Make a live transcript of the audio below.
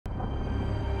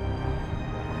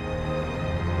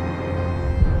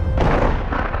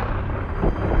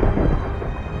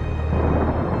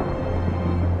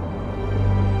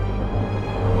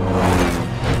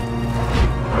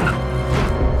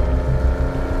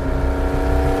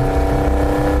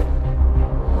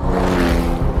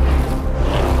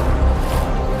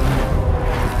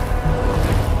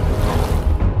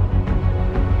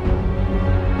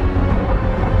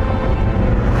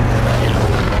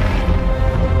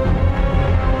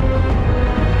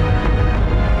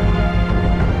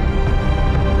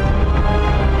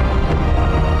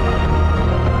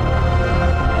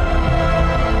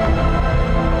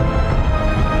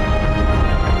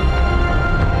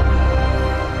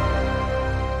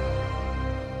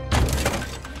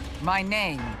My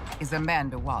name is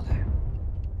Amanda Waller.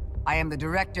 I am the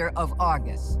director of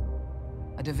Argus,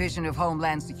 a division of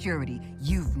Homeland Security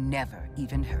you've never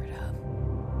even heard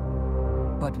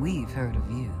of. But we've heard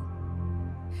of you.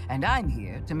 And I'm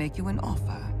here to make you an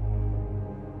offer.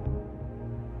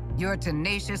 You're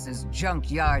tenacious as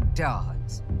junkyard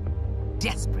dogs.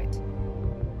 Desperate.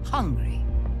 Hungry.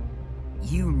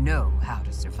 You know how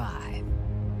to survive.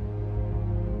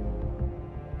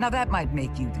 Now that might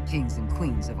make you the kings and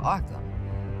queens of Arkham,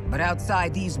 but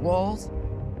outside these walls,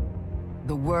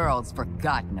 the world's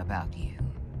forgotten about you.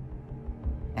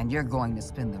 And you're going to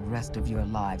spend the rest of your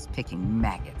lives picking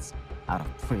maggots out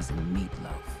of prison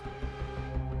meatloaf.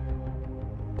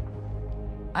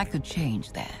 I could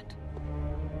change that.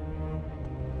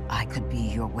 I could be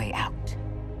your way out.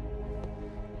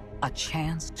 A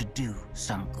chance to do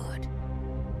some good.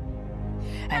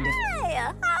 And Hey,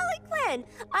 Harley Quinn,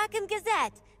 Arkham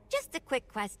Gazette. Just a quick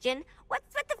question.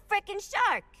 What's with the frickin'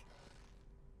 shark?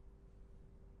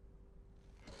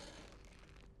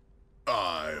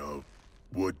 I,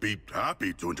 would be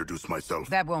happy to introduce myself.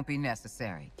 That won't be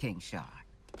necessary, King Shark.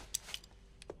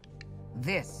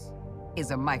 This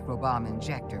is a microbomb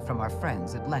injector from our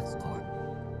friends at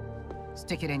LexCorp.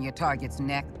 Stick it in your target's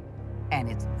neck, and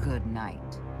it's good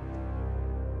night.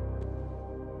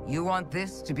 You want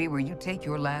this to be where you take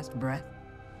your last breath?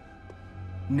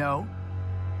 No?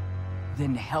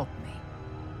 Then help me.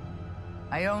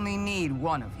 I only need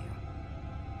one of you.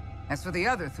 As for the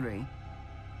other three,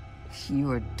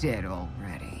 you are dead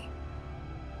already.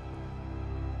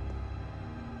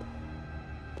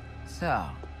 So,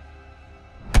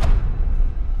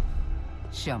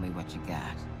 show me what you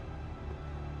got.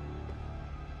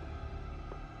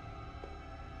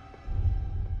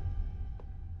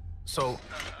 So...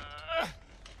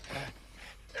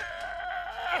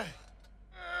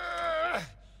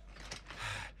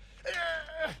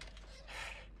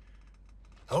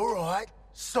 All right,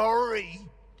 sorry.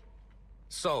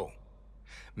 So,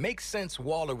 makes sense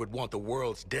Waller would want the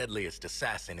world's deadliest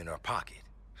assassin in her pocket.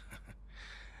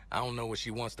 I don't know what she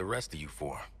wants the rest of you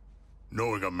for.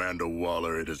 Knowing Amanda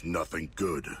Waller, it is nothing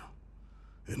good.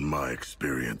 In my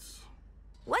experience.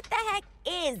 What the heck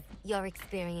is your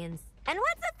experience? And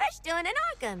what's a fish doing in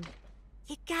Arkham?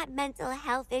 You got mental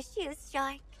health issues,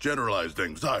 Shark? Generalized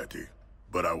anxiety.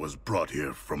 But I was brought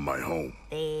here from my home.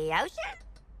 The ocean?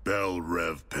 Belle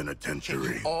Rev Can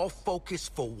Penitentiary. you all focus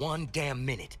for one damn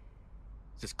minute?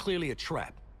 This is clearly a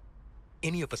trap.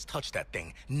 Any of us touch that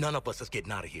thing, none of us is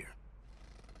getting out of here.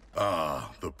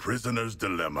 Ah, the prisoner's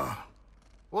dilemma.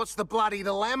 What's the bloody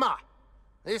dilemma?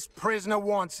 This prisoner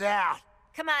wants out.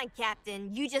 Come on, Captain.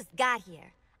 You just got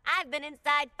here. I've been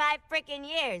inside 5 frickin'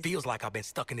 years. Feels like I've been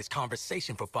stuck in this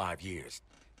conversation for 5 years.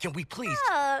 Can we please...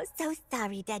 Oh, so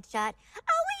sorry, Deadshot. Are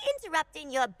we interrupting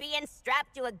your being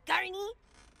strapped to a gurney?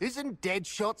 Isn't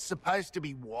Deadshot supposed to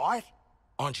be white?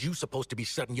 Aren't you supposed to be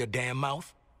shutting your damn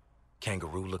mouth?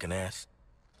 Kangaroo-looking ass.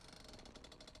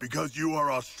 Because you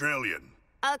are Australian.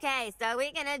 Okay, so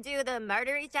we gonna do the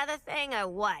murder each other thing or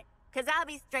what? Cause I'll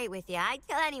be straight with you. I'd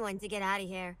kill anyone to get out of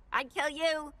here. I'd kill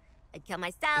you. I'd kill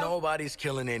myself. Nobody's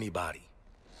killing anybody.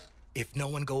 If no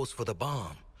one goes for the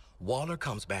bomb, Waller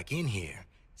comes back in here,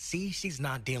 sees she's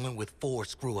not dealing with 4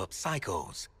 screw-up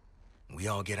psychos. We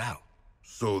all get out.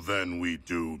 So then we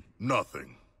do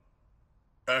nothing.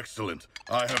 Excellent.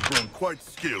 I have grown quite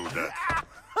skilled at...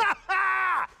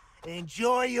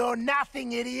 Enjoy your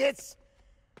nothing, idiots.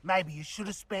 Maybe you should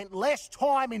have spent less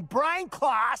time in brain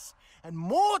class and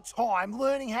more time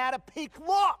learning how to pick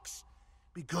locks.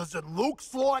 Because it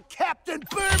looks like Captain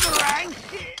Boomerang...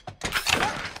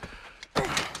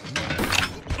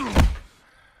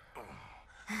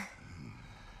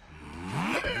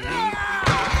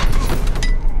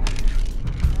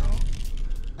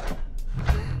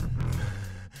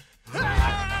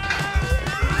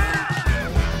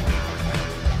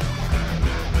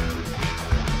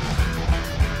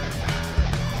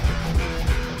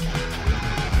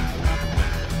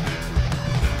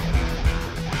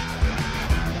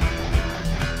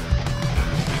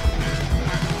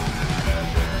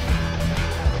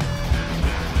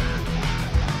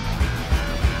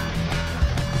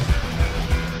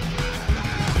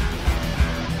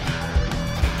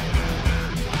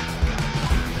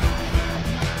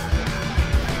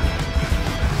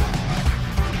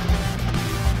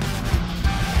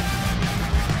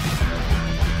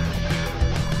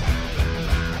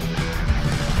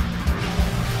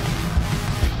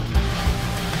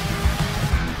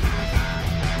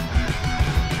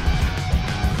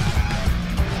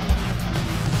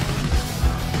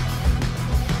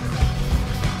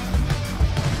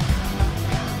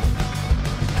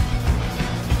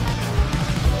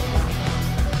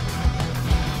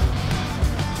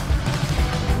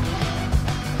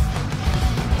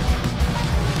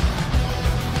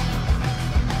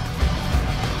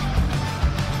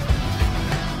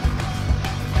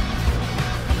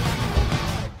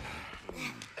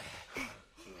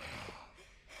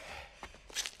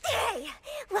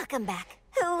 Arkham back.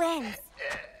 Who wins?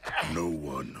 No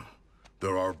one.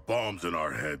 There are bombs in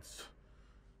our heads.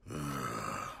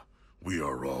 We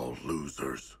are all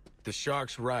losers. The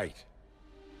Shark's right.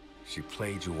 She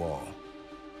played you all.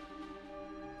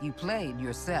 You played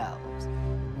yourselves.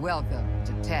 Welcome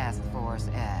to Task Force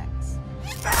X.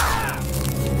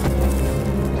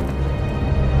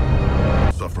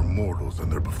 Suffer mortals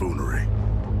and their buffoonery.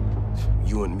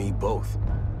 You and me both.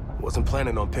 Wasn't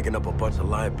planning on picking up a bunch of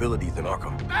liabilities in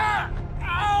Arkham.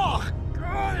 Oh,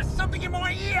 there's something in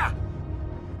my ear!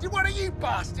 Did one of you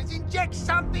bastards inject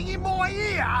something in my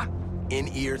ear?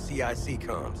 In-ear CIC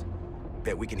comms.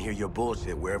 Bet we can hear your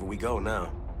bullshit wherever we go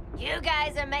now. You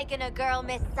guys are making a girl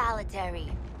miss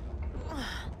solitary.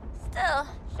 Still,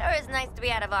 sure is nice to be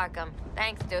out of Arkham.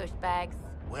 Thanks, douchebags.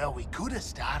 Well, we could have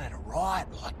started a riot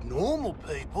like normal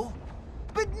people.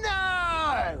 But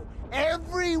no!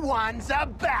 Everyone's a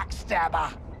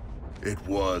backstabber! It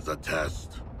was a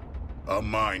test. A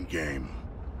mind game.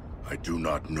 I do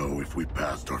not know if we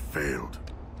passed or failed.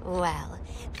 Well,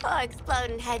 4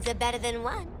 exploding heads are better than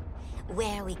 1.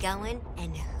 Where are we going,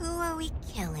 and who are we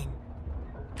killing?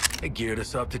 They geared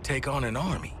us up to take on an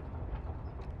army.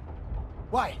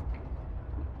 Wait.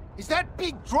 Is that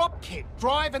big dropkick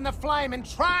driving the flaming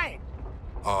train?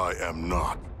 I am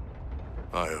not.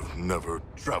 I have never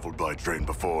traveled by train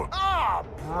before. Oh,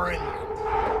 brilliant.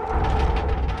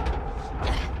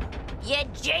 You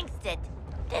jinxed it.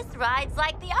 This ride's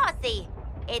like the Aussie.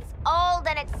 It's old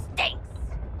and it stinks.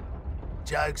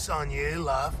 Joke's on you,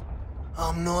 love.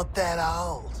 I'm not that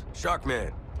old.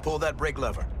 Sharkman, pull that brake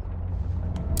lever.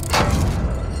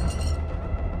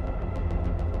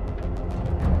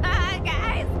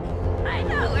 Guys, I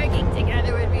know working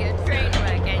together would be a train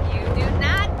wreck, and you do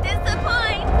not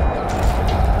disappoint.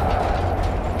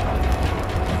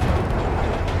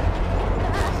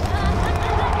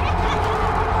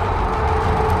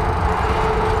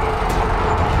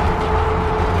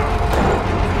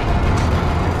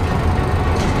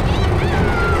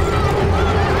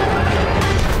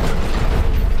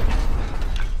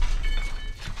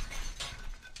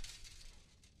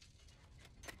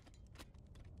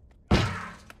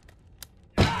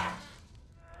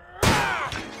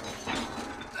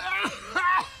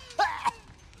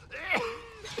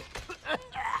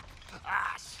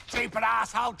 Stupid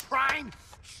asshole train!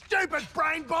 Stupid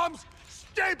brain bombs!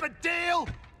 Stupid deal!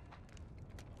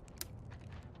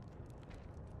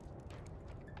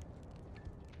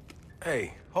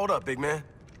 Hey, hold up, big man.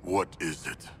 What is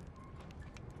it?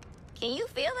 Can you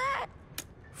feel that?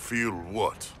 Feel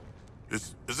what?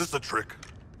 Is this a trick?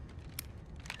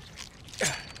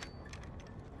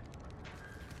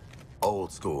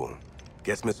 Old school.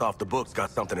 Guess Miss Off the Books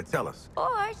got something to tell us.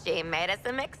 Or she made us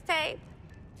a mixtape.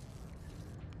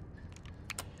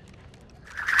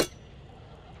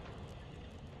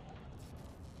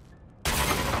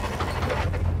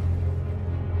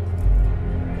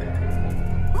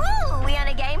 Ooh, we on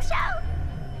a game show?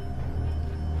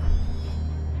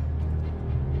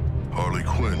 Harley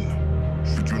Quinn,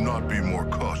 should you not be more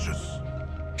cautious?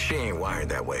 She ain't wired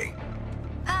that way.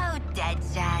 Oh,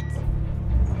 Deadshot.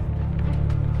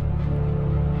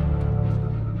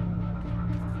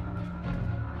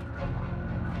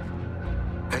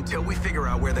 Until we figure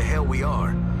out where the hell we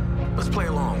are, let's play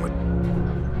along with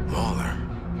Waller.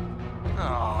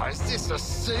 Oh, is this a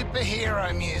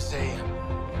superhero museum?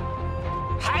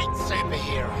 Hate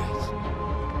superheroes.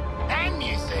 And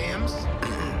museums.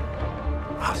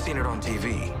 I've seen it on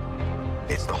TV.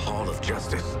 It's the Hall of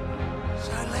Justice.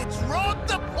 So let's rob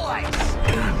the place!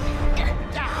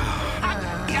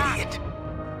 Idiot.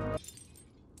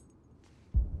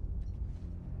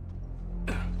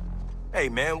 Hey,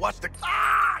 man, watch the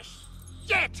Ah,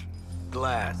 shit!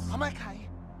 glass. I'm okay.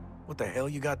 What the hell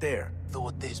you got there?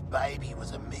 Thought this baby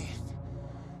was a myth.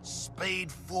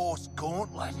 Speed Force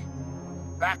Gauntlet.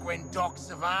 Back when Doc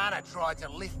Savannah tried to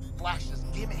lift Flash's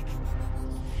gimmick.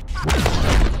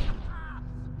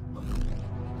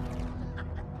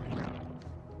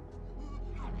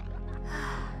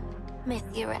 Miss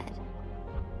you, Red.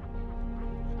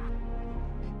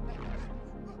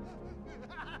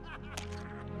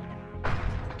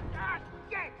 Ah,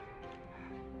 shit!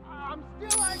 I'm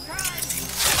still okay!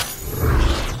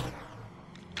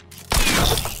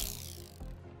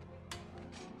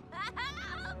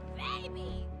 Oh,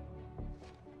 baby!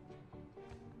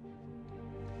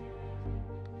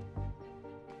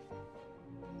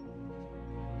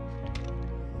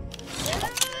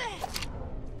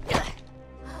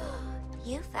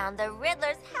 You found the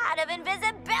Riddler's hat of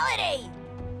invisibility!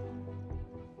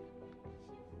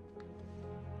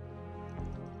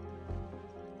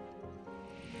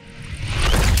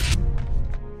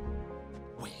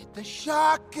 Where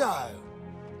Sharko!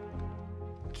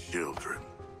 Children.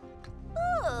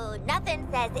 Ooh, nothing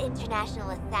says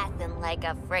international assassin like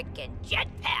a frickin'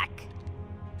 jetpack.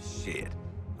 Shit.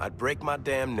 I'd break my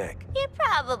damn neck. You're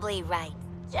probably right.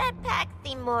 Jetpacks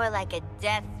seem more like a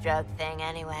Deathstroke thing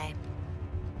anyway.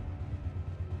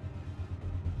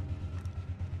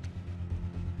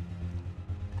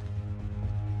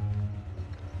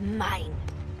 Mine.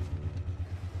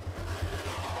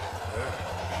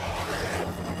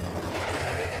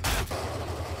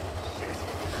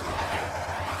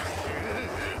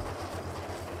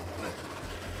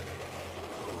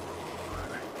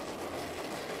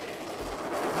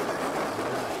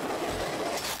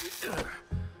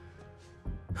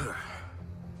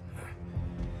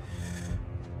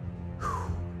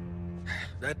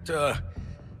 That,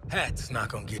 hat's not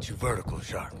gonna get you vertical,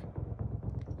 Shark.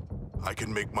 I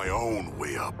can make my own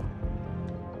way up.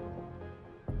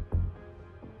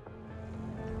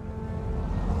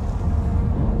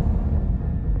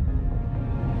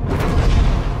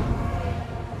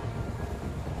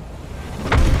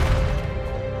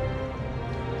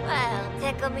 Well,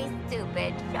 tickle me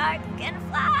stupid. Sharks can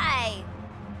fly.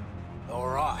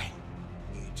 Alright.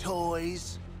 New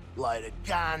toys, loaded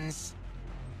guns.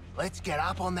 Let's get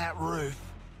up on that roof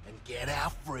and get our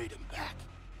freedom back.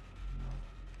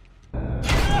 Good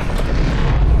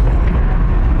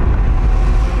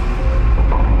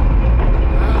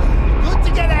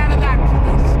to get out of that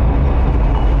place.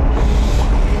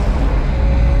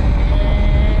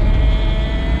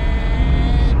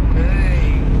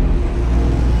 Hey.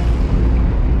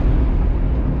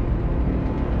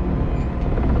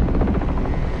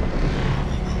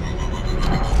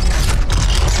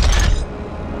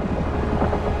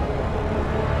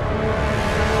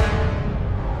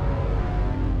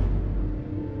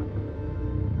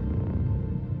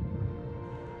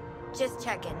 Just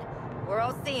checking. We're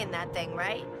all seeing that thing,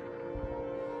 right?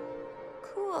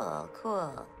 Cool,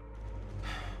 cool.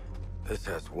 This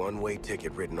has one-way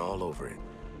ticket written all over it.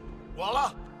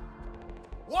 Walla?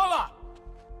 Walla!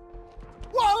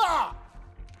 Walla!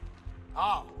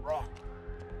 Oh, right.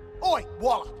 Oi,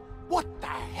 Walla, what the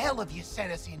hell have you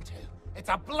sent us into? It's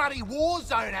a bloody war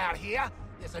zone out here.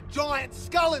 There's a giant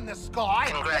skull in the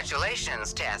sky.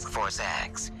 Congratulations, Task Force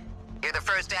X. You're the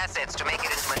first assets to make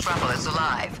it into Metropolis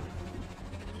alive.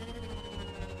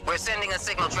 We're sending a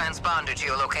signal transponder to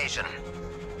your location.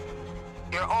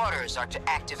 Your orders are to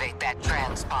activate that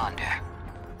transponder.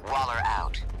 Waller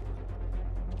out.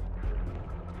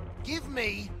 Give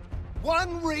me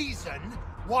one reason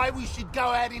why we should go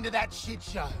out into that shit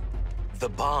show. The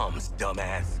bombs,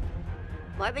 dumbass.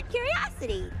 Morbid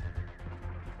curiosity.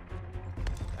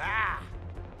 Ah,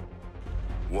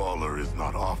 Waller is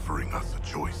not offering us a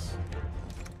choice.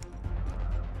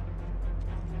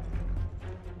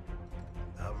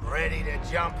 I'm ready to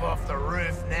jump off the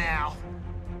roof now.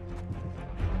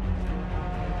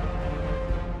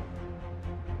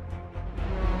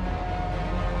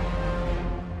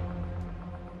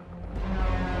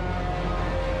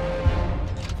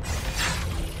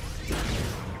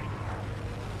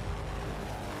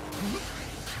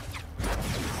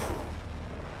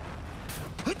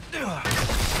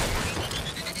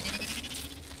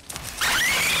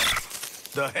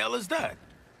 The hell is that?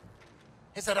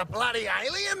 Is it a bloody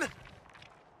alien?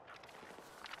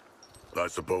 I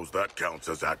suppose that counts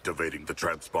as activating the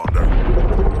transponder.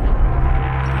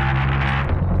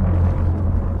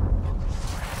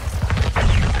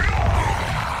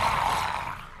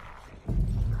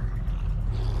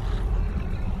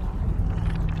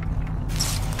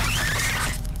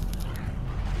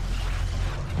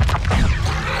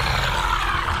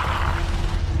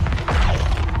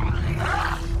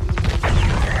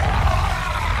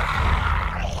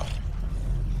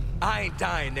 I ain't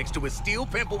dying next to a steel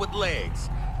pimple with legs.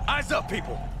 Eyes up,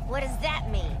 people. What does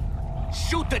that mean?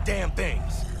 Shoot the damn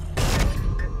things.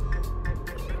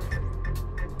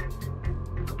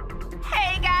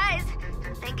 Hey guys!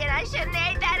 I'm thinking I shouldn't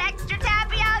eat that extra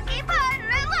tapioca bun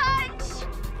at lunch!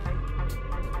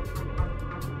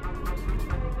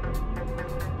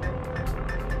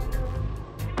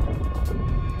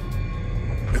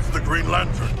 It's the Green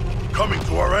Lantern, coming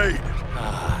to our aid.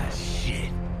 Ah,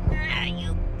 shit. Ah,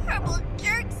 you purple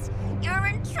jerks! You're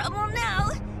in trouble now!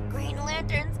 Green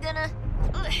Lantern's gonna...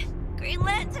 Ugh, Green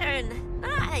Lantern!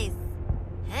 Nice!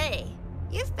 Hey,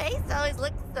 your face always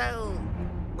looks so...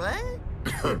 What?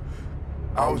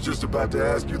 I was just about to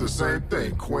ask you the same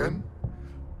thing, Quinn.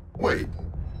 Wait,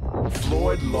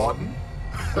 Floyd Lawton?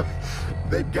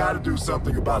 They've got to do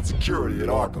something about security at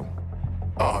Arkham.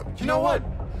 You know what?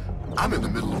 I'm in the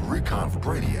middle of recon for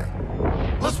Brainiac.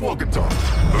 Let's walk and talk.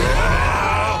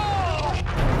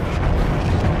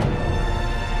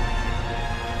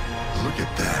 Look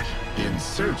at that.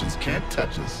 Insurgents can't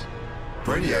touch us.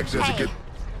 Brainiac says it Hey, get...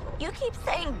 you keep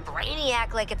saying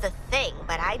Brainiac like it's a thing,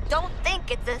 but I don't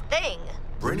think it's a thing.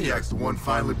 Brainiac's the one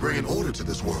finally bringing order to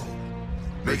this world.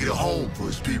 Making a home for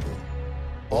his people.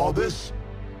 All this,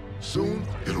 soon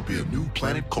it'll be a new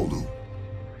planet Colu.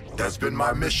 That's been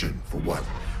my mission for what,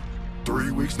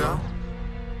 3 weeks now?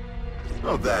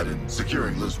 Oh, that and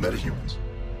securing loose metahumans.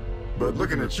 But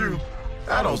looking at you,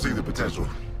 I don't see the potential.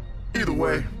 Either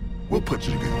way, we'll put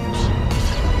you to good use.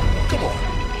 Come on.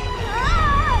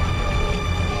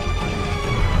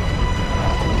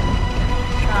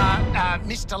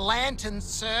 Mr. Lantern,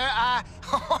 sir,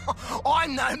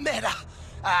 I'm no matter.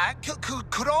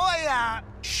 Could I,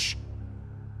 Shh.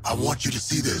 I want you to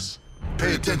see this.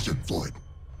 Pay attention, Floyd.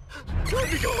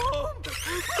 Let me go home!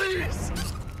 Please!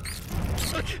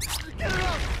 Get it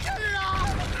off! Get it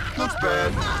off! Looks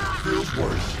bad, feels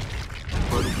worse.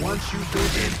 But once you've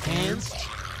been enhanced,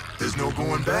 there's no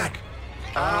going back.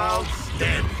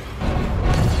 Outstanding.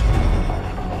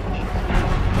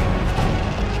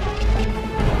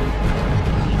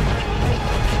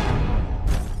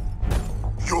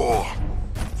 You're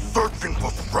searching for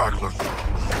stragglers.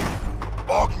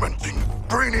 Augmenting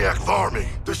Brainiac's army.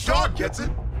 The Shard gets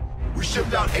it. We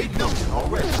shipped out 8 million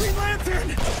already. Green Lantern!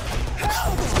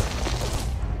 Help!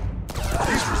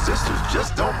 These resistors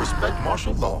just don't respect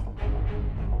martial law.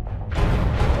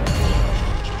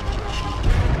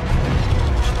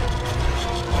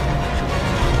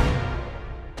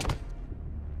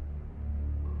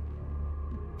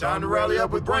 Time to rally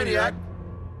up with Brainiac.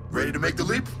 Ready to make the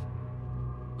leap?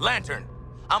 Lantern,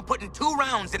 I'm putting 2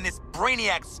 rounds in this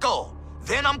Brainiac skull.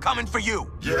 Then I'm coming for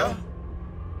you. Yeah?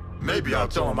 Maybe I'll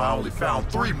tell him I only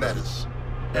found 3 metas.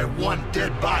 And 1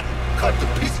 dead body cut to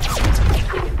pieces.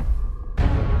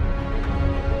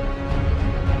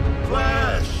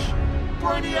 Flash!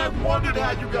 Brainiac wondered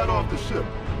how you got off the ship.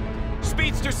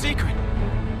 Speedster secret.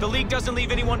 The League doesn't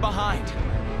leave anyone behind.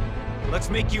 Let's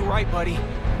make you right, buddy.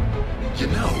 You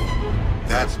know,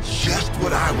 that's just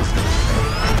what I was gonna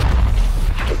say.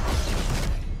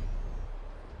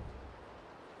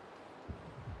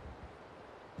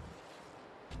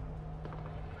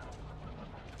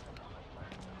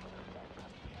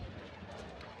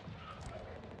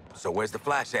 So where's the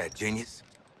Flash at, genius?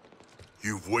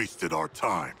 You've wasted our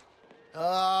time.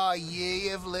 Oh, ye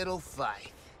of little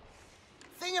faith.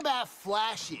 Thing about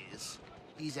Flash is,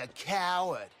 he's a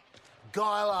coward.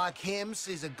 Guy like him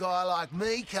sees a guy like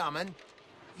me coming,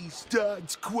 he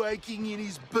starts quaking in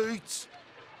his boots.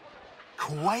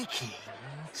 Quaking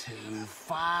too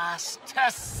fast to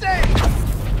see!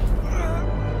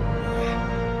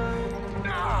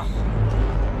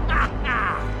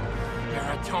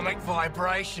 Your atomic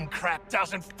vibration crap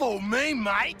doesn't fool me,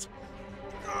 mate!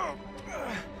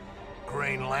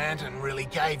 Green Lantern really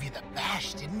gave you the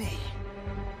bash, didn't he?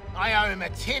 I owe him a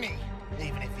tinny,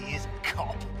 even if he is a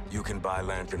cop. You can buy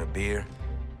Lantern a beer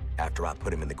after I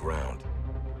put him in the ground.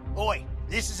 Oi,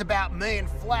 this is about me and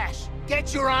Flash.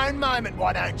 Get your own moment,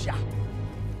 why don't ya?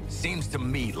 Seems to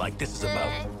me like this is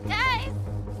about... Guys!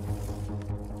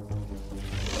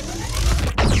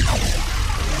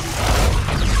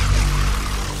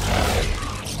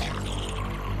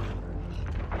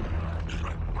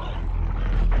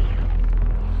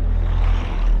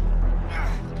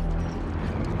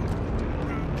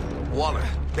 Waller,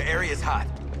 the area's hot.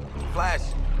 Flash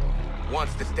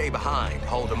wants to stay behind,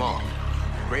 hold him off.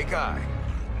 Great guy.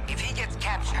 If he gets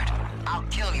captured, I'll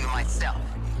kill you myself.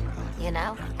 You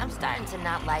know, I'm starting to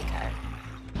not like her.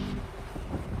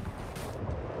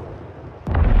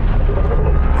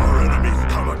 Our enemies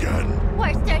come again.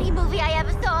 Worst dirty movie I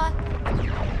ever saw.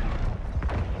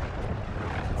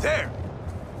 There!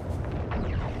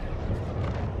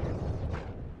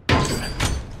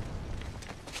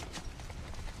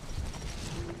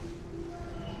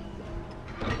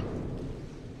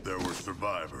 There were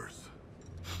survivors.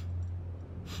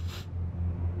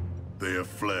 They have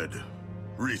fled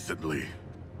recently,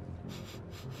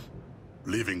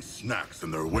 leaving snacks in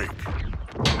their wake.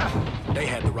 They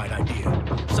had the right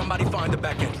idea. Somebody find the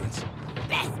back entrance.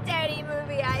 Best dirty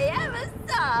movie I ever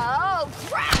saw. Oh,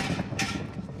 crap!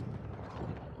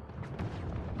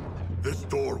 This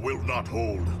door will not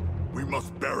hold. We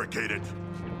must barricade it.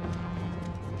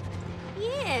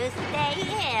 You stay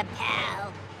here,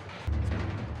 pal.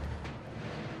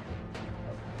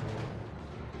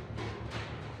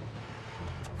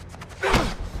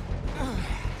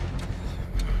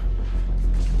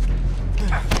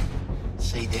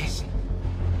 See this?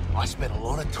 I spent a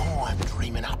lot of time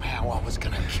dreaming up how I was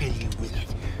gonna kill you with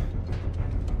it.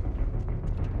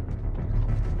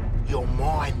 You're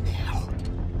mine now,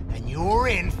 and you're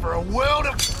in for a world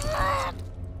of...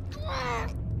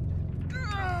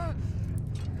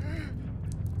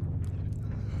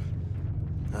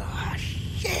 Ah,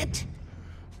 shit!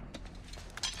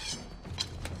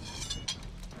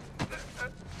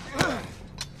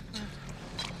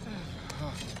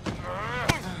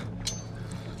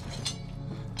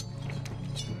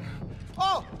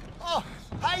 Oh,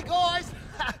 hey guys!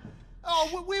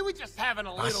 Oh, we were just having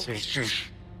a I little... say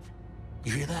shush.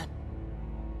 You hear that?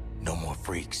 No more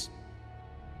freaks.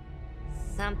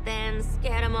 Something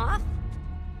scared him off?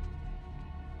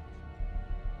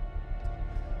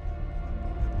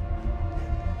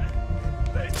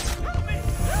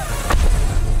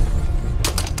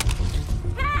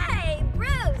 Hey,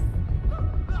 Bruce!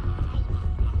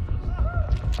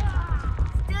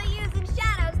 Still using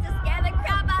shadows to scare the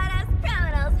crap out of us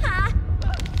criminals, huh?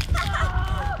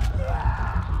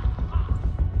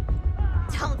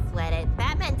 Don't sweat it.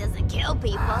 Batman doesn't kill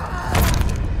people.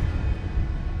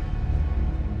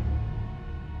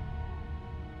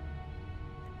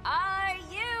 Are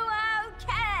you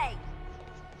okay?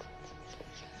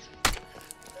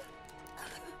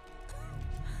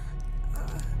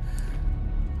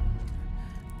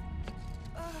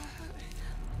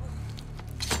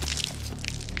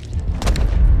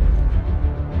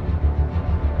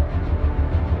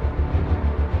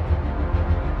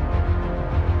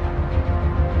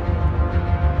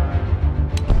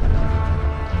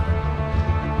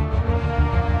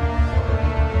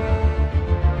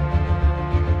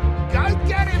 Go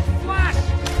get him, Flash!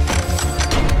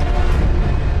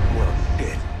 Well,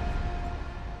 shit.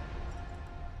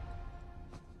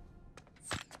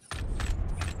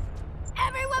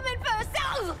 Every woman for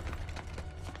herself!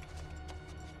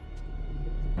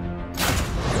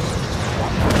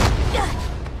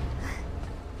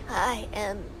 I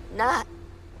am not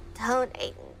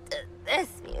donating to this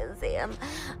museum.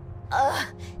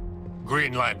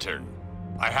 Green Lantern,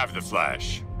 I have the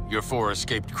Flash. Your 4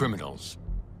 escaped criminals.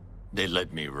 They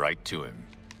led me right to him.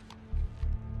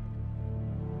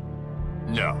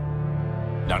 No,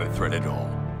 not a threat at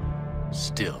all.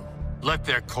 Still, let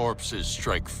their corpses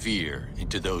strike fear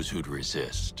into those who'd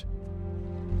resist.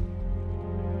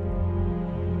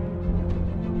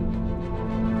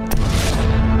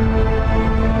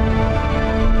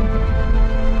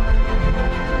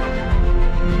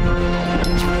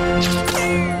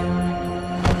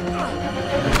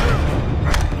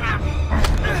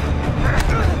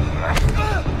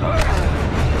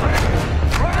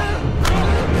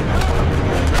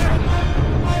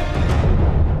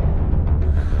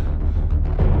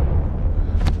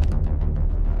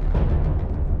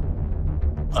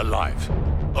 Alive.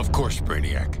 Of course,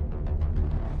 Brainiac.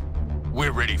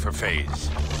 We're ready for phase.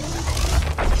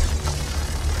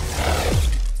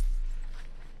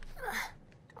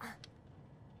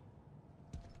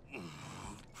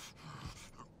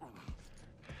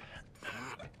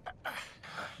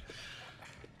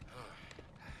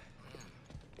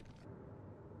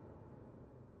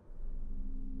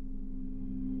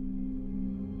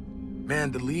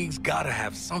 Man, the League's gotta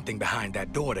have something behind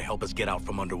that door to help us get out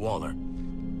from under Waller.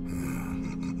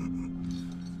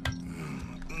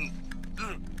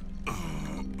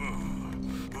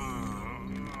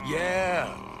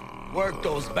 Yeah, work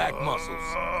those back muscles.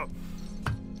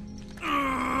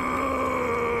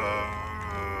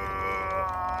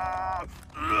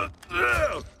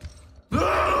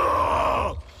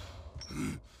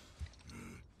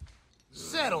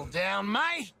 Settle down,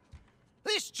 mate.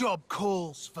 This job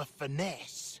calls for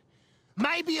finesse.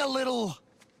 Maybe a little...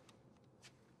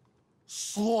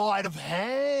 sleight of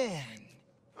hand.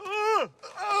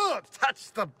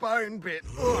 Touch the bone bit.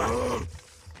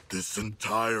 This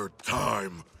entire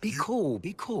time, Be cool,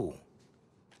 be cool.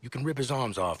 You can rip his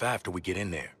arms off after we get in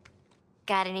there.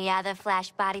 Got any other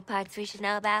Flash body parts we should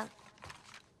know about?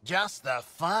 Just the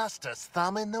fastest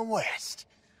thumb in the West.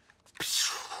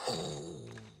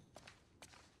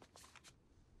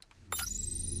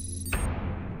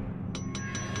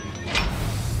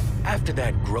 After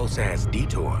that gross-ass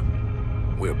detour,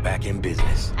 we're back in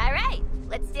business. All right,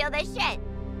 let's steal this shit.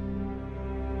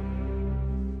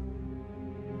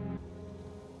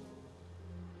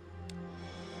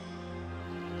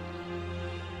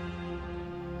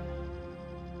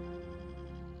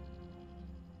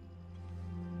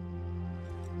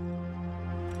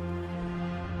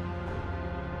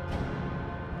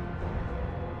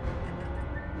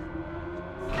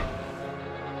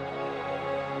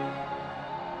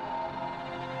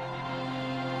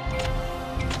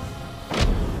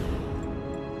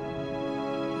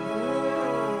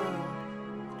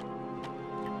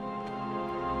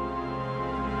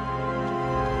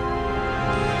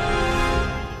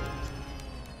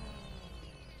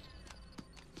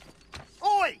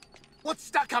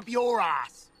 your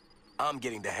ass. I'm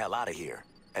getting the hell out of here,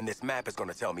 and this map is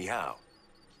gonna tell me how.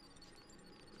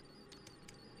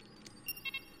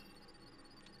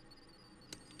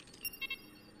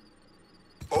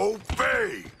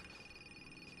 Obey!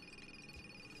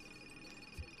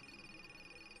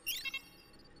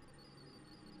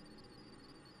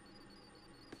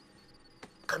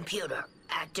 Computer,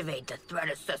 activate the threat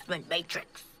assessment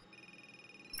matrix.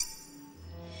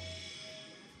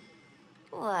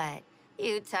 What?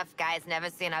 You tough guys never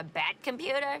seen a bat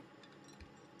computer?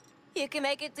 You can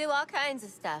make it do all kinds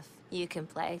of stuff. You can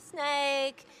play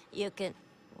Snake, you can...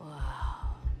 Whoa.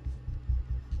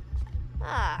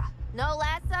 Ah, no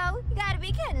lasso? You gotta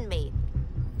be kidding me.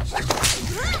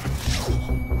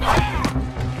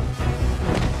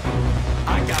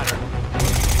 I got her.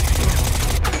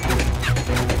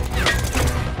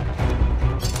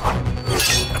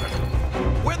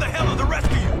 Where the hell are the rest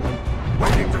of you?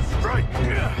 Waiting to strike!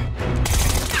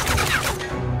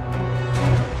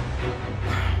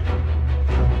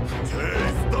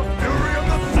 Taste the fury of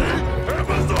the sea,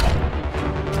 Amazon!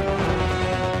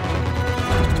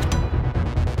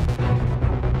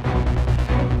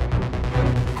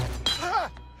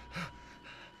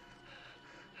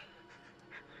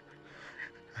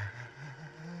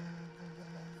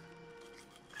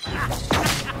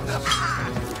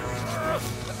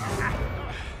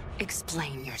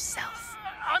 Explain yourself.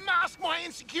 I mask my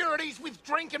insecurities with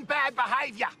drink and bad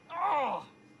behavior. Oh.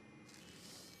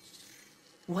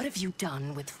 What have you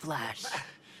done with Flash?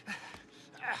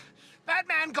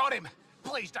 Batman got him.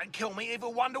 Please don't kill me,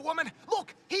 evil Wonder Woman.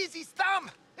 Look, here's his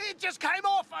thumb. It just came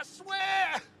off, I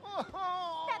swear. Step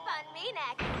on me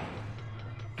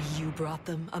next. You brought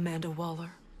them, Amanda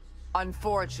Waller?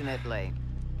 Unfortunately.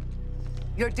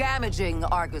 You're damaging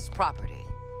Argus property.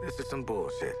 This is some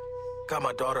bullshit. Got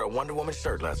my daughter a Wonder Woman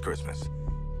shirt last Christmas.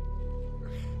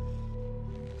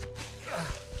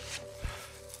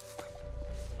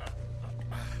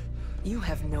 You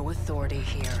have no authority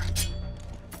here.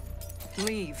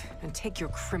 Leave and take your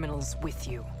criminals with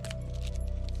you.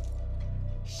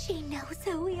 She knows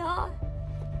who we are.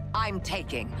 I'm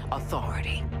taking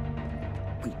authority.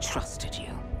 We trusted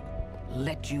you.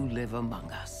 Let you live among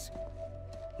us.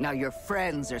 Now your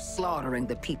friends are slaughtering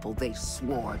the people they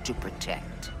swore to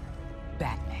protect.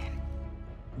 Batman,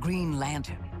 Green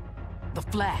Lantern, The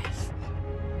Flash,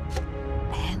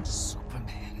 and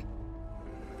Superman.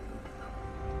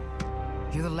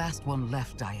 You're the last one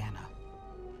left, Diana.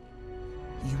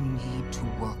 You need to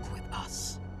work with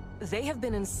us. They have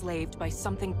been enslaved by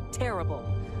something terrible.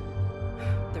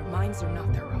 Their minds are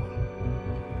not their own.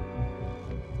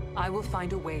 I will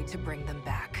find a way to bring them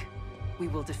back. We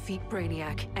will defeat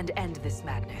Brainiac and end this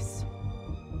madness.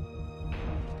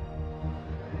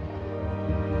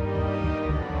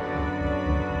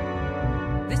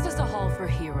 This is a hall for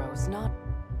heroes, not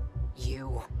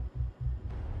you.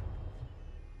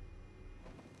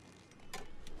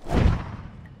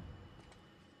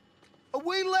 Are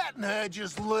we letting her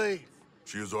just leave?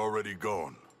 She is already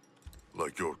gone.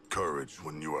 Like your courage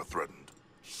when you are threatened.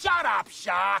 Shut up,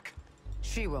 Shark!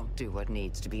 She won't do what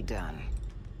needs to be done.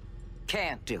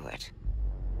 Can't do it.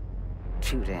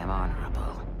 Too damn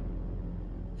honorable.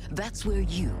 That's where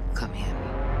you come in.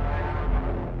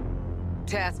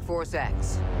 Task Force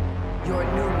X. Your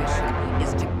new mission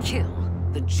is to kill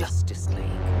the Justice League.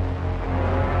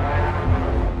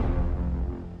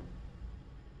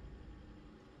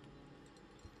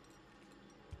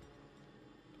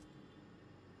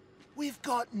 We've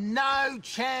got no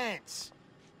chance.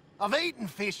 I've eaten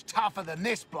fish tougher than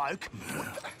this bloke.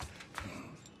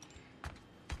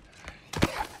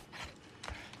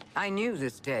 I knew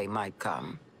this day might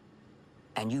come.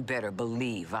 And you better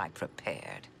believe I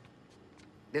prepared.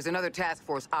 There's another task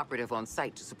force operative on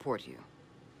site to support you.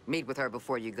 Meet with her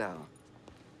before you go.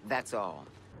 That's all.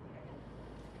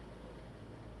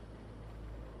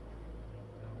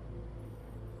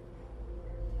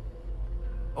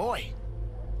 Oi.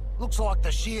 Looks like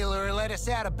the Sheila let us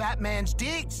out of Batman's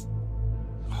digs.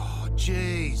 Oh,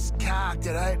 jeez. Carked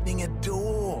at opening a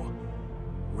door.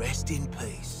 Rest in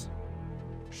peace.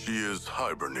 She is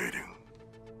hibernating.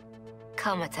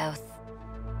 Comatose.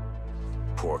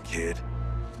 Poor kid.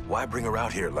 Why bring her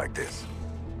out here like this?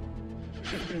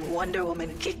 Wonder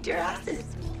Woman kicked your asses.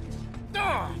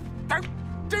 Oh, don't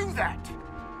do that.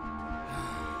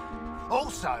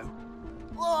 Also,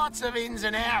 lots of ins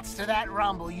and outs to that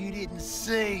rumble you didn't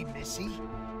see, Missy.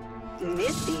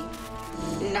 Missy?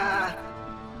 Nah.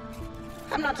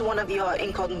 I'm not one of your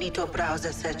incognito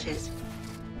browser searches.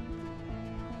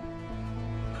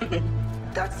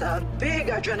 That's a big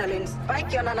adrenaline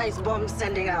spike on a nice bomb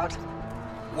sending out.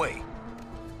 Wait.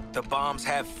 The bombs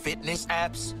have fitness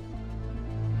apps?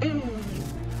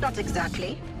 Not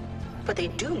exactly. But they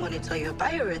do monitor your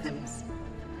biorhythms.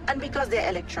 And because they're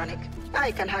electronic,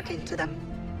 I can hack into them.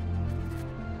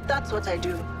 That's what I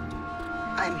do.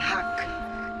 I'm hack.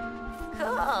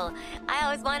 Cool. I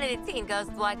always wanted a teen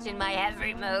ghost watching my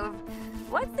every move.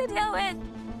 What's the deal with,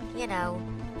 you know,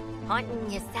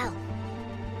 haunting yourself?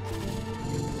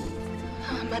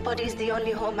 My body's the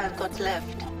only home I've got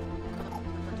left.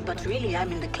 But really,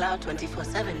 I'm in the cloud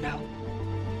 24/7 now.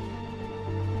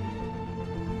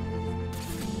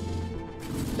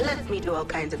 Let me do all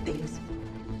kinds of things.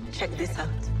 Check this out.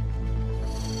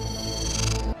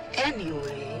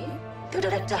 Anyway, the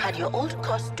director had your old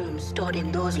costumes stored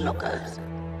in those lockers.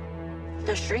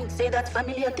 The shrinks say that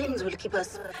familiar things will keep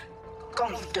us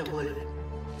comfortable.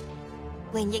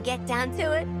 When you get down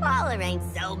to it, Waller ain't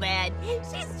so bad.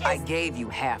 She's just... I gave you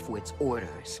Halfwit's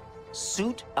orders.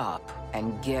 Suit up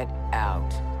and get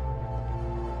out.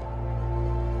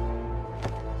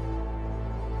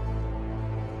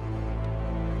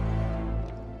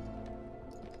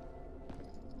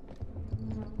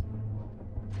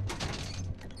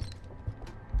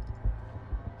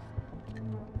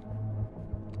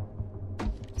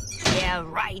 Yeah,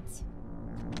 right.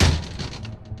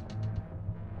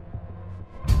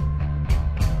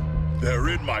 They're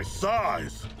in my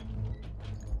size!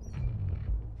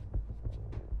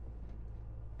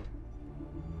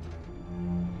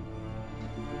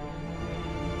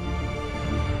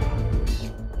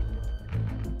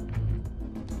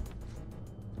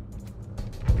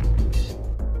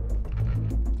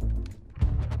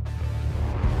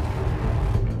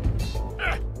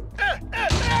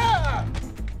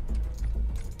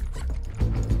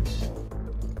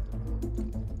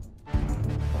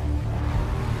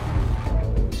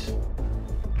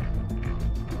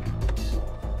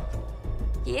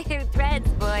 You Threads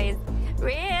boys,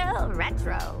 real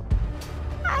retro.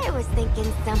 I was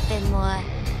thinking something more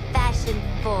fashion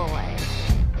forward.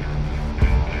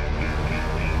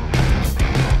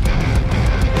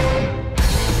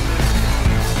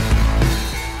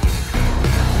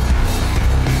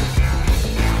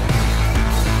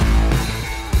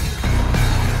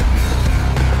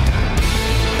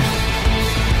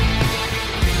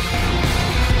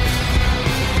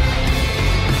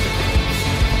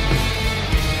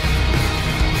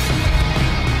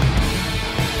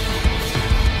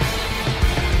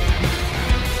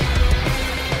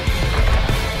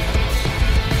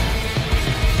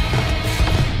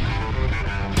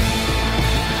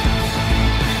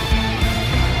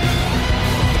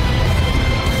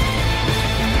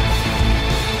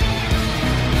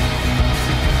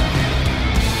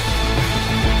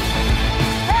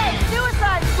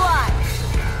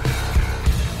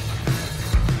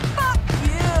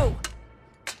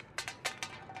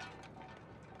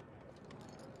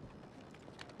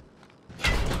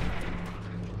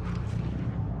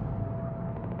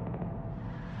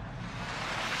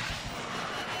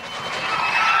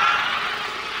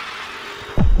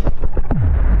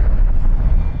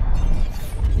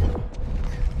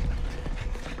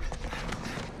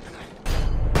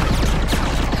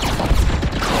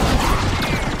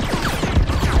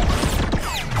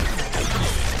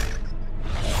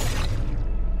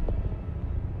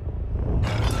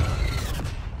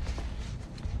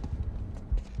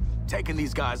 Taking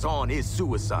these guys on is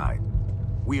suicide.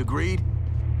 We agreed?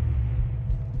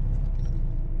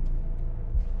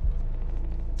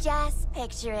 Just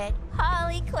picture it.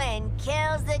 Harley Quinn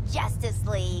kills the Justice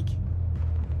League.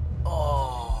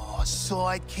 Oh,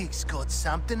 Sidekick's got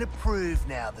something to prove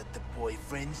now that the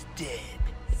boyfriend's dead.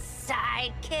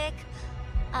 Sidekick?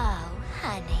 Oh,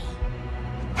 honey.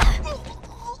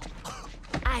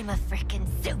 I'm a frickin'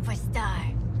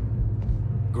 superstar.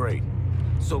 Great.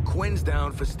 So Quinn's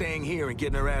down for staying here and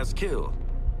getting her ass killed.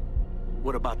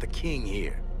 What about the king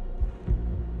here?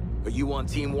 Are you on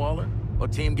Team Waller, or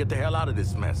Team get the hell out of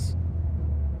this mess?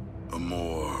 A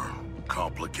more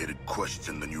complicated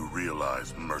question than you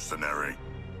realize, mercenary.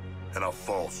 And a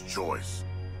false choice,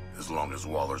 as long as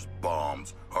Waller's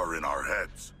bombs are in our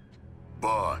heads.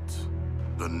 But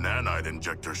the nanite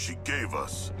injector she gave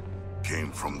us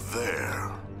came from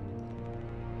there.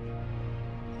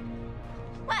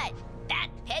 What? That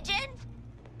pigeon?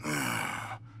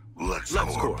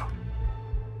 LexCorp.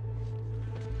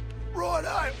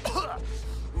 Righto.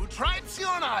 We'll traipse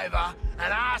on over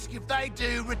and ask if they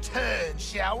do return,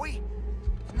 shall we?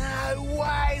 No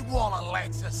way Waller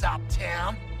lets us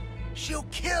uptown. She'll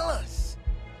kill us.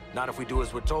 Not if we do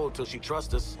as we're told till she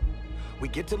trusts us. We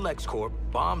get to LexCorp,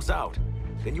 bombs out.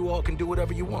 Then you all can do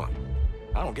whatever you want.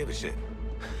 I don't give a shit.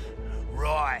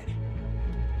 Right.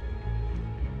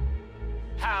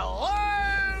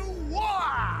 Hello,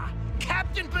 Waller!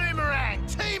 Captain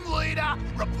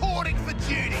reporting for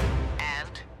duty.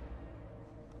 And?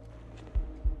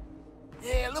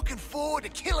 Yeah, looking forward to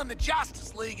killing the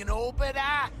Justice League and all, but,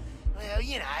 well,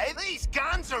 you know, these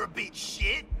guns are a bit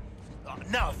shit. Oh,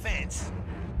 no offense.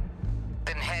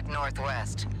 Then head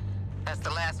northwest. That's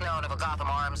the last known of a Gotham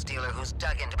arms dealer who's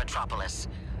dug into Metropolis.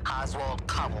 Oswald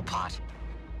Cobblepot.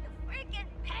 The freaking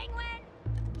Penguin!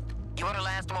 You want to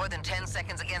last more than 10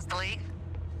 seconds against the League?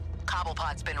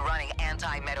 Cobblepot's been running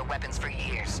anti-meta weapons for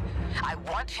years. I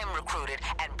want him recruited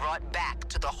and brought back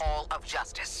to the Hall of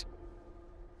Justice.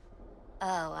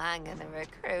 Oh, I'm gonna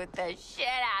recruit the shit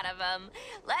out of him.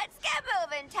 Let's get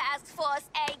moving, Task Force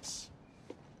H!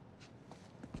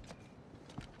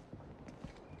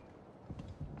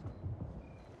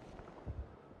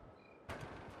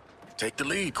 Take the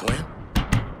lead, Quinn.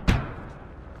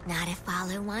 Not if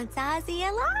Waller wants Ozzy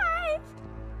alive!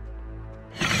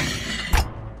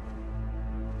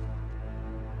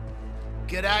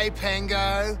 G'day,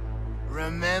 Pengo.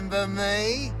 Remember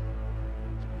me?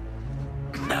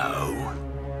 No.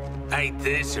 Ain't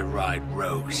this a right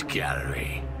rogues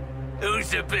gallery?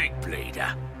 Who's the big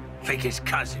bleeder? Think his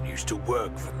cousin used to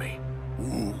work for me.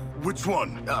 Ooh, which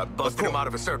one? Busted him out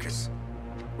of a circus.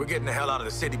 We're getting the hell out of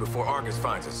the city before Argus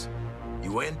finds us.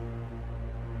 You in?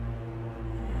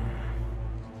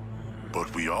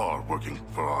 But we are working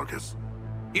for Argus.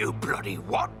 You bloody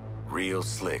what? Real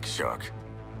slick, Shark.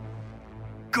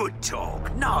 Good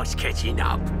talk. Nice catching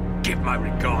up. Give my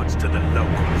regards to the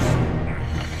locals.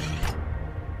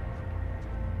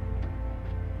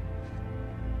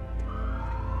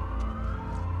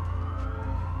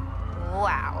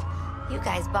 Wow. You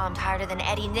guys bombed harder than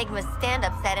Eddie Nigma's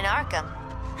stand-up set in Arkham.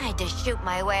 I had to shoot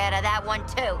my way out of that one,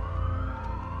 too.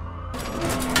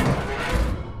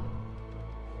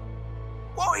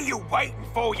 What are you waiting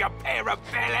for, you pair of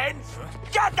villains?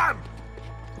 Get them!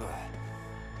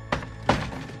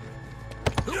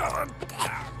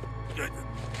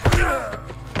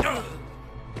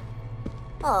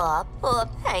 Aw, poor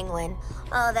Penguin.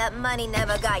 Oh, that money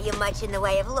never got you much in the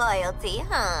way of loyalty,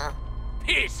 huh?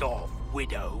 Piss off,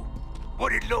 widow.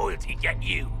 What did loyalty get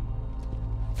you?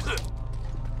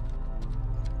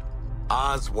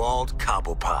 Oswald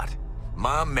Cobblepot.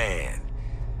 My man.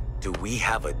 Do we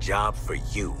have a job for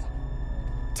you?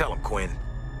 Tell him, Quinn.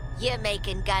 You're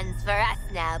making guns for us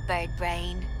now,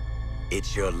 Birdbrain.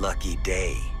 It's your lucky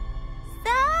day.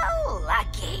 So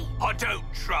lucky. I don't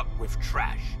truck with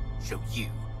trash, so you,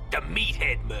 the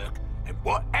meathead merc, and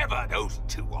whatever those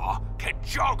two are, can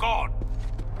jog on.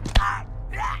 I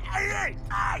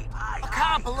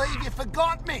can't believe you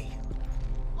forgot me.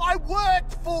 I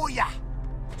worked for you.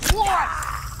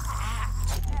 Twice.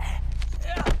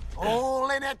 All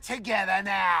in it together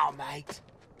now, mate.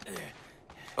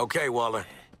 Okay, Waller.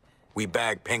 We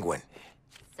bagged Penguin.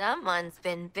 Someone's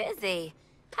been busy.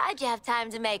 How'd you have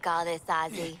time to make all this,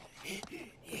 Ozzy?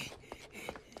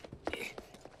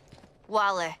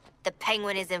 Waller, the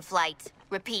Penguin is in flight.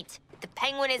 Repeat, the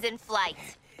Penguin is in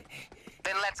flight.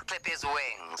 Then let's clip his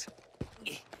wings.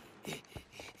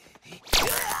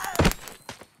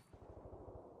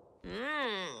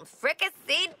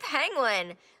 Fricasseed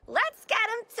Penguin. Let's get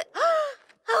him to...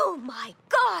 Oh my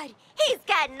God, he's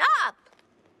getting up.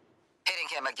 Hitting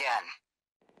him again.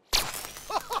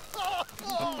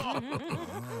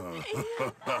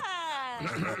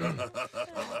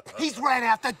 He's ran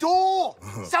out the door!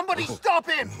 Somebody stop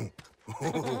him!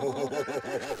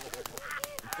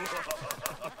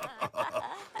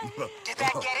 Did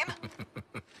that get him?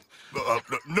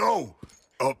 No!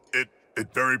 It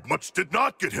very much did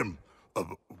not get him.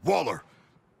 Waller!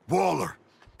 Blow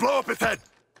up his head!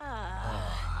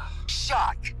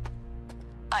 Shark!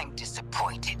 I'm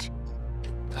disappointed.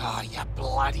 Oh, you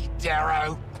bloody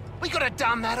Darrow. We could have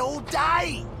done that all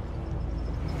day!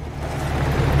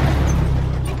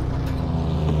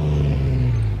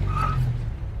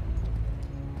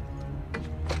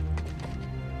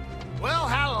 Well,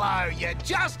 hello. You're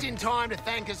just in time to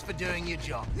thank us for doing your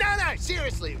job. No,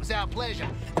 seriously, it was our pleasure.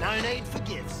 No need for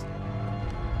gifts.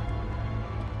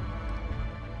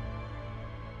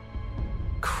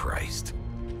 Christ.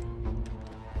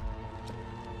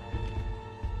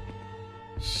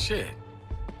 Shit.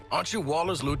 Aren't you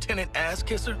Waller's lieutenant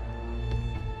ass-kisser?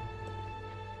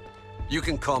 You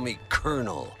can call me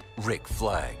Colonel Rick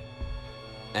Flag.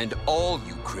 And all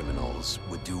you criminals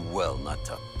would do well not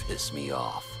to piss me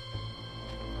off.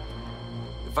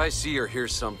 If I see or hear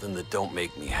something that don't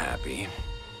make me happy,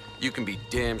 you can be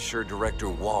damn sure Director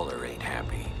Waller ain't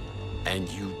happy. And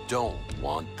you don't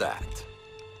want that.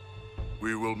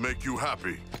 We will make you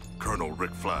happy, Colonel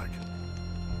Rick Flag.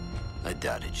 I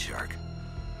doubt it, Shark.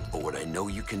 But what I know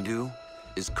you can do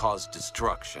is cause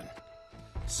destruction.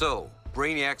 So,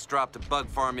 Brainiac's dropped a bug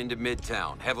farm into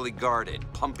Midtown, heavily guarded,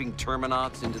 pumping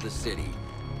Terminauts into the city.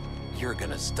 You're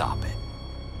gonna stop it.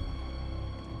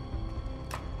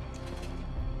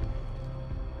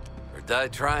 Or die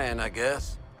trying, I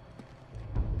guess.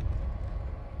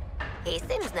 He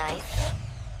seems nice.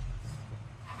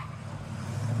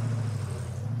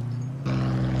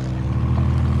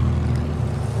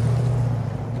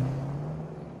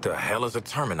 The hell is a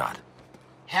Terminaut?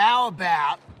 How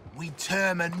about we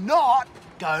Terminaut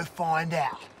go find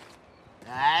out?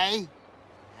 Hey?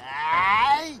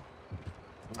 Hey?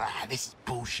 Ah, this is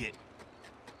bullshit.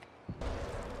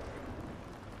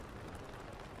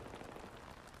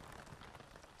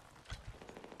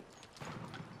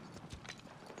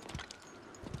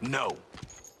 No.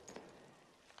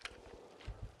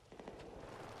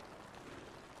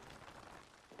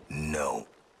 No.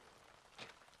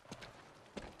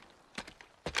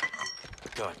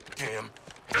 God damn.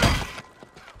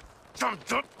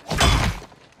 Jumped up.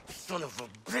 Son of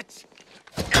a bitch.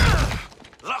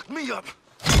 Lock me up.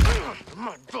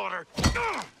 My daughter.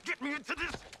 Get me into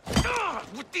this.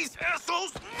 With these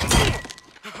assholes.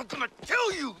 I'm gonna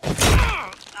kill you.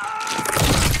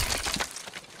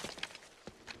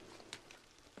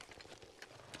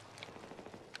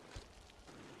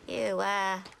 You,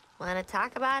 wanna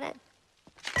talk about it?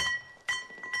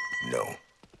 No.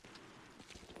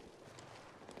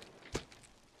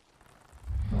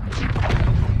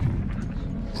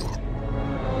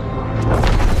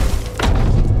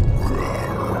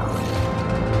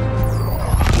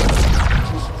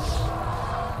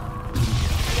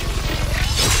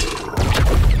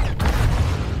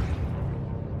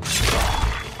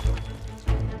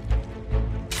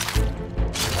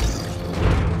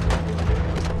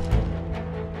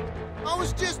 I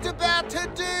was just about to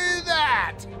do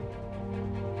that!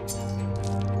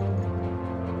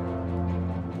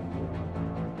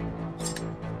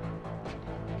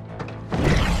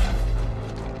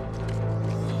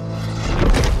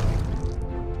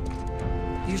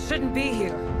 You shouldn't be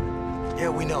here. Yeah,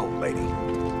 we know, lady.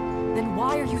 Then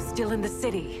why are you still in the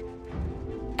city?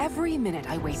 Every minute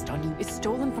I waste on you is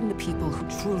stolen from the people who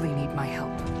truly need my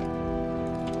help.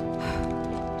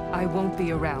 I won't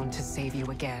be around to save you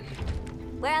again.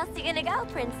 Where else are you gonna go,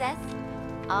 princess?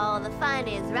 All the fun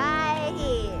is right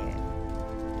here.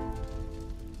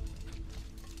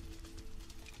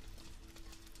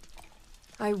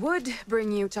 I would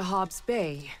bring you to Hobbs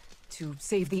Bay to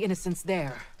save the innocents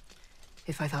there,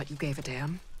 if I thought you gave a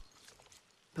damn.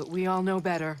 But we all know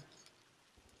better.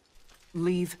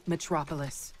 Leave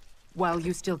Metropolis while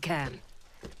you still can.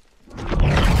 We're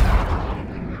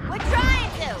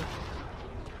trying to!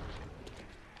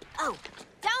 Oh,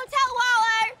 don't tell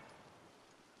Waller!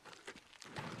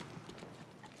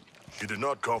 She did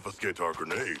not confiscate our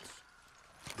grenades.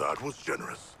 That was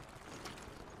generous.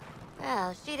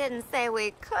 Well, she didn't say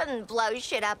we couldn't blow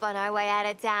shit up on our way out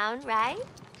of town, right?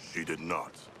 She did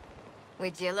not.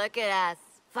 Would you look at us,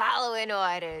 following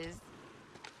orders?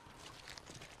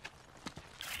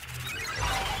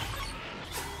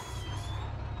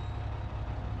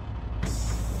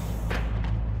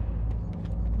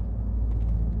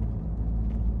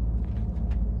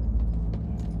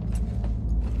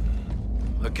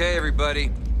 Okay, everybody.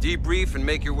 Debrief and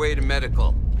make your way to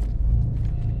medical.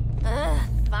 Ugh,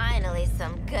 finally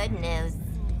some good news.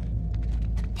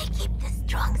 They keep the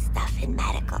strong stuff in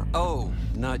medical. Oh,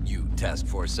 not you, Task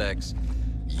Force X.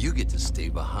 You get to stay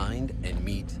behind and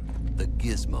meet the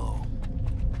Gizmo.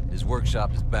 His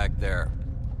workshop is back there.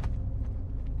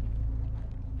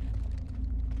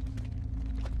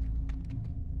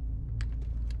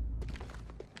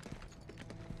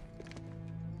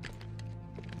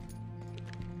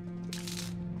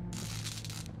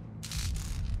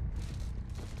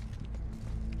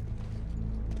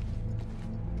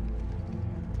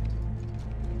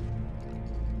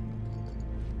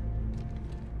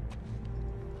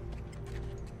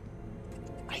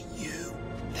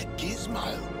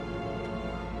 Gizmo.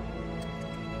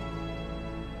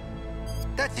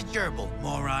 That's a gerbil,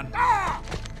 moron. Ah!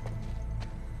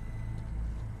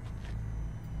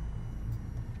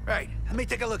 Right, let me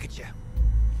take a look at you.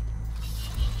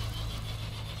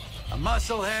 A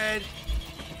musclehead,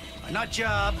 a nut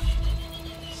job,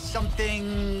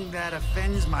 something that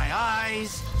offends my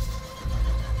eyes,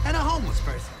 and a homeless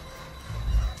person.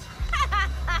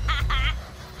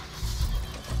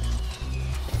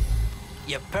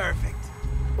 You're perfect.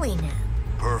 We know.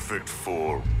 Perfect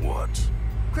for what?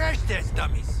 Crash test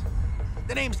dummies.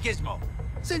 The name's Gizmo.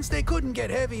 Since they couldn't get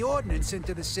heavy ordnance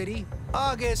into the city,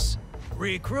 Argus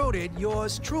recruited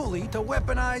yours truly to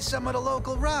weaponize some of the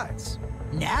local rides.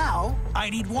 Now, I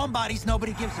need warm bodies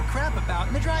nobody gives a crap about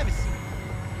in the driver's seat.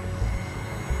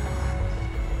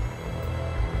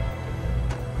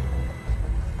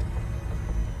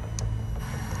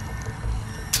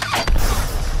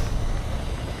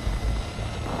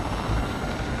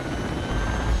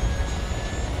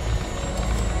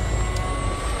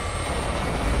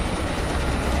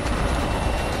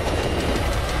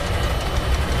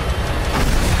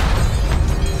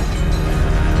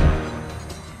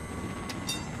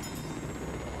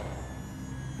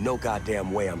 No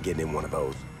goddamn way I'm getting in one of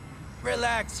those.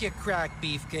 Relax, you crack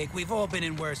beefcake. We've all been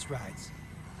in worse rides.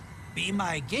 Be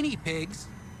my guinea pigs.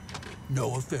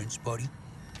 No offense, buddy.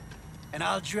 And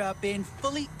I'll drop in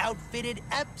fully outfitted,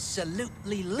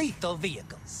 absolutely lethal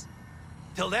vehicles.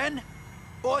 Till then,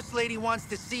 Boss Lady wants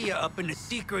to see you up in the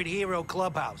Secret Hero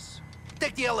Clubhouse.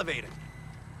 Take the elevator.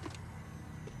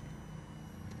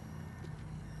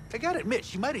 I gotta admit,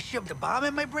 she might have shoved a bomb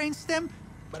in my brainstem,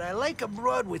 but I like a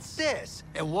broad with sass.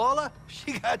 And Waller,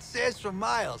 she got sass for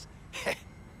miles.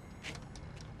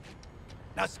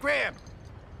 Now scram!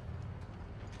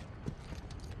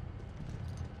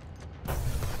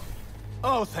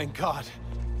 Oh, thank God.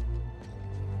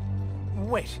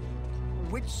 Wait,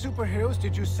 which superheroes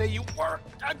did you say you were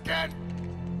again?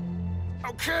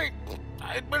 Okay,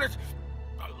 I admit it.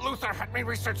 Luther had me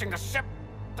researching the ship,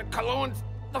 the colognes,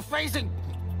 the phasing,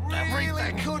 everything.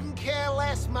 Really couldn't care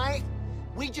less, mate.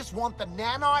 We just want the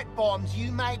nanite bombs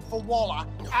you made for Waller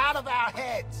out of our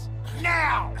heads.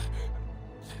 Now!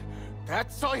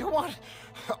 That's all you want?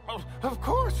 Of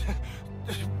course.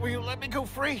 Will you let me go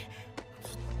free?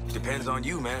 Depends on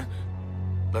you, man.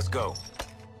 Let's go.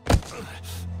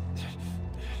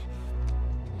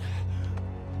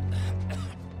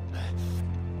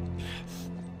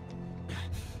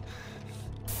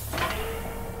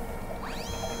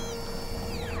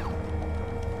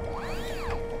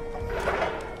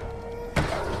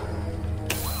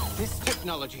 This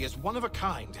technology is one of a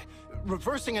kind.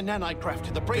 Reversing a nanite craft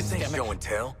to the brainstem. This ain't show and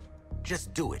tell.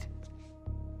 Just do it.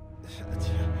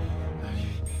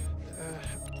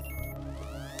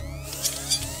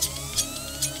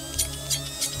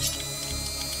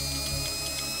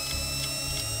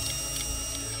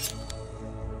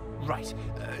 Right.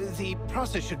 The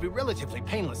process should be relatively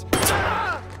painless.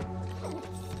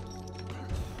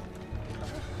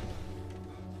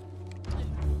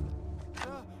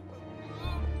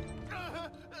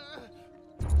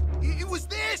 It was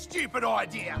their stupid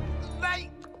idea. They...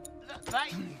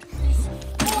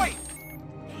 Boy!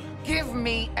 Give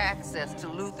me access to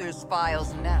Luther's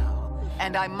files now,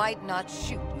 and I might not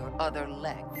shoot your other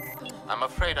leg. I'm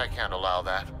afraid I can't allow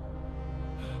that.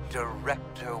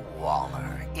 Director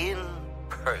Waller, in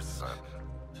person.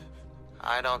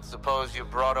 I don't suppose you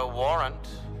brought a warrant,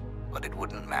 but it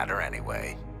wouldn't matter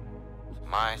anyway.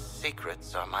 My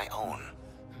secrets are my own.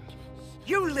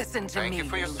 You listen to me. Thank you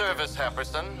for your service,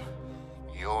 Happerson.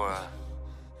 You're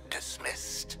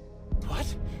dismissed.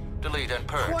 What? Delete and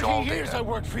purge 20 all years data. I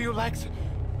worked for you, Lex.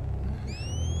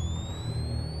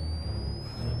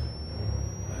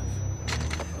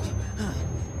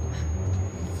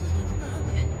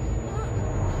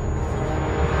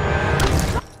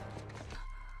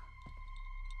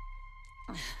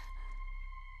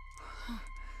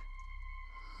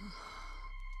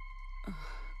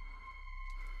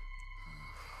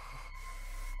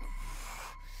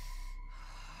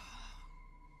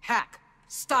 Hack,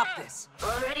 stop this.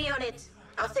 Already on it.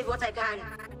 I'll save what I can.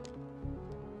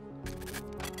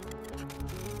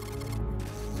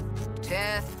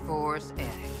 Death Force X.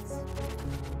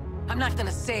 I'm not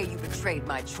gonna say you betrayed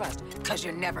my trust, because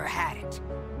you never had it.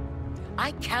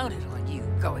 I counted on you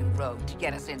going rogue to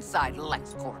get us inside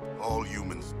LexCorp. All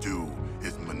humans do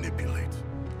is manipulate.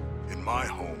 In my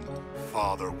home,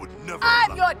 Father would never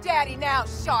I'm your daddy now,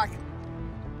 Shark.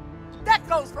 That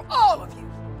goes for all of you.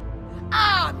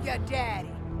 I'm your daddy.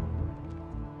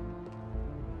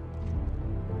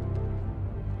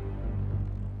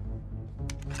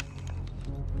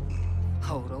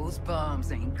 Oh, those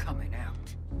bombs ain't coming out.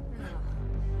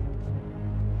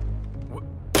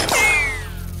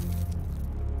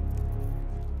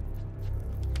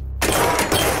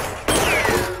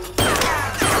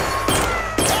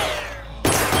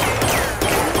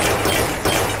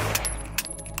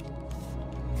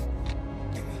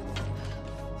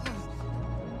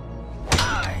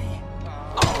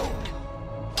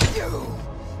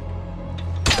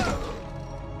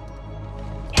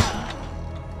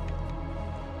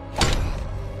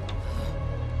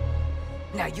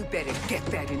 Now you better get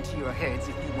that into your heads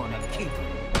if you want to keep it.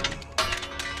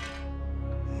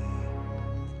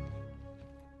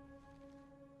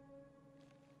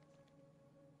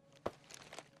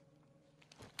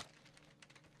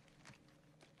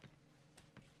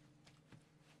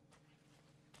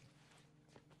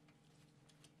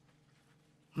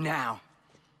 Now.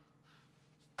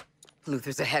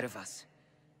 Luther's ahead of us,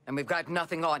 and we've got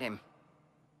nothing on him.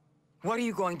 What are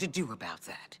you going to do about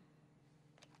that?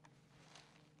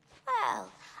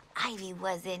 Well, Ivy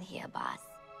was in here, boss.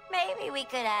 Maybe we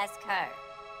could ask her.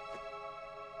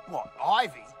 What,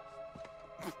 Ivy?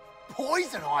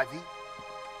 Poison Ivy?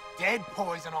 Dead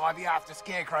Poison Ivy after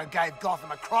Scarecrow gave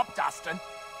Gotham a crop dusting.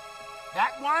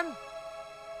 That one?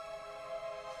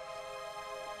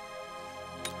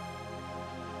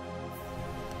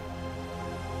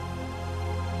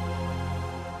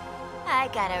 I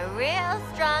got a real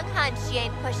strong hunch she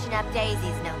ain't pushing up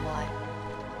daisies no more.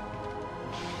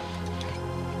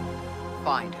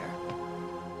 Find her.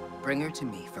 Bring her to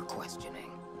me for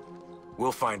questioning.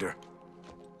 We'll find her.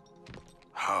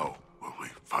 How will we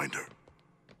find her?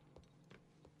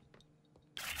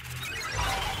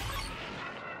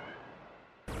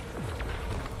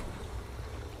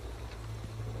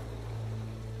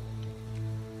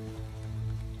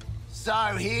 So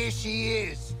here she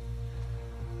is.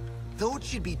 Thought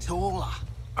she'd be taller.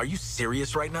 Are you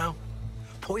serious right now?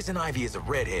 Poison ivy is a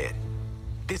redhead.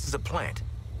 This is a plant.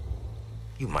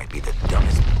 You might be the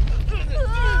dumbest. There's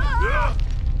my girl.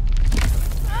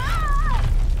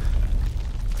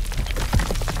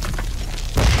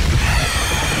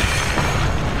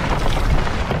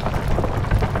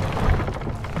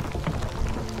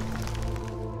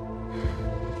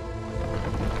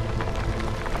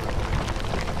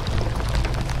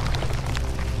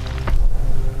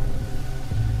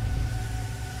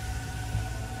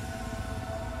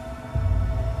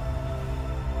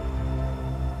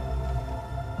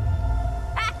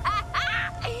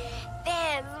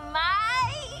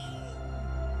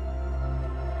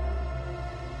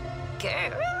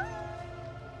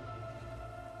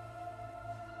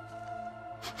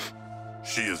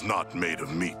 She is not made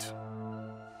of meat.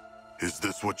 Is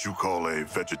this what you call a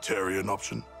vegetarian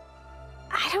option?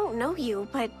 I don't know you,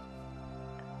 but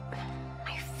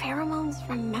my pheromones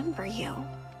remember you.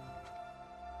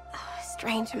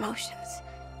 Strange emotions.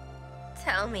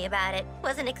 Tell me about it.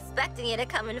 Wasn't expecting you to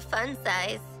come in fun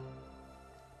size.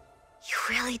 You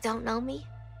really don't know me?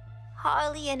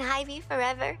 Harley and Ivy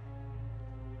forever?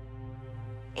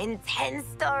 In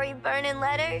 10-story burning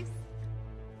letters?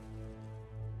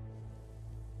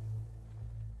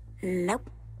 Nope.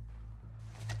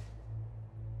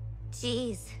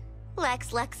 Jeez.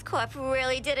 LexCorp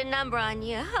really did a number on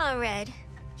you, huh, Red?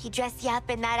 He dressed you up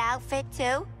in that outfit,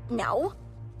 too? No.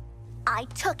 I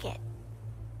took it.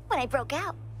 When I broke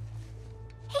out.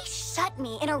 He shut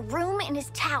me in a room in his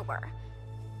tower.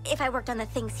 If I worked on the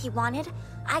things he wanted,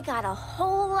 I got a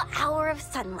whole hour of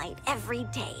sunlight every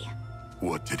day.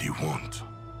 What did he want?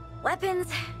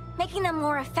 Weapons, making them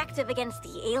more effective against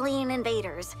the alien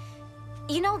invaders.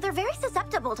 You know, they're very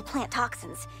susceptible to plant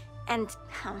toxins. And,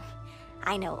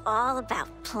 I know all about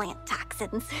plant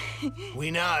toxins.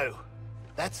 We know.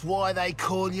 That's why they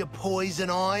call you Poison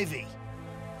Ivy.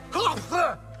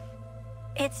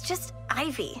 It's just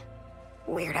Ivy,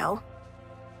 weirdo.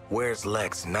 Where's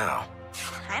Lex now?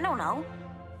 I don't know.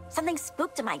 Something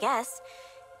spooked him, I guess.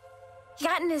 He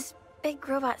got in his big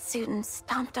robot suit and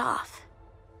stomped off.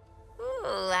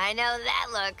 Ooh, I know that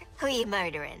look. Who you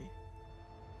murdering?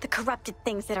 The corrupted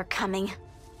things that are coming.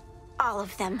 All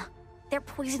of them. They're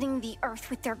poisoning the Earth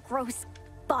with their gross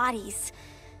bodies.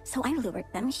 So I lured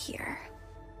them here.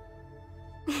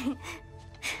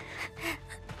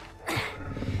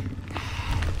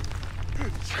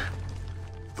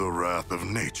 The wrath of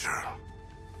nature.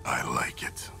 I like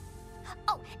it.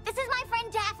 Oh, this is my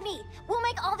friend Daphne. We'll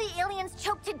make all the aliens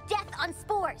choke to death on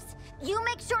spores. You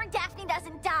make sure Daphne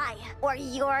doesn't die, or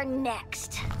you're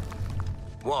next.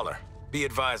 Waller, be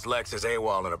advised Lex is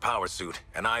AWOL in a power suit,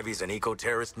 and Ivy's an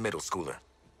eco-terrorist middle schooler.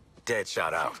 Dead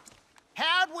shot out.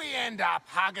 How'd we end up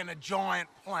hugging a giant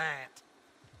plant?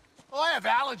 I have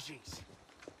allergies.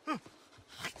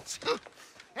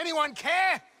 Anyone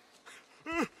care?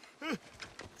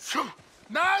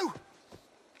 No?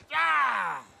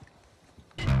 Ah!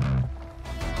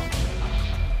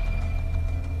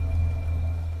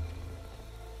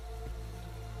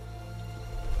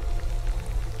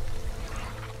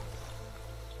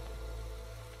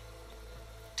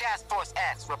 Task Force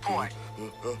X, report.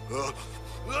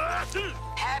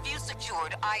 Have you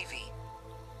secured Ivy?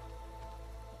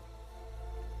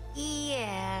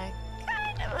 Yeah,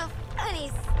 kind of a funny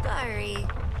story.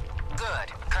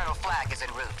 Good. Colonel Flagg is en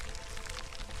route.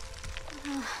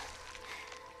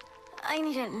 I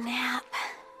need a nap.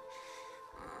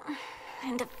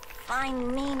 And to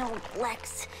find mean old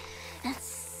Lex and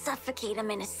suffocate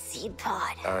him in a seed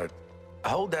pod.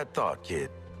 Hold that thought, kid.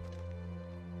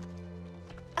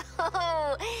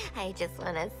 Oh, I just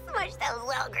want to smush those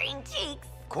well-green cheeks.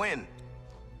 Quinn!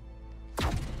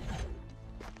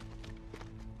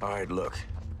 All right, look.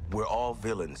 We're all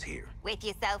villains here. With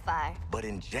you so far. But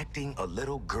injecting a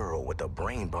little girl with a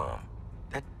brain bomb,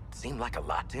 that seemed like a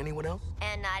lot to anyone else?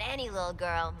 And not any little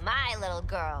girl, my little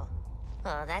girl.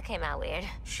 Oh, that came out weird.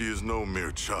 She is no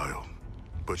mere child,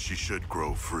 but she should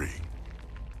grow free.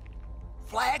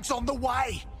 Flag's on the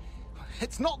way.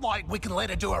 It's not like we can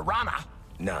let her do a runner.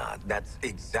 Nah, that's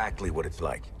exactly what it's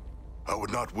like. I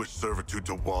would not wish servitude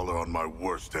to Waller on my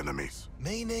worst enemies.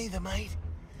 Me neither, mate.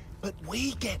 But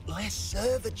we get less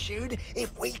servitude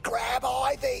if we grab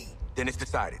Ivy. Then it's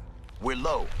decided. We're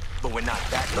low, but we're not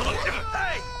that low.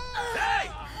 Hey! Hey!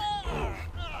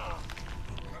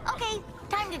 Okay,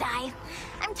 time to die.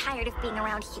 I'm tired of being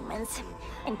around humans.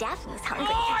 And Daphne's hungry.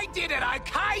 I did it,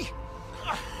 okay?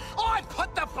 I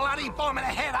put the bloody bomb in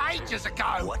her head ages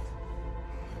ago. What?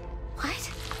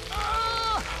 What?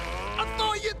 I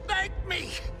thought you'd thank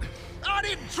me. I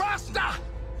didn't trust her.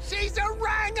 She's a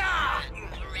ranger.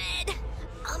 Red,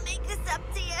 I'll make this up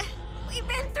to you. We've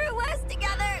been through worse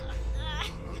together.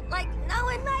 Like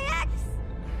knowing my ex.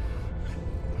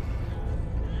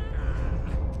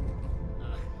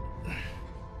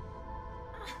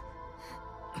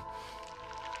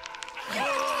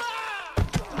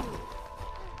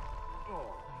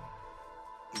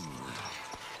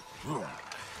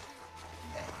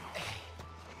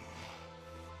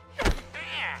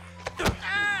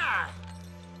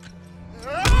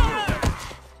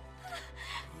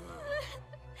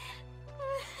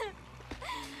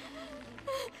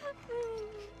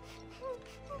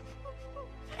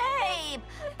 Hey,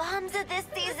 bombs are this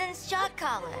season's shot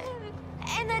caller.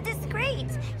 And they're discreet.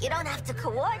 You don't have to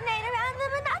coordinate around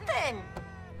them or nothing.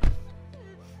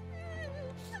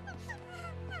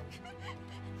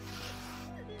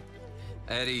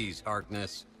 At ease,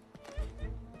 Harkness.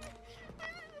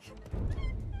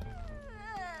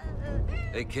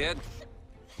 Hey, kid.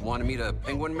 Want to meet a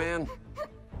penguin man?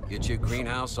 Get you a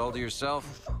greenhouse all to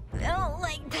yourself? I don't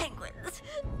like penguins.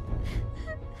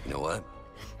 You know what?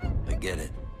 I get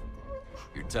it.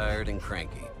 You're tired and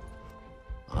cranky.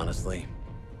 Honestly,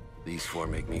 these four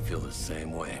make me feel the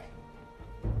same way.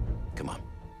 Come on,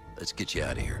 let's get you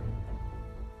out of here.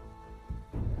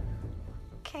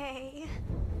 Okay.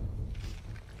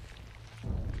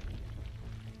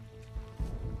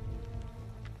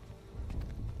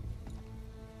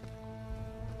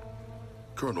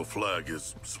 Colonel Flagg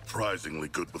is surprisingly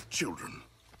good with children.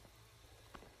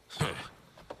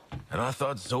 And I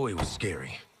thought Zoe was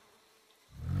scary.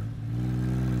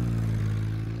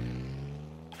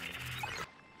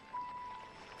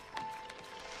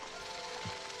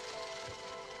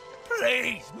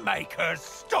 Please make her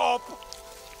stop!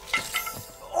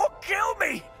 Or kill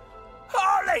me!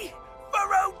 Harley!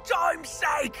 For old time's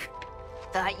sake!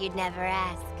 Thought you'd never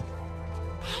ask.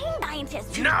 Hang on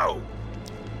just... No!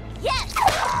 Yes!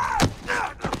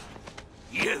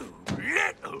 You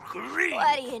little green!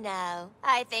 What do you know?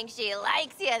 I think she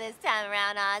likes you this time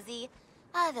around, Ozzy.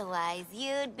 Otherwise,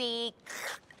 you'd be...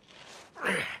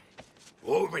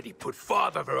 Already put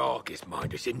Father Argus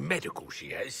Midas in medical,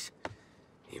 she has.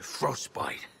 In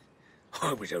frostbite.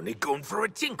 I was only going for a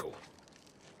tinkle.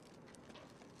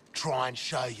 Try and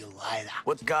show you later.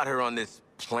 What's got her on this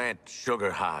plant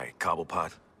sugar high,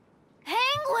 Cobblepot?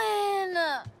 Penguin!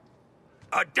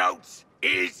 Adults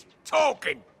is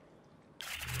talking!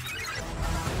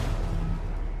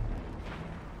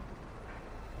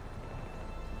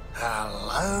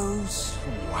 Hello,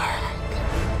 Swag.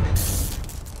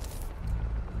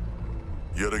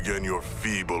 Yet again, your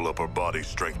feeble upper body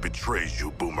strength betrays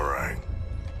you, Boomerang.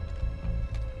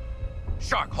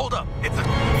 Shark, hold up! It's a...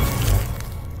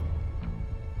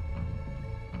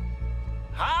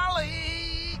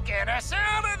 Harley, get us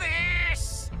out of this!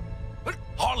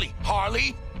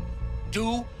 Harley,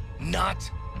 do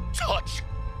not touch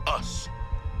us.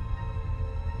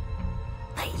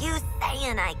 But you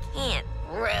saying I can't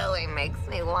really makes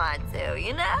me want to,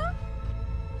 you know?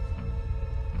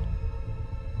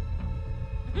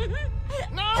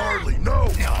 No! Harley, no!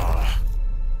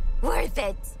 Worth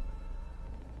it.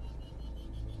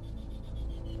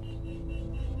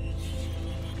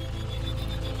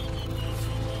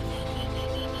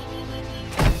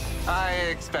 I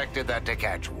expected that to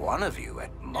catch one of you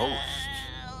at most.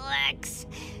 Lex,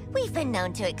 we've been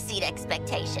known to exceed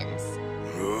expectations.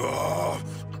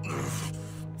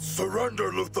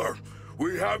 Surrender, Luther.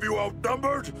 We have you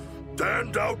outnumbered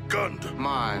and outgunned.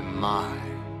 My.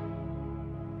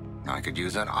 I could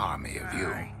use an army of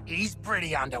you. He's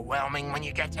pretty underwhelming when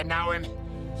you get to know him.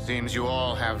 Seems you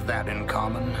all have that in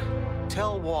common.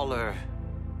 Tell Waller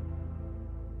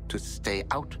to stay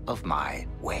out of my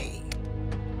way.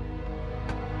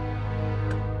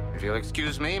 If you'll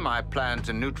excuse me, my plan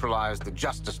to neutralize the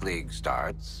Justice League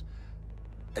starts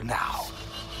now.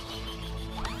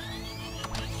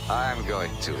 I'm going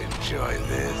to enjoy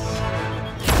this.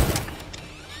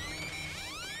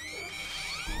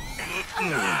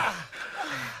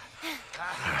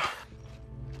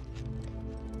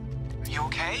 You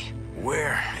okay?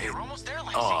 Where? You're almost there,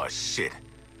 Oh, shit.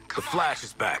 The Flash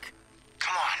is back.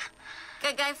 Come on.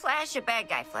 Good guy Flash or bad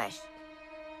guy Flash?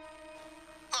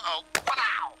 Uh-oh.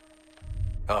 Wow!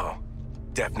 Oh,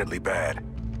 definitely bad.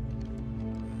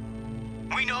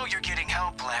 We know you're getting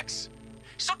help, Lex.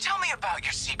 So tell me about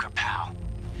your secret pal.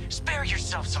 Spare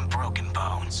yourself some broken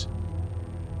bones.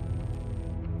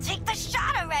 Take the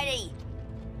shot already!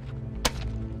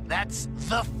 That's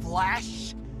the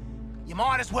Flash? You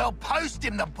might as well post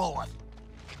him the bullet.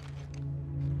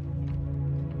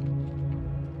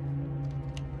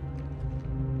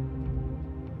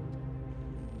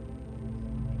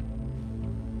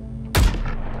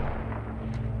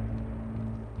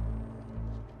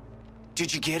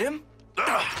 Did you get him?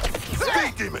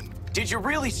 Speed demon! Did you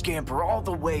really scamper all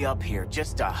the way up here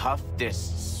just to huff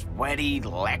this sweaty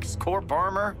LexCorp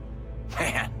armor?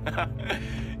 Man,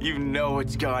 you know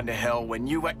it's gone to hell when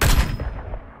you...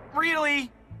 Really?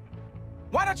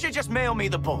 Why don't you just mail me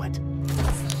the bullet?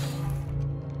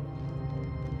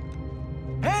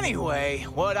 Anyway,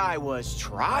 what I was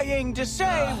trying to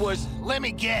say was... Let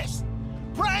me guess.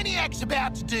 Brainiac's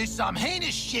about to do some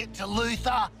heinous shit to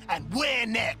Luthor, and we're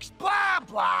next. Blah,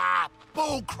 blah.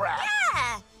 Bullcrap.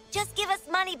 Yeah! Just give us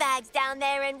money bags down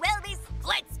there and we'll be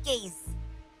split-skis.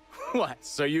 What,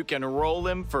 so you can roll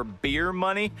him for beer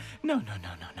money? No.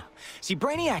 See,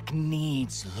 Brainiac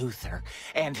needs Luthor,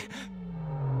 and...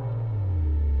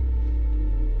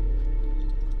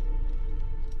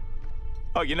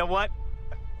 Oh, you know what?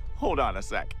 Hold on a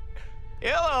sec.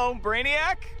 Hello,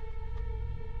 Brainiac?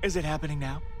 Is it happening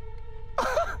now?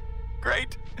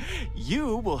 Great.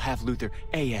 You will have Luthor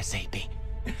ASAP.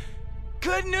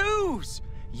 Good news!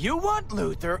 You want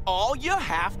Luthor, all you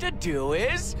have to do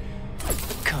is...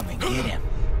 come and get him.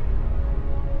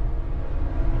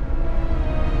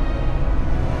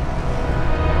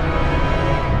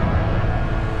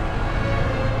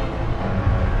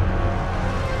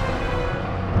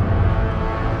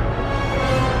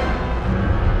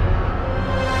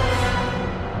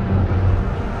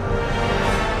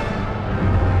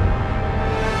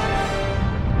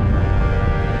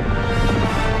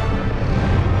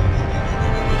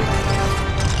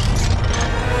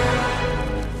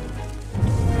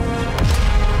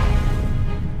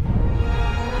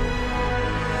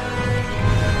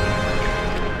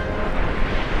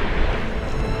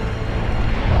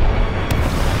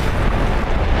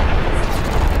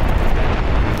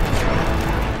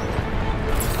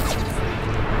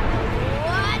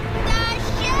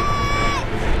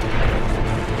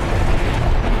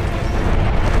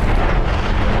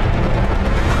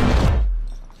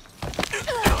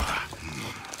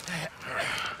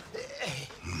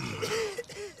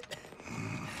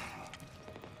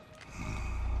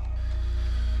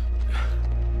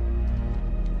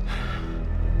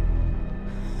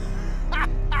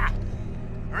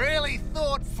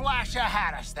 Flasher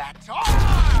had us that time!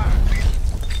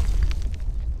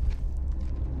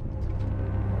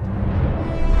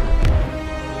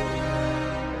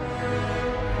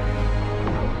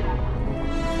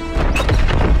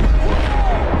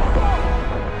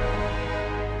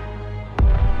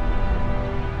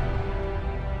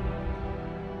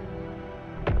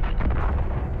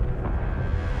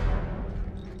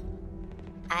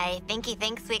 I think he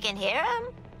thinks we can hear him?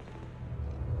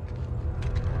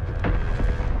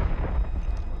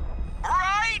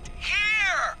 Right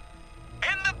here!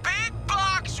 In the big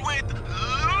box with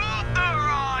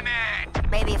Luthor on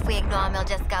it! Maybe if we ignore him, he'll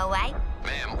just go away?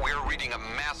 Ma'am, we're reading a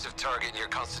massive target near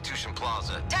Constitution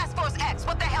Plaza. Task Force X,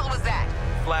 what the hell was that?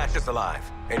 Flash is alive,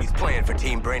 and he's playing for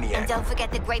Team Brainiac. And don't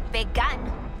forget the great big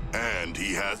gun. And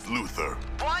he has Luthor.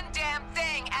 One damn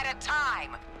thing at a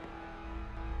time!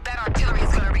 That artillery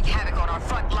is gonna wreak havoc on our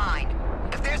front line.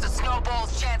 If there's a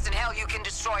snowball's chance in hell you can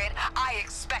destroy it, I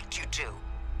expect you to.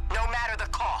 No matter the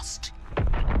cost.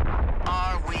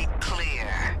 Are we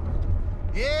clear?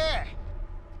 Yeah.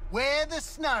 We're the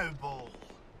snowball.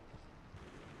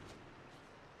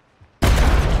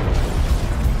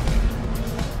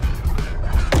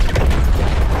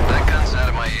 That gun's out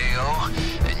of my AO,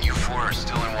 and you four are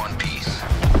still in one piece.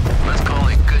 Let's call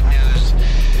it good news.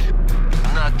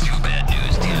 Not too bad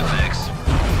news, TFX.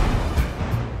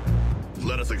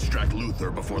 Let us extract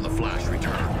Luthor before the Flash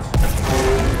returns.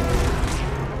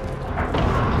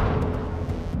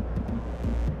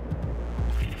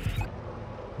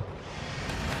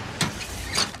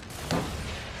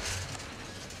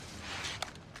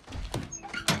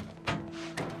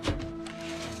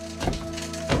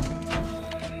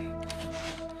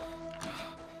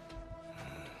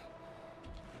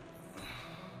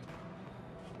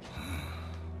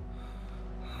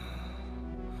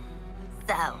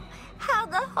 So, how'd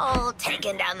the whole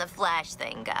taking down the Flash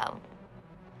thing go?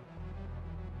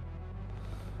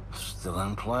 Still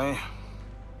in play?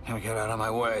 Now get out of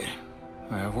my way.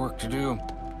 I have work to do.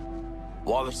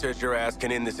 Waller says your ass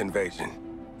can end this invasion.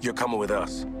 You're coming with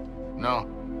us. No.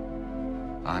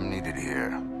 I'm needed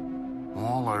here.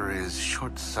 Waller is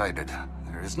short-sighted.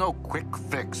 There is no quick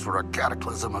fix for a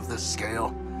cataclysm of this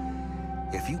scale.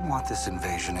 If you want this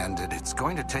invasion ended, it's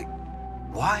going to take...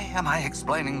 Why am I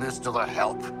explaining this to the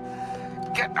help?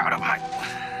 Get out of my...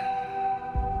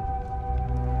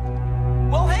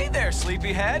 Well, hey there,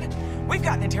 sleepyhead. We've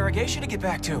got an interrogation to get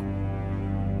back to.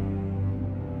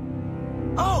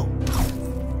 Oh!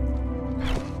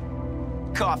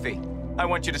 Coffee. I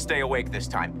want you to stay awake this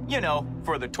time. You know,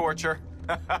 for the torture.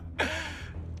 That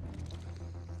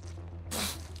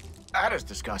is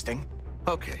disgusting.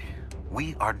 Okay,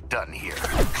 we are done here.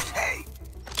 Hey!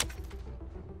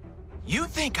 You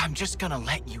think I'm just gonna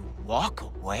let you walk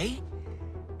away?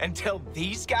 And tell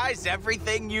these guys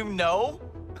everything you know?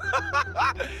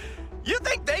 You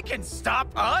think they can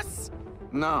stop us?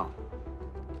 No.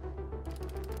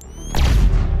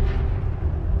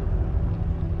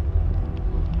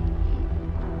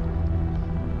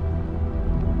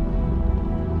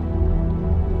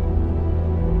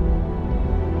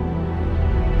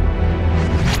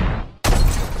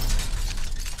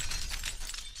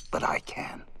 But I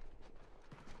can.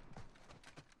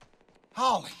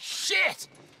 Holy shit!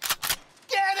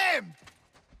 Get him!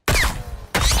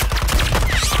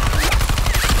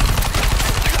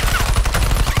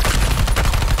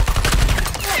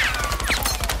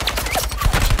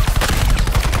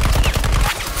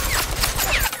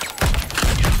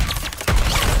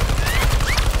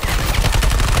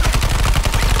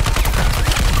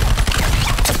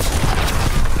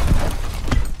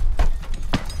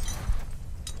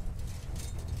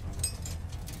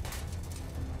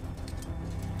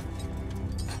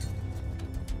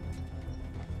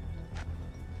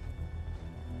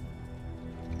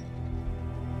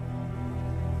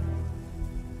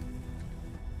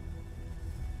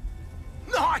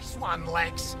 Nice one,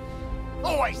 Lex.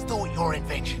 Always thought your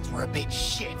inventions were a bit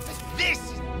shit, but this...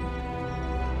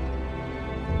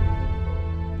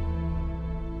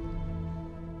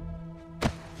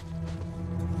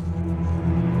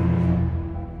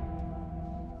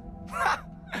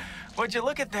 Would you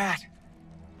look at that?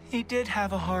 He did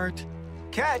have a heart.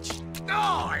 Catch.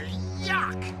 Oh,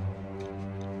 yuck!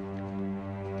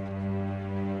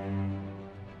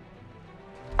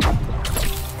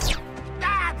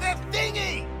 Ah, the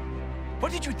thingy!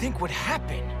 What did you think would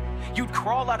happen? You'd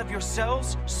crawl out of your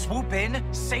cells, swoop in,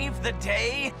 save the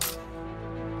day?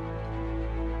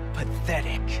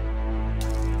 Pathetic.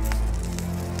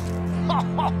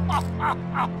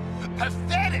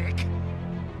 Pathetic?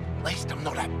 At least I'm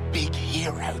not a big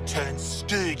hero turned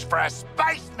stooge for a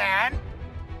spaceman.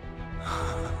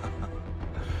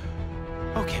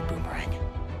 Okay, Boomerang.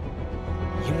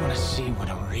 You want to see what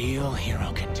a real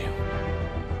hero can do?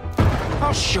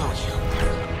 I'll show you.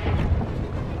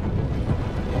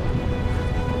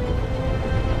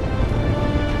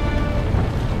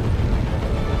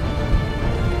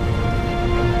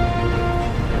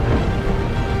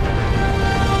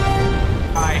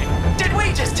 Did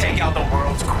we just take out the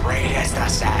world's greatest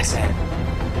assassin?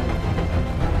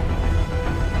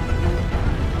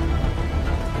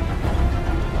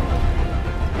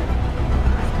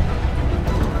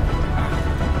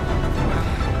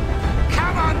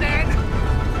 Come on then,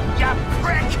 you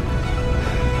prick!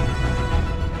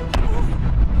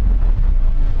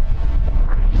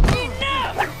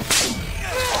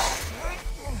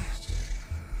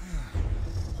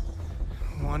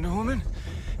 Wonder Woman?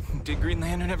 Did Green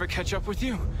Lantern ever catch up with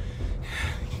you?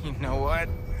 You know what?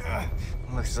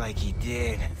 Looks like he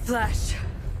did. Flash,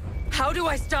 how do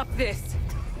I stop this?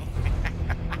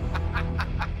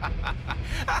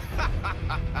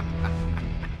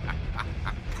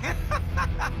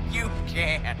 You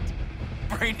can't.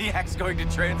 Brainiac's going to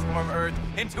transform Earth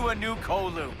into a new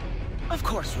Kolu. Of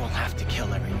course we'll have to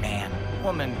kill every man,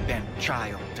 woman, and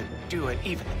child to do it,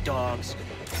 even the dogs.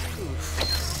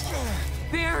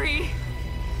 Barry!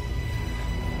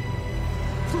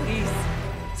 Please,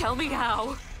 tell me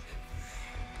how.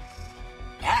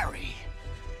 Barry?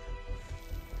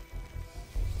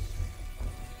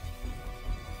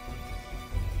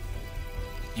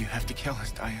 You have to kill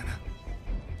us, Diana.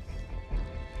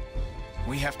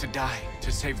 We have to die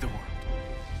to save the world.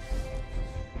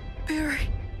 Barry.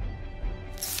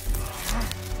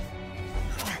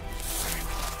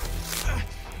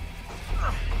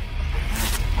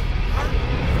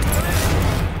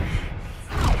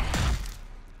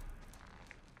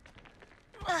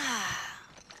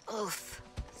 Oof.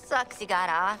 Sucks you got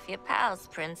off your pals,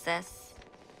 Princess.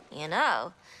 You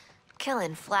know,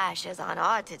 Killing Flash is on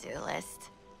our to-do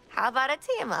list. How about a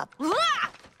team up?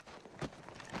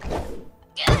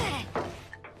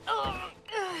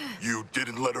 You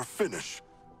didn't let her finish.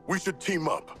 We should team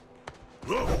up.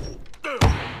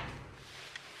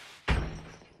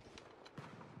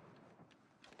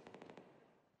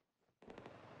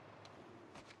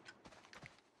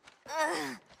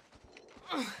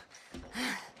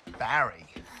 Barry?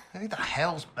 Who the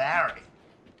hell's Barry?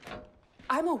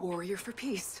 I'm a warrior for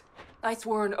peace. I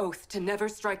swore an oath to never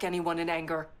strike anyone in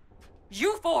anger.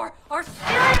 You four are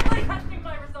seriously testing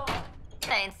my resolve!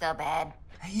 Ain't so bad.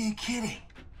 Are you kidding?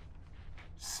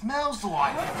 Smells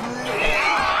like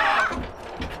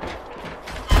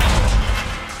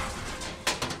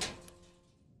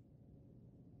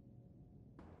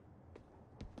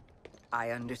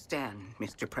I understand,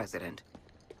 Mr. President.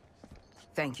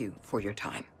 Thank you for your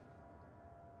time.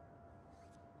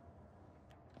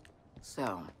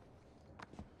 So,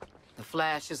 the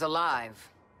Flash is alive.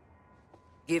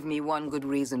 Give me one good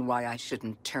reason why I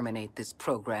shouldn't terminate this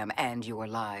program and your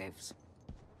lives.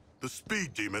 The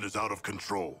speed demon is out of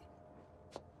control.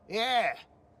 Yeah.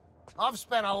 I've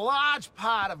spent a large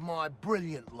part of my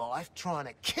brilliant life trying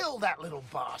to kill that little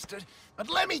bastard, but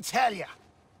let me tell you,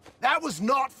 that was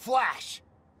not Flash.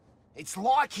 It's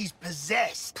like he's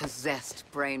possessed. Possessed,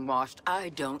 brainwashed, I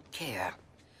don't care.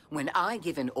 When I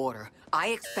give an order, I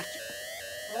expect...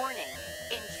 Warning.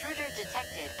 Intruder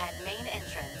detected at main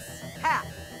entrance. Ha!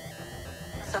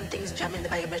 Something's jamming the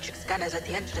biometric scanners at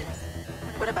the entrance.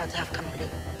 We're about to have company.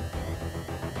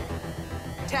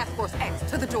 Task Force X,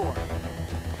 to the door.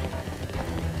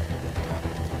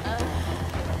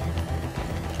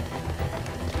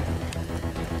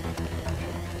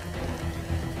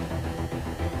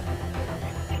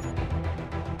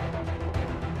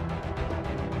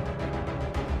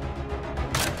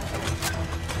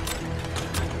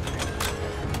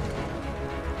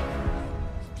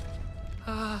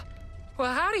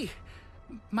 Well, howdy.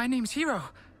 My name's Hero.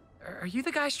 Are you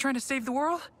the guys trying to save the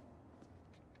world?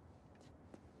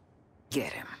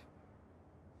 Get him.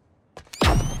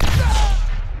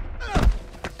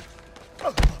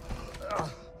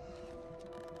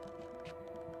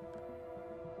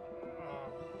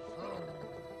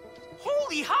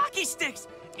 Holy hockey sticks!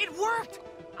 It worked!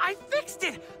 I fixed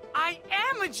it! I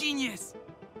am a genius!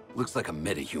 Looks like a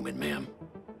metahuman, ma'am.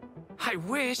 I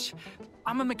wish.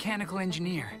 I'm a mechanical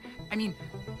engineer. I mean,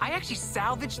 I actually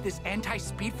salvaged this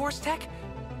anti-Speed Force tech.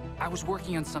 I was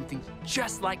working on something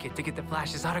just like it to get the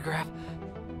Flash's autograph.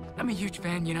 I'm a huge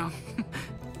fan, you know.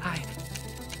 Hi.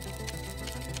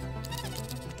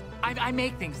 I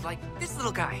make things like this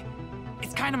little guy.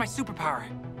 It's kind of my superpower.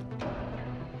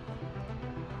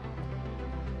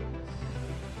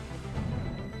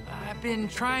 I've been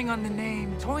trying on the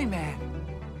name Toyman.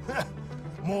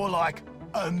 More like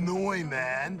Annoy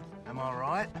Man. Am I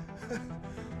right?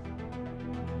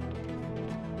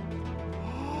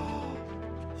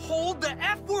 Hold the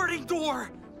F-wording door!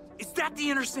 Is that the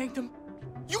Inner Sanctum?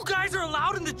 You guys are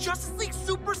allowed in the Justice League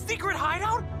super secret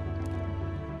hideout?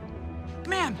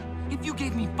 Ma'am, if you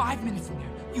gave me 5 minutes in there,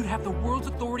 you'd have the world's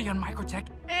authority on microtech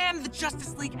and the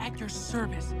Justice League at your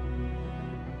service.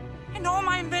 And all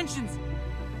my inventions.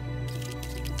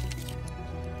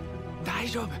 大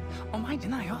丈夫。お前出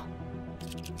ないよ。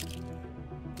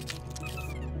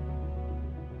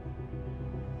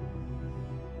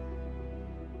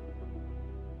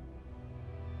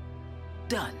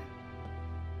Done.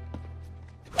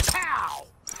 Pow!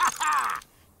 Ha ha!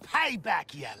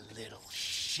 Payback, you little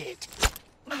shit.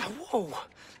 Whoa.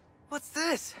 What's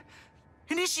this?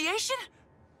 Initiation?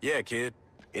 Yeah, kid.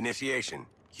 Initiation.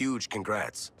 Huge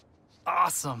congrats.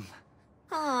 Awesome.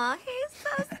 Aw, he's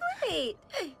so sweet.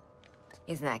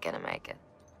 He's not gonna make it.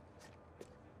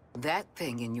 That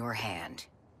thing in your hand.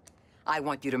 I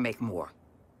want you to make more.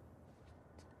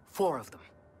 4 of them.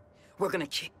 We're gonna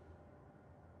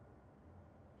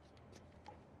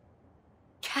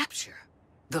capture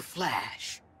the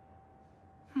Flash.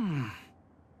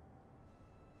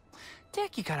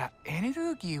 敵からエネ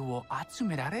ルギーを集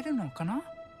められるのかな?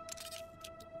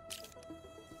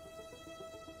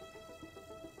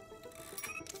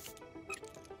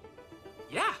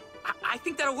 Yeah, I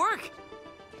think that'll work.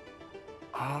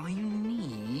 All you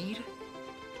need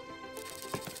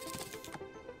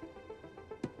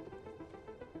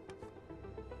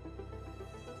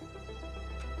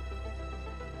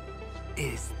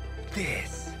is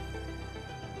this.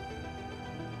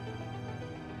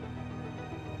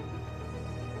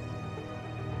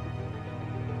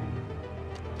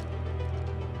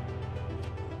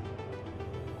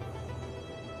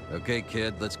 Okay,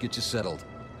 kid, let's get you settled.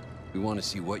 We want to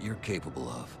see what you're capable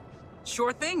of.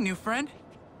 Sure thing, new friend.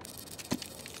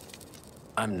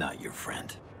 I'm not your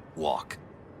friend. Walk.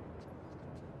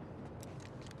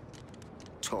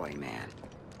 Toy man.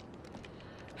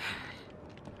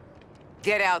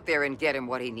 Get out there and get him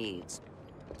what he needs.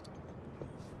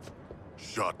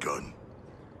 Shotgun.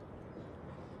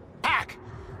 Hack!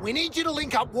 We need you to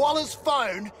link up Waller's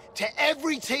phone to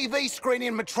every TV screen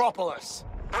in Metropolis.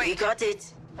 Wait. You got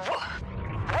it.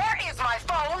 Where is my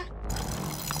phone?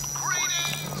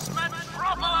 Greetings,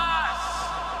 Metropolis!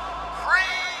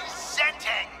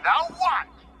 Presenting the one,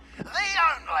 the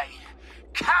only,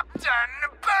 Captain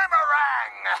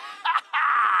Boomerang!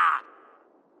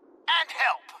 And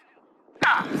help.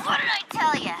 What did I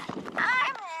tell you?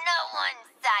 I'm no one's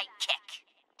sidekick.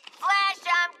 Flash,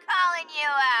 I'm calling you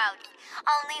out.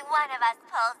 Only one of us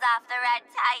pulls off the red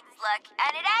tights look,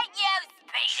 and it ain't you,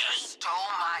 Speedy. You stole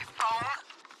my phone?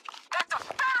 That's a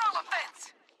federal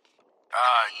offense.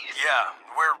 Yeah,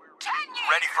 we're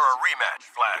ready for a rematch,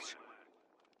 Flash.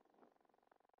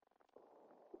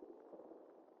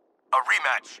 A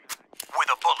rematch with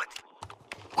a bullet.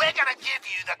 We're gonna give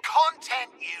you the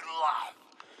content you love.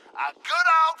 A good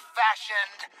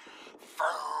old-fashioned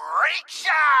freak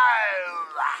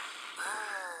show!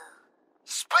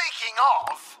 Speaking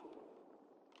of...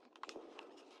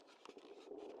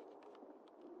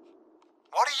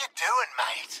 What are you doing,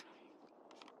 mate?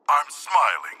 I'm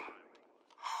smiling.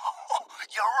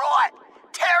 You're right.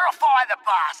 Terrify the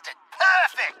bastard.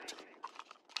 Perfect.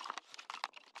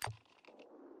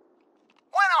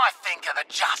 When I think of the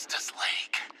Justice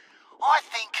League, I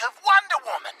think of Wonder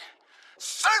Woman,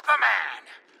 Superman,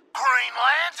 Green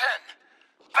Lantern,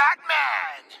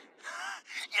 Batman.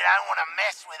 You don't want to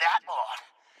mess with that lot.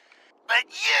 But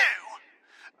you,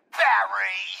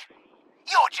 Barry,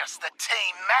 you're just the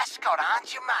team mascot,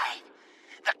 aren't you, mate?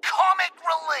 The comic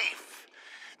relief.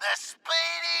 The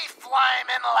speedy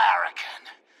flaming larrikin.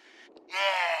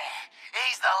 Yeah,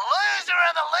 he's the loser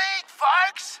of the league,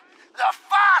 folks. The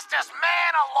fastest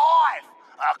man alive,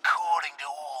 according to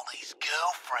all these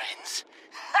girlfriends.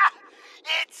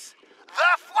 It's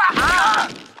the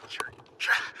Flash.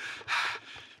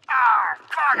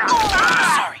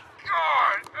 Sorry.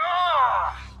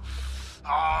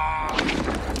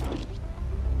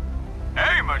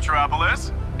 Hey,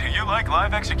 Metropolis! Do you like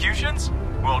live executions?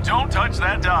 Well, don't touch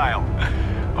that dial,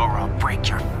 or I'll break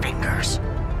your fingers.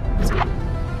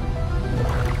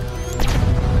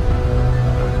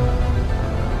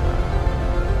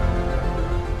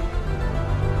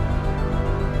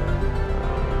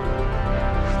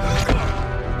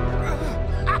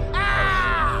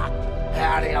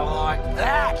 How do you like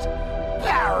that,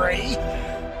 Barry?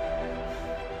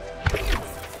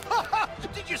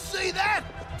 Did you see that?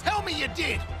 Tell me you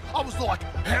did. I was like,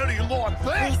 how do you like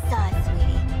that? We saw it,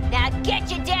 sweetie. Now get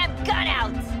your damn gun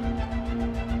out!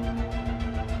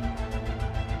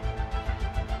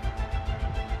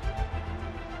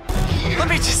 Let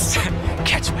me just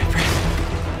catch my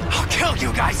breath. I'll kill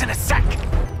you guys in a sec.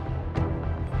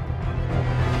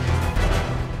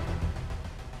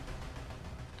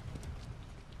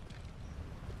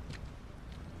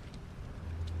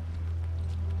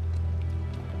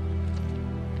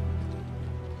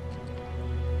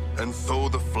 And so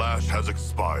the Flash has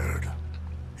expired.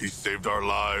 He saved our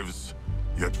lives,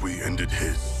 yet we ended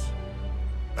his.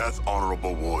 As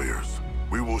honorable warriors,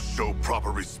 we will show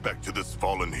proper respect to this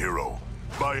fallen hero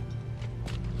by...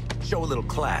 Show a little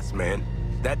class, man.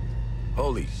 That...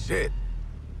 Holy shit.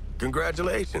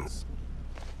 Congratulations.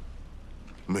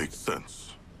 Makes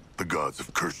sense. The gods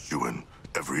have cursed you in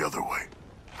every other way.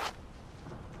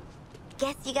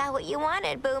 Guess you got what you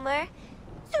wanted, Boomer.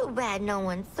 Too bad no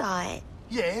one saw it.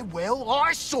 Yeah, well,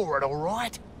 I saw it, all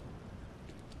right.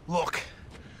 Look,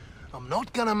 I'm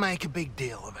not gonna make a big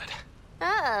deal of it.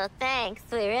 Oh, thanks.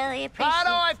 We really appreciate it. But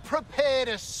I've prepared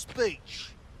a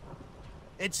speech.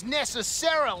 It's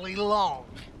necessarily long.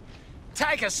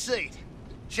 Take a seat.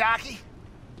 Sharky,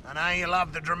 I know you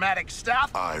love the dramatic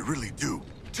stuff. I really do.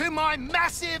 To my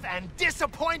massive and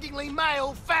disappointingly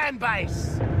male fan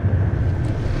base.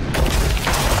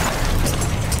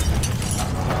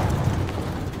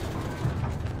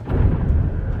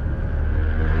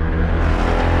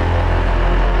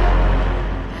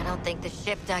 I don't think the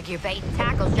ship dug your bait and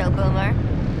tackle show, Boomer.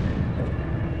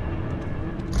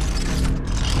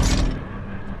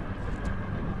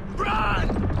 Run!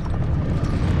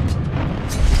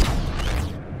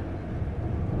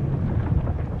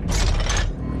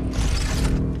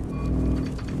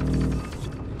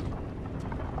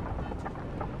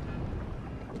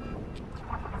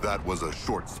 That was a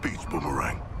short speech,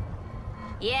 Boomerang.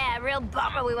 Yeah, real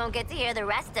bummer we won't get to hear the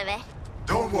rest of it.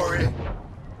 Don't worry.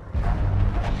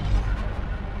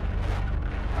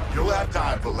 You'll have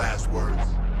time for last words.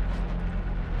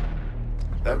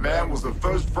 That man was the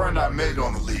first friend I made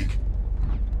on the League.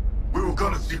 We were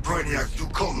gonna see Brainiacs do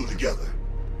Colu together.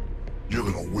 You're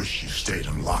gonna wish you stayed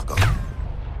in lockup.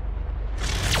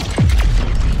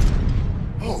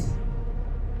 Oh.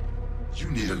 You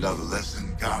need another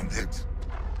lesson, convict.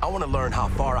 I want to learn how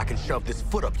far I can shove this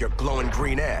foot up your glowing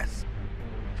green ass.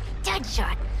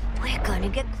 Deadshot, we're gonna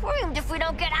get creamed if we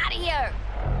don't get out of here.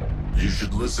 You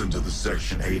should listen to the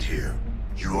Section 8 here.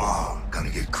 You are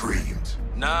gonna get creamed.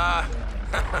 Nah.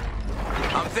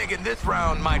 I'm thinking this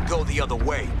round might go the other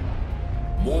way.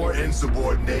 More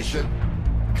insubordination?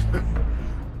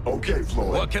 Okay,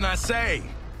 Floyd. What can I say?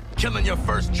 Killing your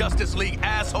first Justice League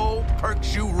asshole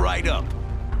perks you right up.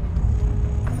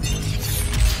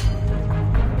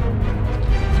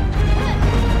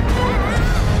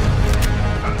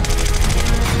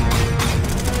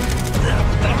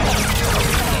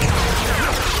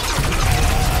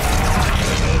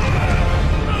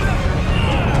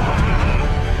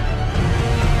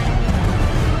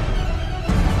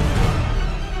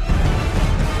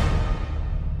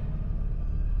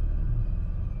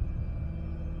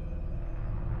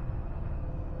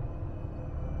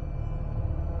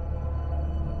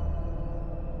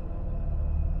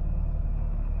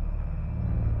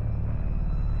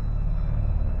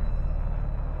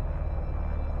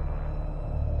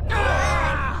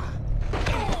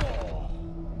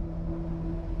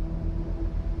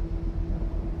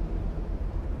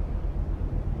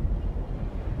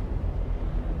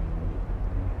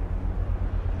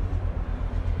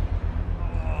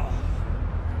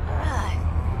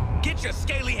 Get your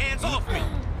scaly hands off me!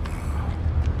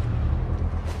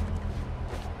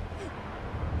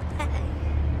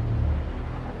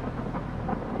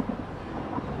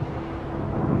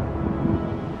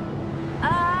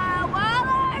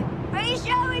 Waller! Pretty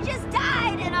sure we just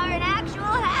died and are in actual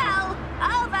hell.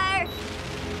 Over.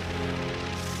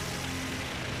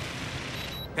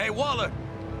 Hey, Waller,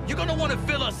 you're gonna want to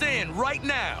fill us in right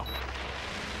now.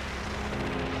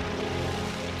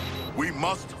 We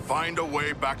must find a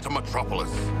way back to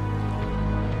Metropolis.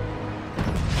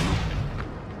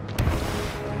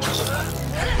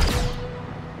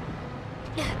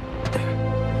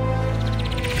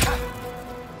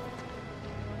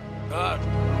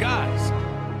 Guys.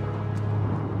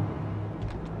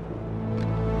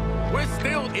 We're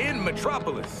still in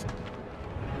Metropolis.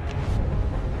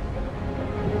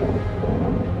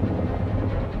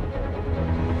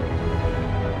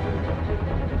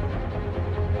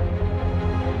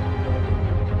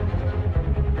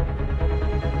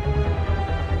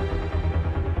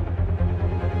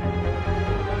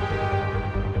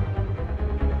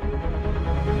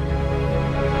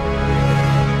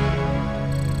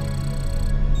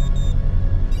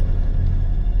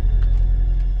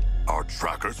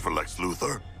 Trackers for Lex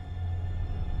Luthor?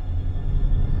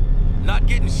 Not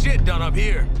getting shit done up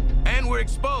here, and we're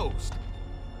exposed.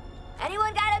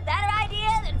 Anyone got a better idea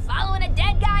than following a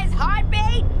dead guy's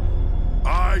heartbeat?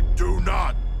 I do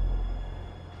not.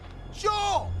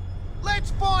 Sure! Let's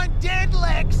find dead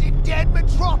Lex in dead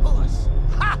Metropolis!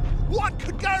 Ha! What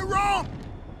could go wrong?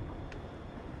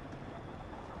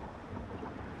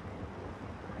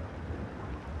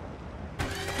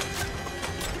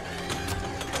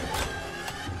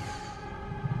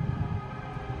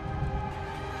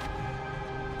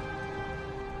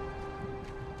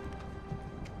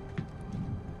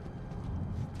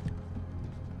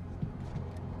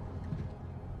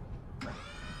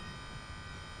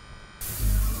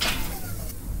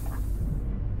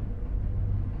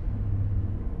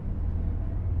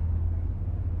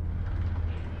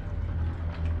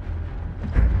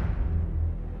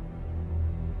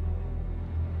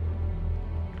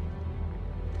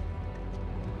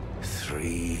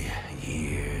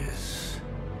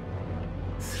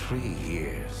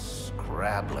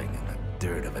 Scrabbling in the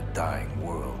dirt of a dying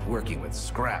world, working with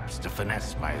scraps to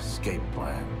finesse my escape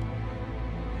plan.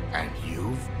 And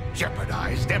you've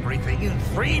jeopardized everything in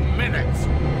 3 minutes!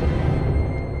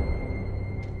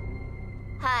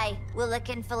 Hi, we're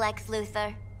looking for Lex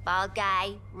Luthor. Bald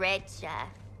guy, rich,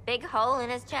 big hole in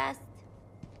his chest.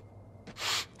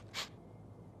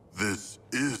 This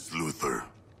is Luthor.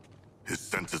 His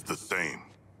scent is the same.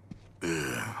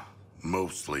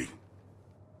 Mostly.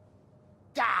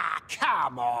 Ah,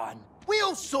 come on. We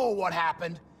all saw what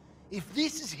happened. If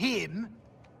this is him,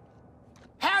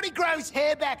 how'd he grow his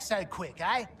hair back so quick,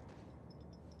 eh?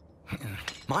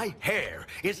 My hair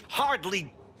is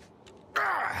hardly...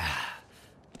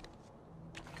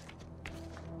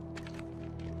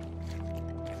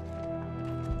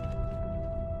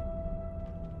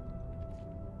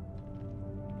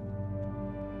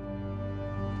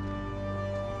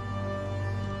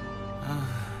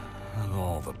 Of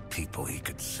all of people he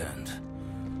could send.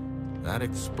 That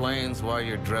explains why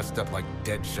you're dressed up like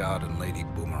Deadshot and Lady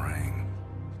Boomerang.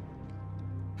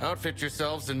 Outfit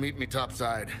yourselves and meet me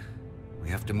topside. We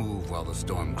have to move while the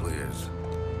storm clears.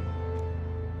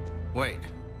 Wait.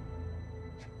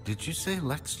 Did you say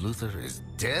Lex Luthor is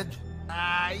dead?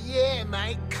 Yeah,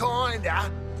 mate,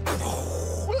 kinda.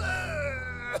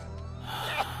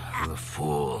 The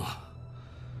fool.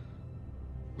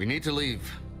 We need to leave.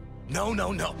 No.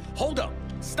 Hold up.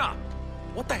 Stop.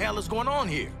 What the hell is going on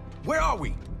here? Where are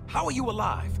we? How are you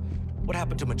alive? What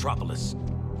happened to Metropolis?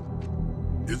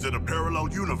 Is it a parallel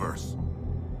universe?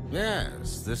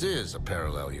 Yes, this is a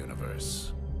parallel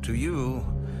universe. To you,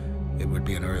 it would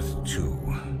be an Earth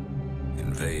 2.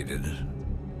 Invaded,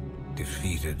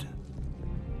 defeated,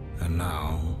 and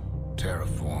now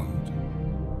terraformed.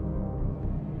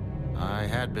 I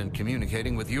had been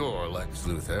communicating with your Lex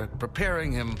Luthor,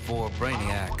 preparing him for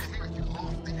Brainiac.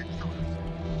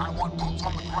 I want boots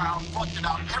on the ground, flushing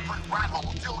out every rat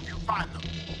hole till you find them.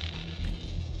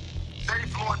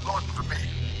 Save Lord Gordon for me.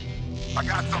 I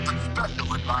got something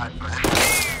special in mind for him.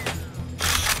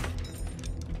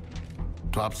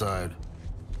 Topside.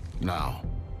 Now.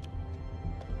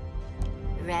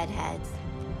 Redheads.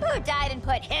 Who died and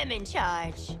put him in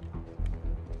charge?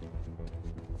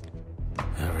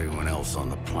 Everyone else on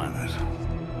the planet.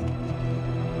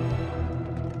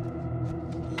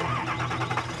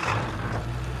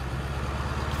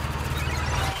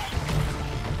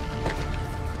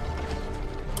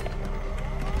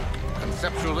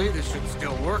 Conceptually, this should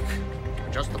still work.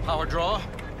 Just the power draw.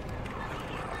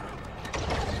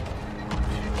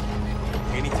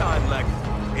 Anytime, Lex.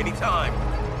 Anytime.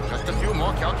 Just a few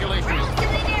more calculations. To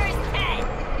the nearest 10.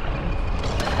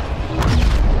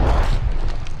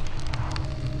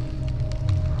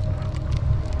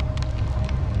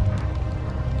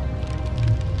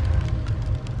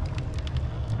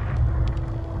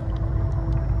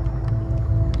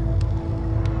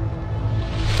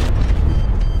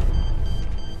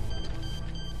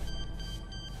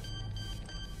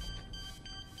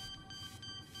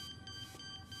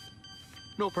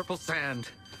 No purple sand.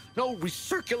 No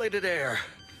recirculated air.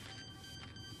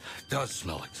 It does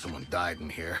smell like someone died in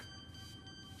here.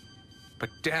 But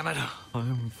damn it,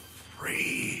 I'm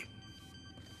free.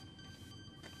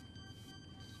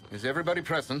 Is everybody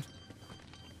present?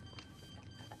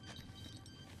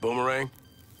 Boomerang?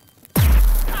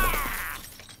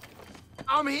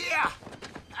 I'm here!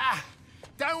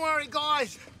 Don't worry,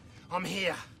 guys. I'm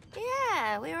here.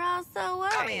 Yeah, we were all so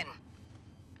worried. Come in.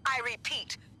 I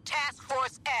repeat, Task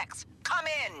Force X, come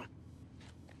in.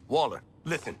 Waller,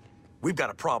 listen. We've got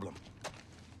a problem.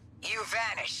 You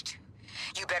vanished.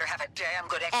 You better have a damn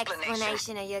good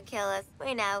explanation. Or you'll kill us.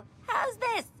 We know. How's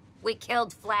this? We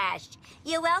killed Flash.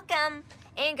 You're welcome.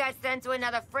 And got sent to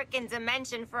another frickin'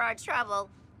 dimension for our trouble.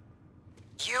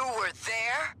 You were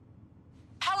there?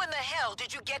 How in the hell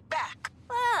did you get back?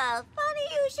 Well, funny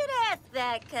you should ask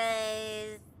that,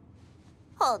 'cause...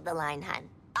 Hold the line, hun.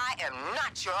 I am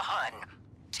not your hun.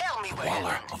 Tell me where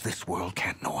Waller of this world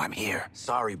can't know I'm here.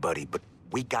 Sorry, buddy, but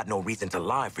we got no reason to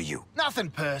lie for you. Nothing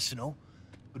personal,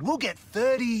 but we'll get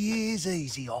 30 years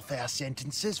easy off our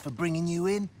sentences for bringing you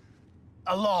in.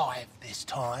 Alive this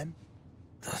time.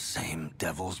 The same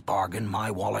devil's bargain my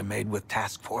Waller made with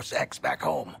Task Force X back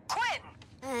home. Quinn!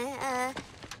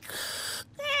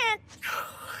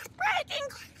 Breaking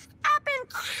up in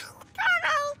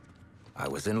tunnel. I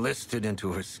was enlisted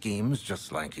into her schemes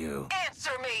just like you.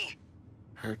 Answer me!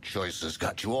 Her choices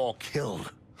got you all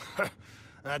killed.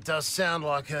 That does sound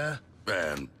like her.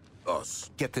 And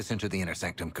us. Get this into the Inner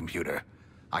Sanctum computer.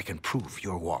 I can prove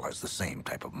your Waller's the same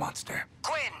type of monster.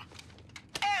 Quinn!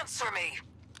 Answer me!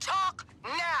 Talk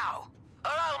now!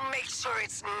 Or I'll make sure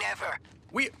it's never.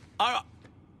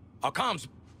 Our comms,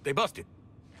 they busted.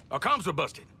 Our comms were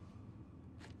busted.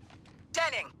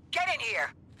 Denning, get in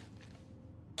here!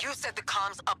 You said the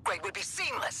comms upgrade would be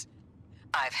seamless.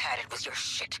 I've had it with your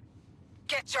shit.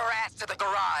 Get your ass to the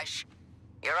garage.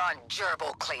 You're on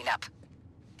gerbil cleanup.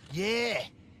 Yeah,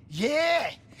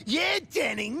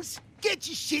 Dennings! Get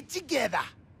your shit together!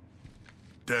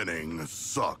 Denning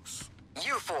sucks.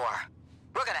 You four,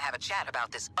 we're gonna have a chat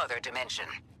about this other dimension.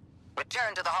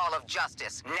 Return to the Hall of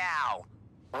Justice, now!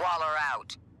 Waller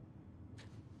out.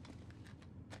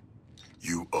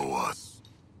 You owe us.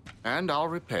 And I'll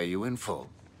repay you in full.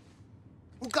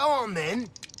 Well, go on then.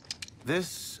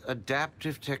 This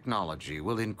adaptive technology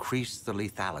will increase the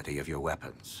lethality of your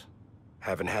weapons.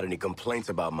 Haven't had any complaints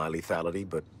about my lethality,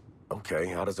 but okay,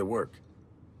 how does it work?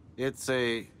 It's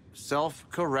a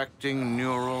self-correcting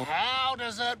neural... How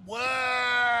does it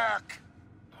work?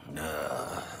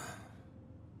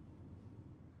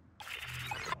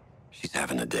 She's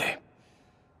having a day.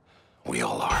 We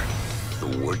all are.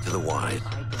 The word to the wise,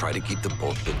 try to keep the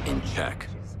bullshit in check.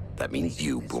 That means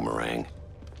you, Boomerang.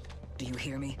 Do you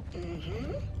hear me?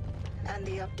 Mm-hmm. And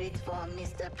the update for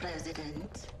Mr.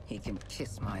 President? He can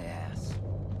kiss my ass.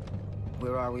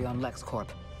 Where are we on LexCorp?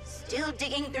 Still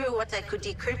digging through what I could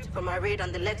decrypt from our raid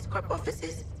on the LexCorp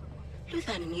offices.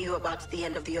 Luther knew about the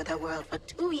end of the other world for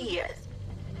 2 years.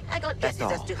 I got guesses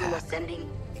as to who was sending.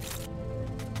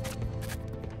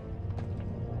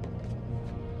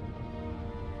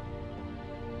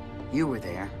 You were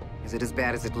there. Is it as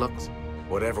bad as it looks?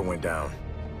 Whatever went down,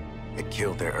 it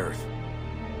killed their Earth.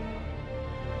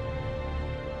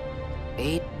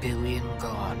 8 billion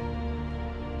gone.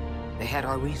 They had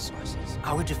our resources,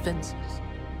 our defenses.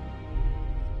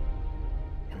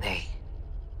 And they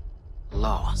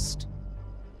lost.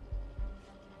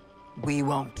 We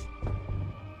won't.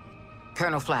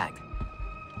 Colonel Flagg.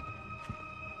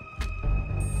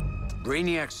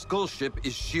 Brainiac's skull ship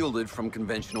is shielded from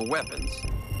conventional weapons.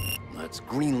 That's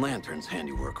Green Lantern's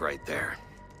handiwork right there.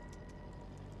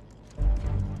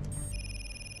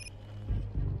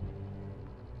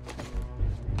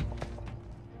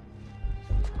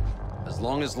 As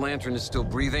long as Lantern is still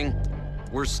breathing,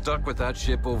 we're stuck with that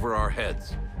ship over our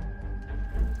heads.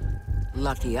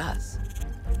 Lucky us.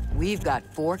 We've got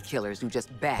 4 killers who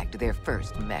just bagged their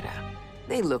first meta.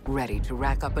 They look ready to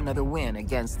rack up another win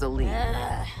against the League.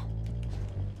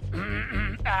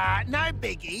 No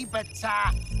biggie, but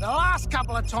the last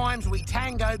couple of times we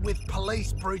tangoed with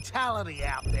police brutality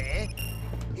out there,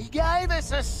 he gave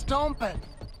us a stomping.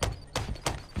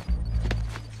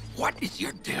 What is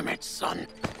your damage, son?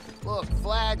 Look,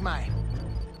 Flagg, mate.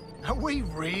 Are we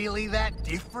really that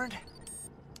different?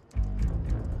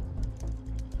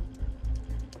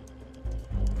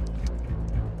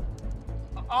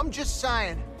 I'm just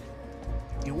saying,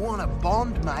 you want a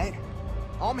bond, mate?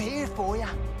 I'm here for you.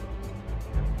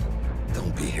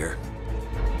 Don't be here.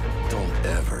 Don't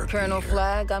ever Colonel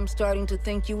Flagg, I'm starting to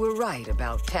think you were right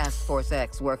about Task Force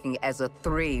X working as a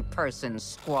 3-person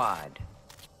squad.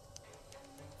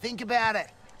 Think about it,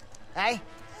 eh?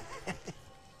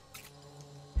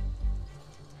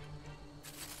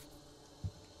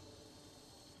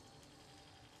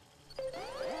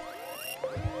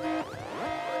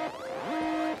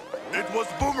 It was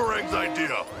Boomerang's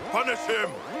idea. Punish him.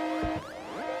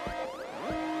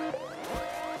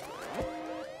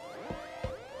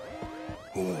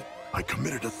 Oh, I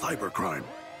committed a cybercrime.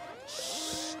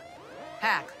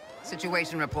 Hack,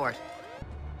 situation report.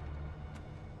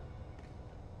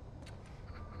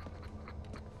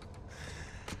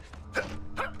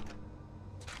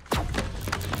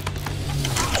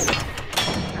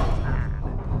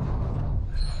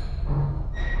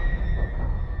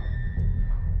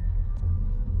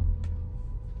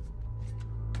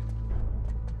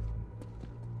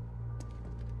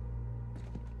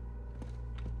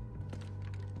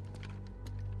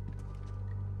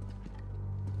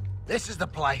 This is the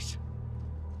place.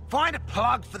 Find a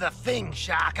plug for the thing,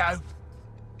 Sharko.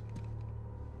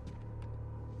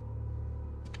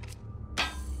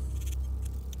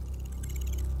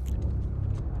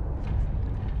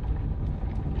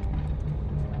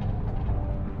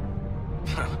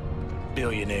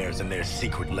 Billionaires and their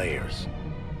secret lairs.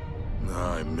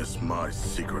 I miss my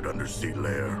secret undersea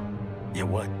lair. Yeah,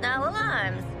 what? No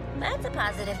alarms. That's a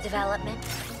positive development.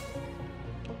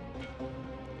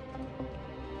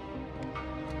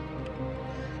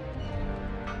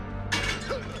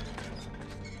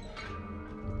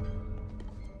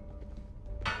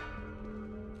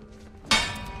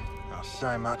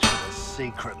 So much for the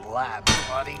secret lab.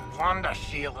 Bloody Wonder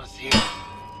Shield is here.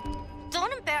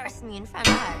 Don't embarrass me in front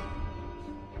of her.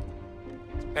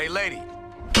 Hey, lady.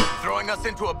 Throwing us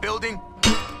into a building?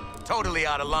 Totally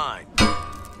out of line.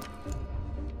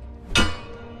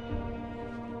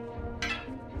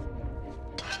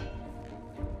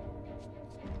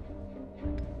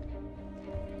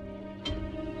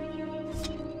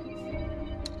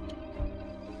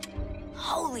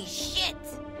 Holy shit!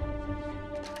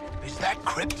 Is that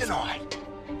kryptonite?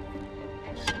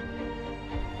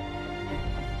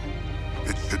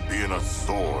 It should be in a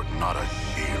sword, not a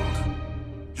shield.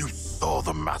 You saw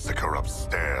the massacre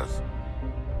upstairs.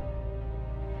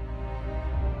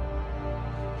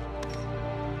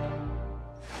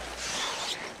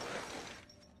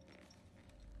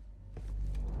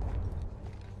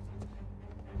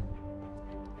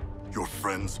 Your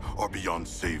friends are beyond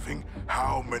saving.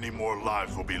 How many more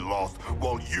lives will be lost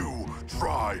while you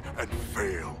try and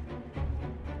fail?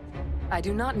 I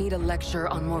do not need a lecture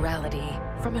on morality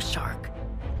from a shark.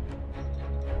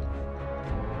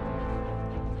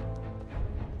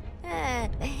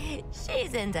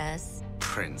 She's into us.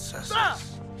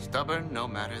 Princesses. Stubborn no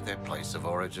matter their place of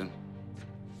origin.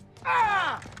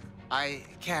 Ah! I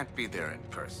can't be there in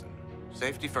person.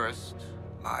 Safety first,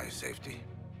 my safety.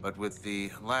 But with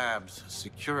the lab's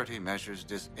security measures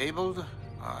disabled,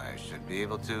 I should be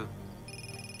able to...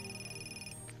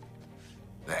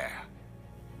 There.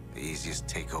 The easiest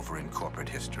takeover in corporate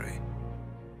history.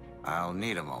 I'll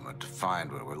need a moment to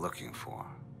find what we're looking for.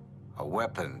 A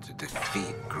weapon to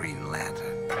defeat Green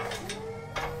Lantern.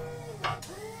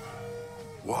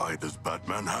 Why does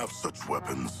Batman have such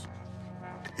weapons?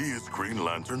 He is Green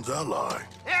Lantern's ally.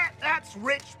 Yeah, that's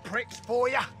rich pricks for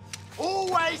you.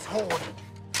 Always hoarding.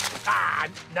 Ah,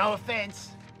 no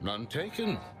offense. None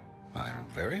taken. I'm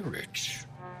very rich.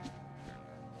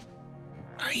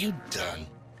 Are you done?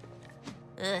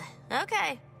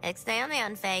 Okay. Stay on the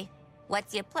unfey.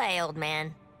 What's your play, old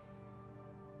man?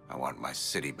 I want my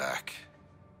city back.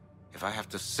 If I have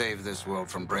to save this world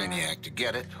from Brainiac to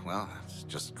get it, well, that's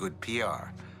just good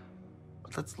PR.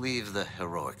 But let's leave the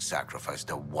heroic sacrifice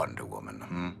to Wonder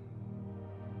Woman,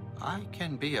 I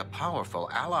can be a powerful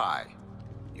ally.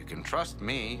 You can trust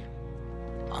me.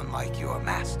 Unlike your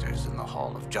masters in the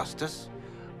Hall of Justice,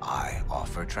 I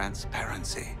offer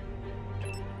transparency.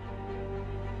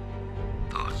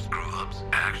 Those screw-ups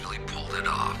actually pulled it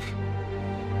off.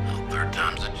 Well, third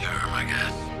time's a charm, I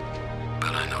guess.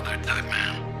 But I know their type,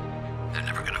 man. They're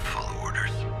never gonna follow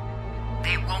orders.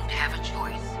 They won't have a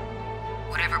choice.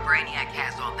 Whatever Brainiac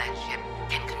has on that ship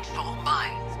can control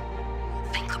minds.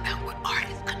 Think about what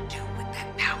Argus could do with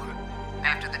that power.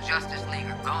 After the Justice League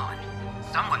are gone,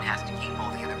 someone has to keep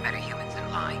all the other metahumans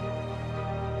in line.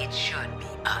 It should be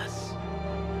us.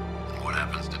 And what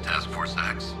happens to Task Force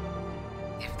X?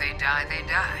 If they die, they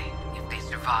die. If they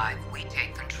survive, we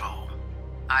take control.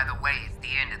 Either way, it's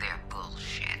the end of their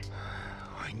bullshit.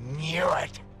 I knew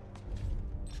it.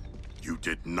 You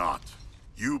did not.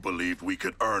 You believed we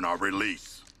could earn our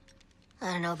release.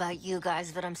 I don't know about you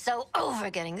guys, but I'm so over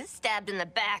getting stabbed in the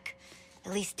back.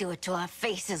 At least do it to our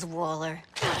faces, Waller.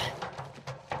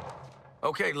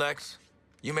 Okay, Lex.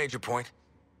 You made your point.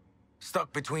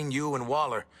 Stuck between you and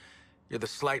Waller, you're the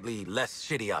slightly less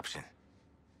shitty option.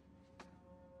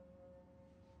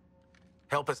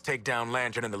 Help us take down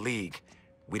Lantern and the League.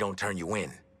 We don't turn you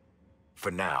in. For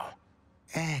now.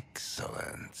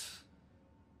 Excellent.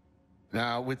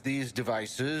 Now, with these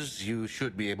devices, you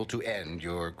should be able to end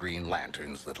your Green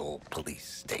Lantern's little police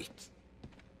state.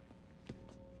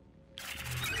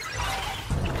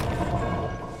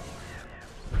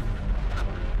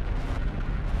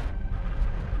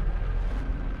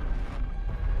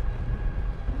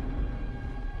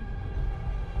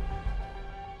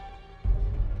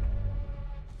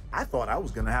 I thought I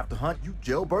was gonna have to hunt you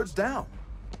jailbirds down.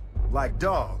 Like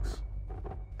dogs.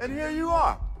 And here you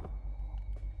are.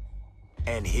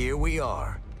 And here we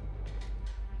are.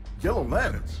 Yellow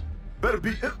Lanterns? Better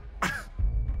be...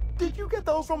 Did you get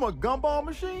those from a gumball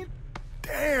machine?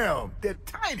 Damn, they're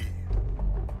tiny.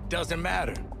 Doesn't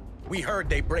matter. We heard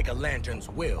they break a Lantern's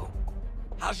will.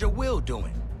 How's your will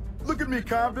doing? Look at me,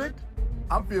 convict.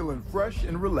 I'm feeling fresh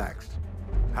and relaxed.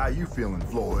 How you feeling,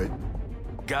 Floyd?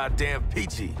 Goddamn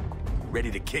peachy.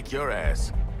 Ready to kick your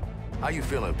ass. How you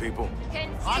feeling, people?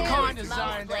 I'm kind of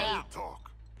zoned out.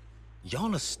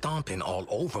 Y'all are stomping all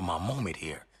over my moment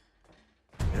here.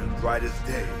 In brightest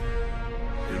day,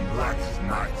 in blackest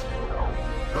night,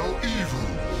 no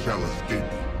evil shall escape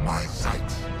my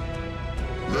sight.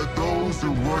 Let those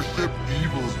who worship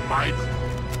evil's might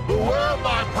beware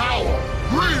my power,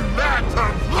 Green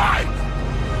Lantern's light!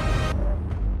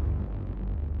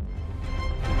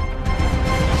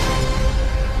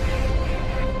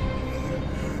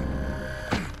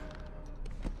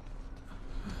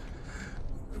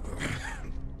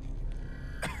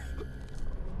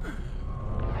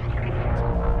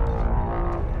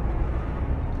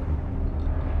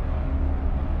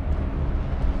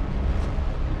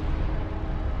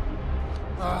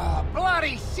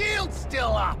 Bloody shield's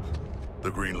still up! The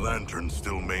Green Lantern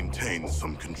still maintains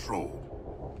some control.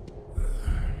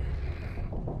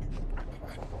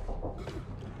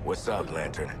 What's up,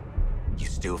 Lantern? You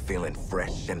still feeling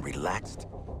fresh and relaxed?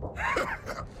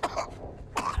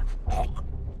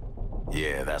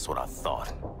 Yeah, that's what I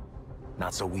thought.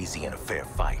 Not so easy in a fair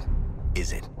fight,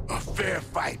 is it? A fair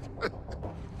fight?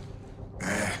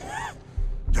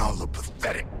 Y'all are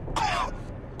pathetic.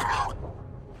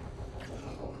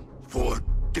 Four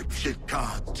dipshit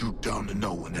cards too dumb to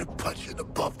know when they're punching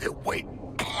above their weight.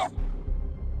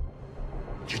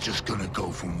 You're just gonna go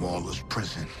from Waller's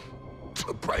prison to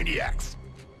Brainiac's.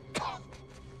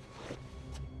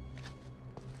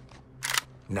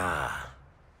 Nah.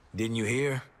 Didn't you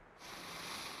hear?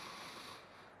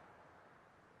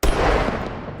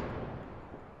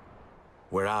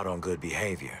 We're out on good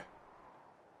behavior.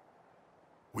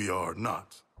 We are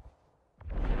not.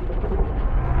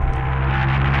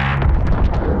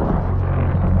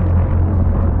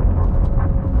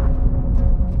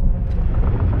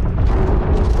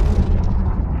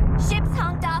 Ship's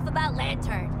honked off about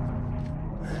Lantern.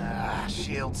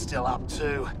 Shield's still up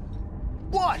too.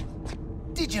 What?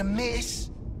 Did you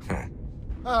miss?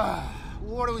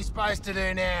 What are we supposed to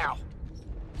do now?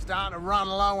 Starting to run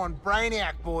low on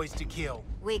Brainiac boys to kill.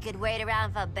 We could wait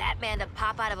around for Batman to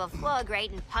pop out of a floor grate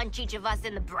and punch each of us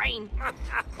in the brain.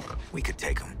 We could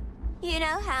take him. You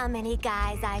know how many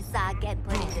guys I saw get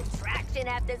put into traction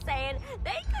after saying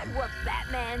they could whoop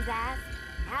Batman's ass?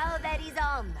 Now that he's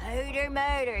all murder,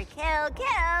 murder, kill,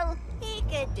 kill, he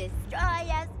could destroy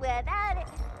us without it.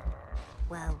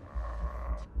 Well...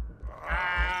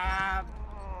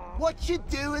 what you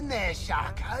doing there,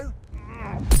 Sharko?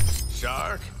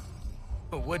 Shark?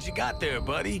 What you got there,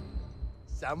 buddy?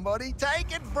 Somebody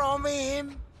take it from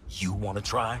him. You want to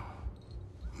try?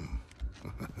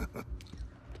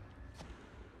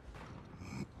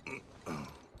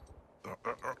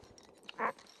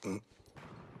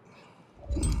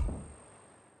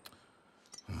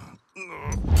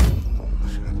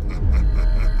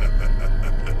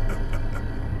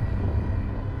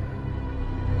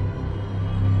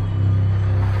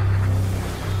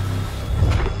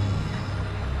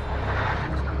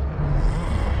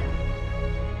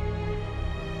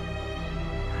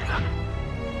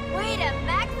 Way to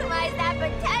maximize that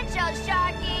potential,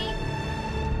 Sharky!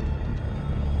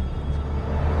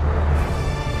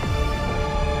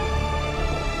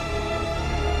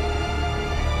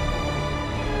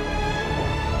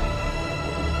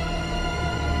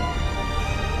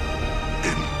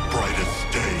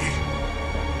 Brightest day.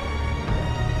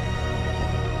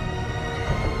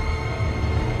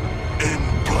 In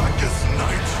blackest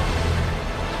night.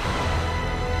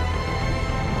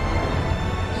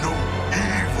 No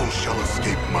evil shall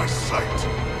escape my sight.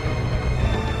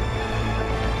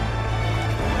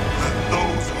 Let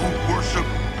those who worship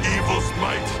evil's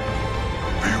might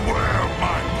beware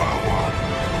my power.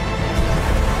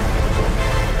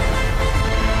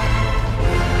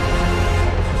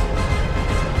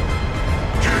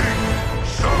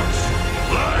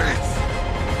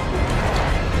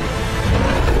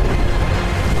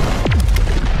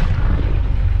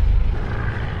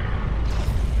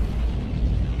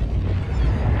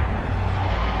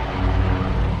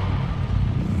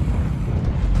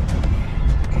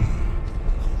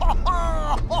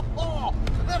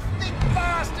 The thick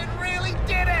bastard really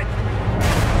did it!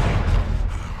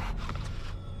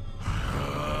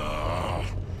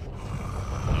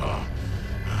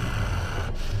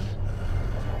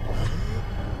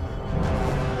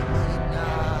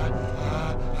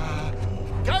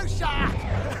 Go, Shark!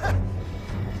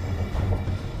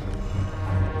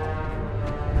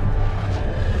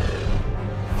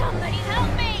 Somebody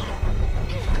help me!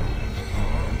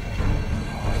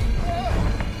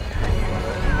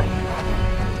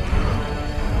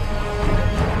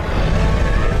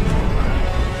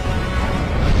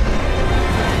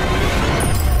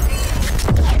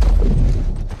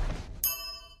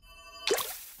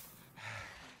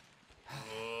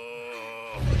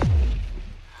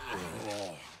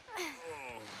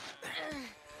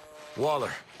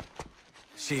 Waller,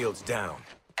 shield's down.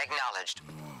 Acknowledged.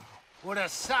 Would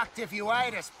have sucked if you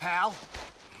ate us, pal.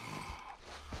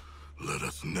 Let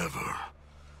us never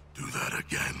do that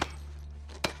again.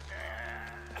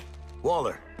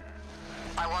 Waller.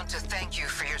 I want to thank you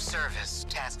for your service,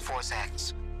 Task Force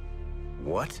X.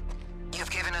 What? You've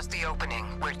given us the opening.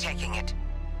 We're taking it.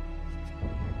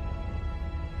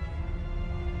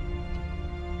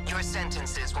 Your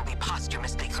sentences will be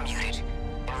posthumously commuted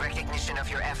in recognition of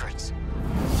your efforts.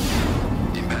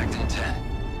 Impact in 10.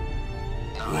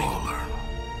 Waller.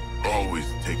 Always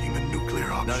taking the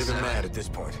nuclear option. Not even mad at this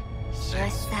point. Sure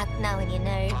suck knowing your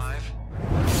nerves.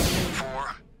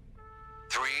 4,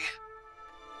 3,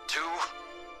 2,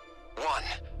 1.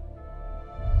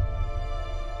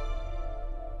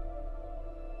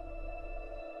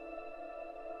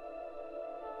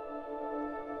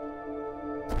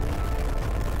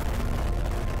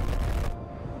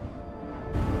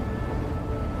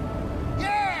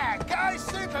 Yeah, go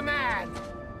Superman!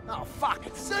 Oh, fuck,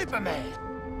 it's Superman!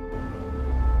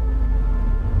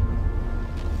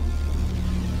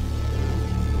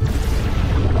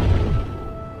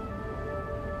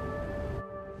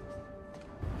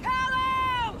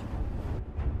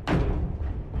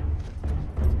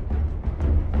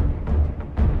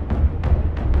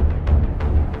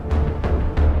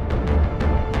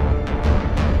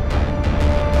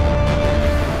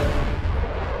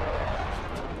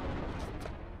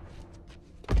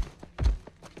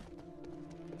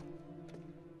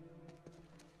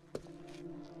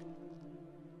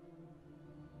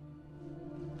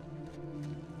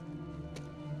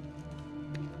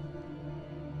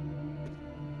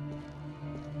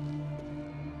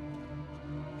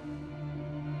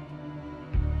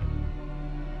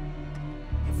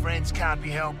 suspense can't be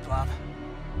helped, love.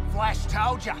 Flash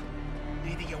told ya.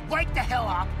 Either you wake the hell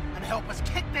up and help us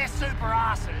kick their super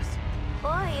asses,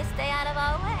 or you stay out of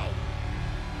our way.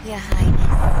 Your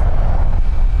Highness.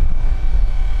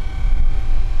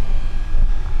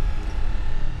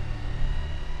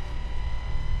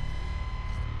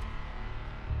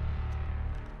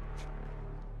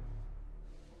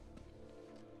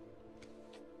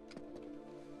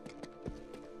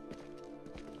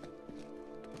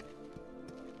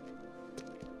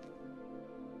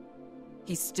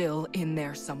 He's still in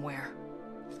there somewhere.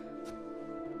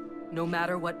 No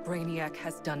matter what Brainiac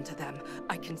has done to them,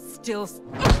 I can still...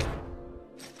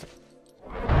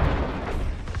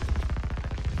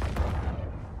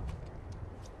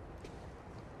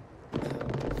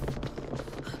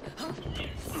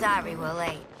 Sorry we're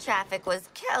late. Traffic was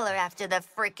killer after the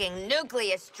freaking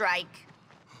nuclear strike.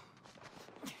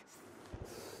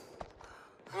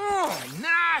 Oh,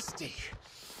 nasty!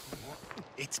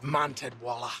 It's munted,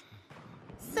 Waller.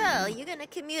 So, you gonna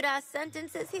commute our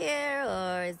sentences here,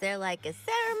 or is there like a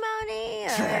ceremony, or...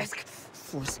 Task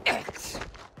Force X.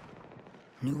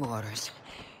 New orders.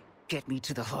 Get me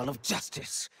to the Hall of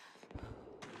Justice.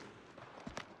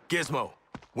 Gizmo,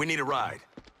 we need a ride.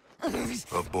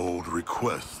 A bold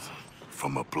request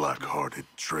from a black-hearted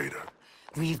traitor.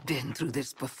 We've been through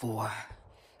this before.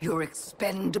 You're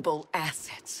expendable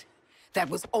assets. That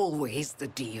was always the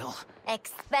deal.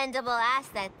 Expendable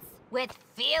assets with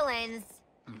feelings.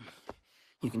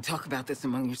 You can talk about this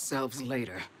among yourselves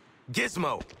later.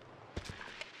 Gizmo!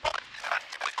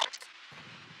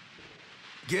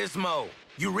 Gizmo,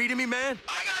 you reading me, man?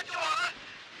 I got you, Waller.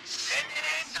 Send it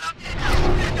in something.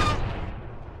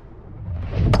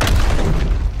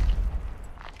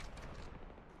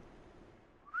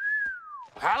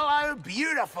 Hello,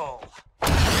 beautiful.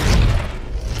 Hey!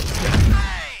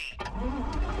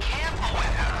 Careful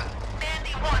with her.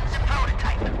 Mandy wants a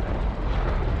prototype.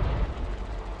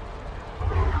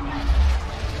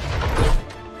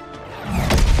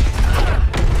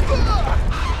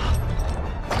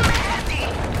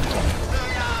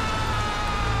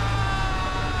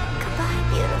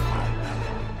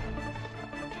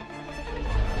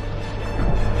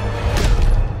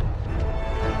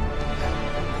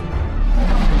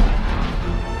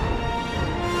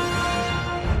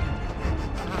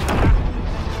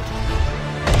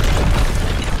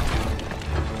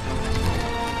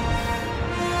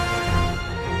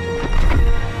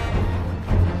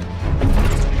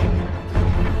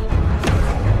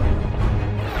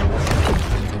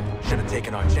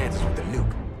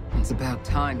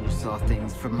 Time you saw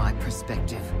things from my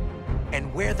perspective.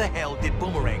 And where the hell did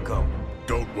Boomerang go?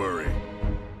 Don't worry.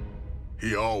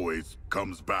 He always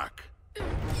comes back.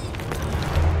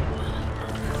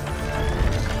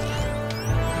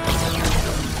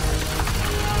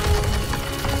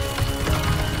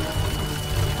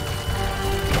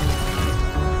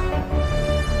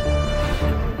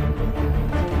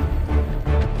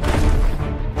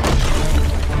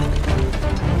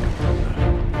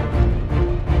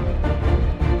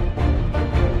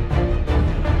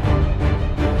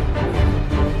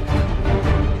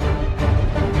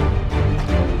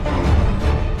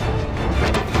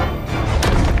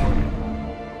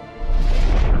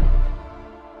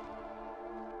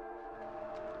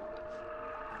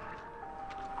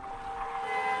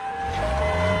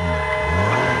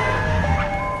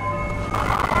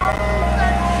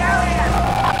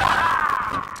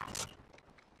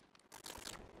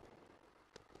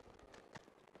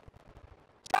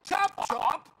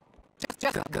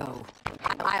 Just go.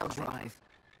 I'll drive.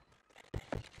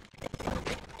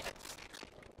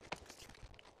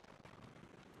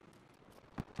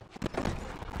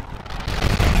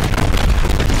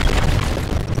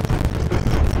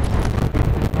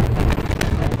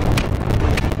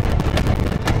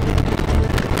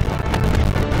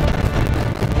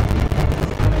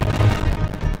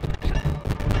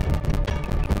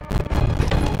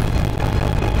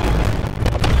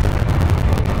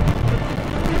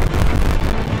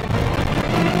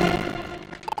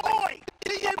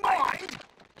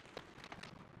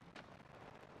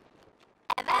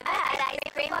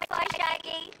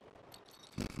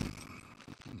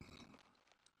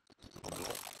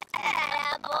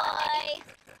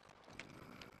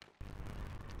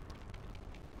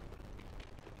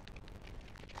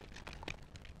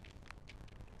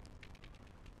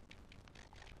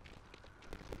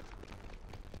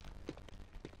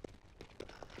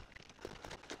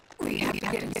 We have to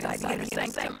get inside the inner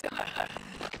sanctum.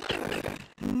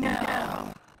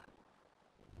 Now.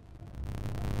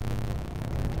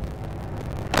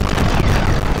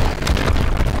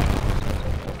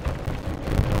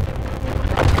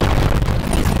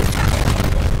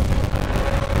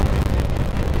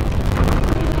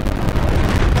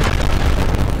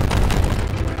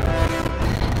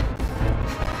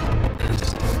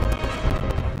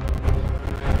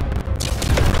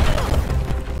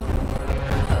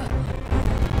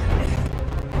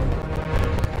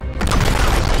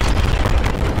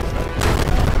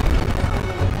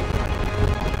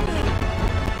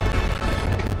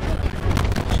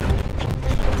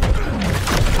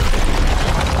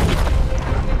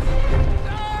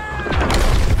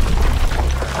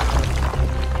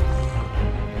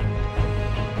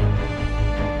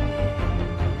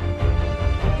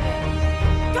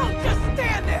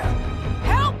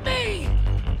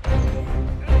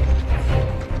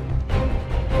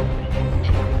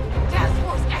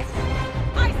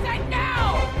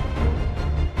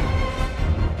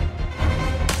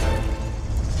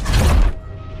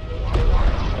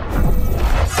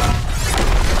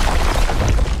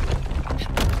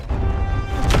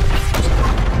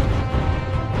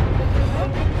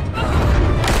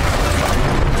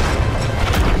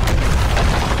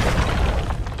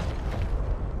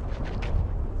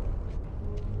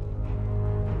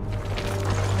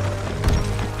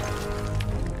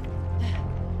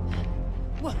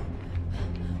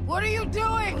 What are you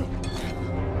doing?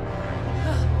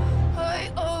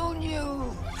 I own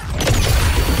you.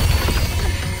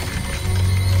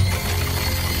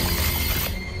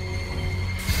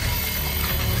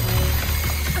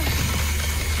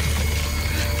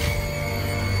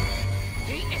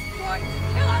 He is going to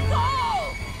kill us all!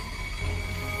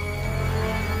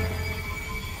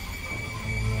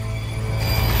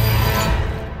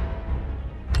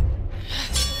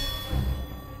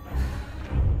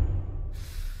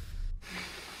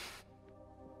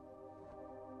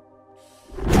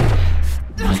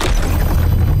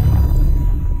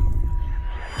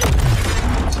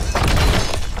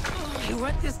 You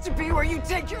want this to be where you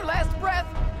take your last breath?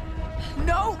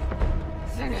 No?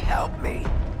 Then help me.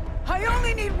 I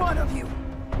only need one of you.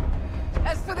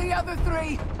 As for the other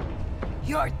three,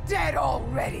 you're dead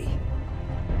already.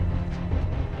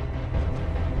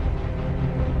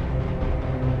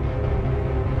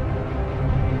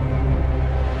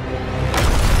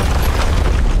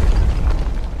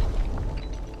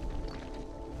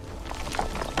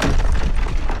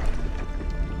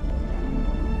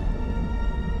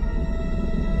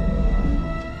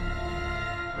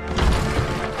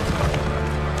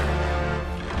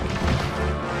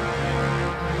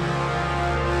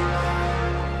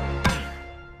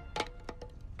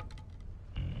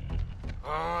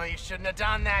 Oh, you shouldn't have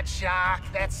done that, Shark.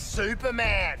 That's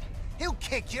Superman. He'll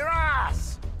kick your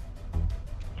ass.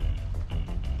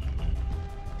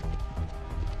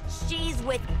 She's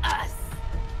with us.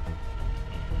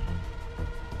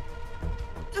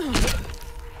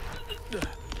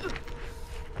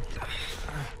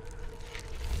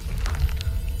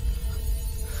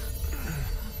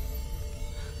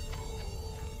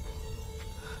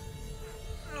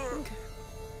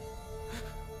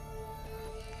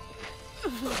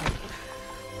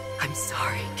 I'm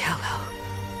sorry, Kal-El.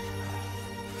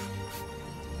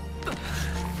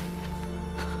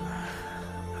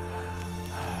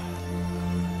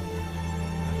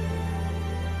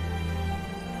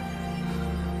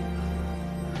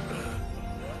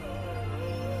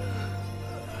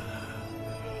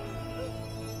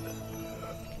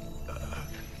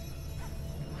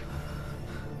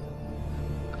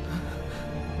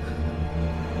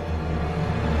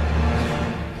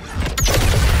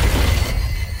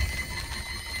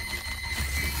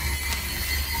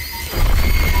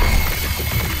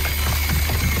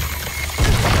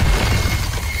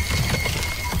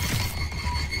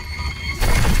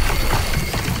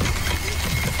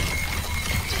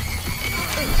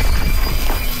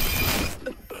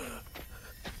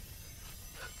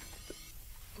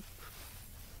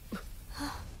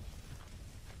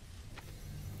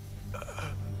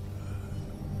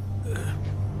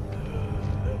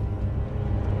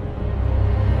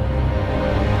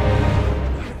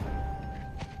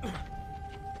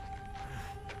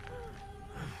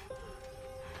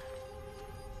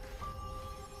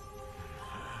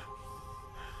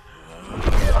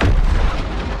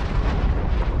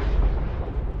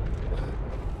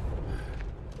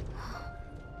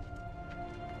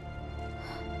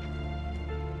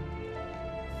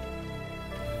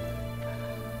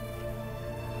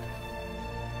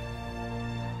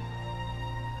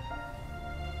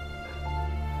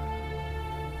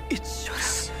 It should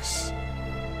have.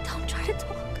 Don't try to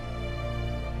talk.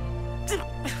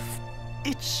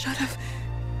 It should have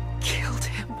killed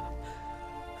him.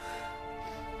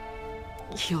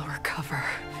 He'll recover.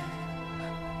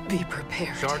 Be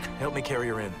prepared. Shark, help me carry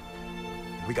her in.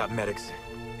 We got medics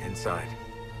inside.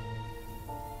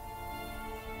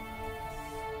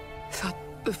 Thought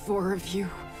the four of you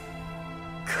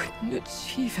couldn't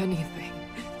achieve anything.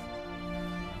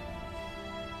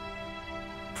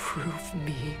 Prove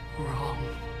me wrong.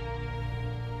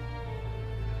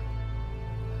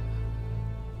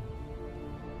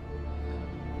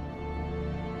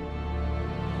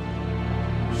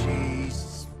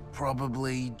 She's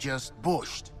probably just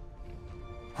bushed.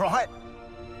 Right?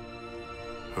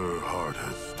 Her heart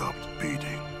has stopped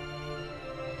beating.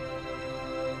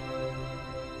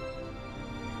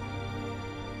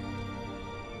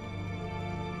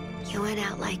 You went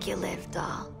out like you lived,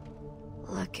 doll.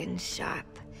 Looking sharp.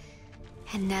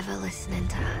 And never listening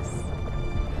to us.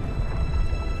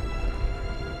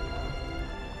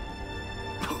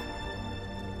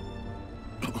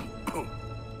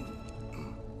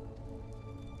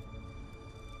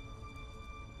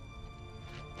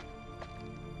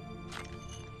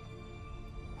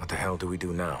 What the hell do we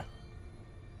do now?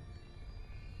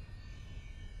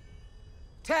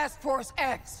 Task Force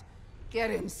X,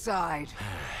 get inside.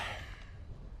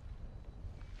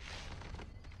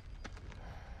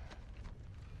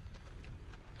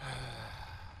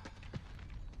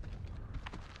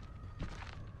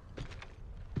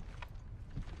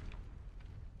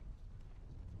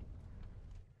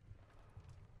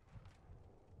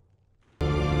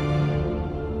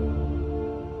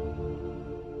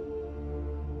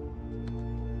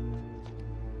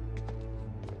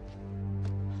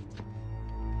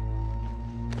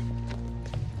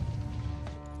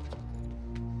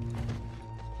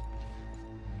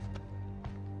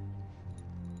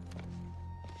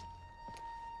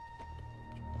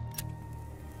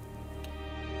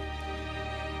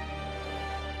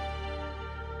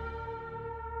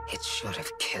 It should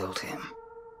have killed him.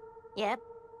 Yep.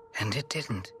 And it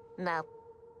didn't. No.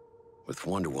 With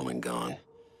Wonder Woman gone,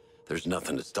 there's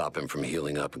nothing to stop him from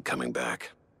healing up and coming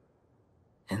back.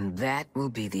 And that will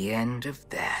be the end of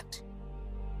that.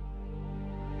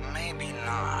 Maybe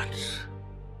not.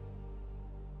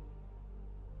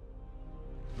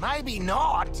 Maybe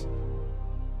not.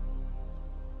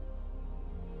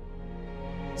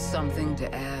 Something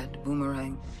to add,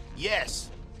 Boomerang?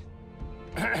 Yes.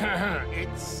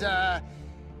 It's, The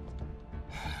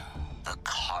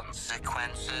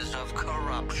consequences of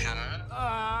corruption.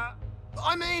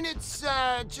 I mean, it's,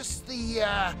 just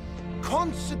the,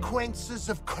 consequences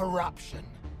of corruption.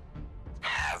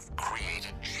 Have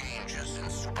created changes in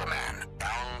Superman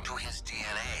down to his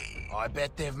DNA. I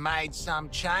bet they've made some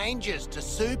changes to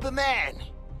Superman.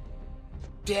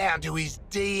 Down to his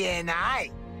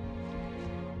DNA.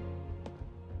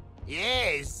 Yeah,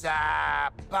 his,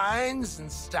 bones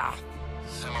and stuff.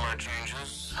 Similar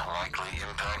changes likely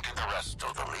impacted the rest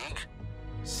of the League.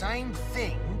 Same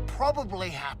thing probably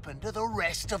happened to the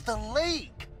rest of the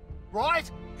League,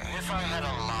 right? If I had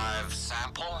a live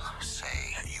sample,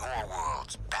 say, your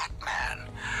world's Batman.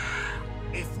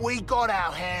 If we got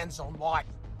our hands on, like,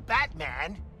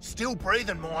 Batman, still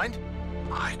breathing, mind.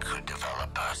 I could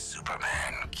develop a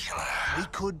Superman killer. We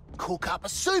could cook up a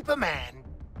Superman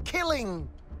killing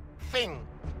thing.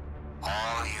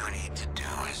 All you need to do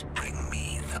is bring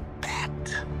me the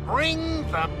bat. Bring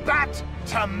the bat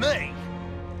to me?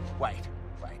 Wait,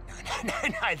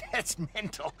 no, that's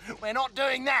mental. We're not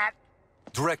doing that.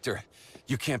 Director,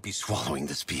 you can't be swallowing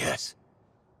this BS.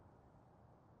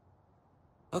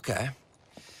 Okay.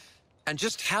 And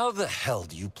just how the hell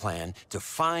do you plan to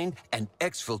find and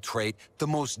exfiltrate the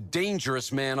most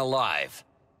dangerous man alive?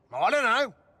 I don't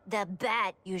know. The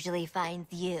bat usually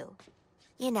finds you.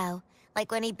 You know,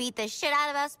 like when he beat the shit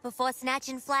out of us before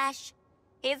snatching Flash.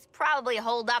 He's probably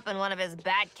holed up in one of his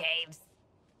bat caves.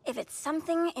 If it's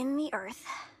something in the earth,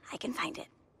 I can find it.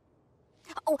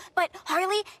 Oh, but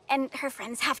Harley and her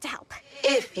friends have to help.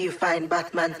 If you find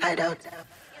Batman's hideout,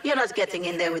 you're not getting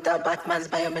in there without Batman's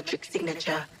biometric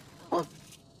signature. Or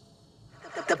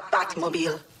the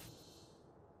Batmobile.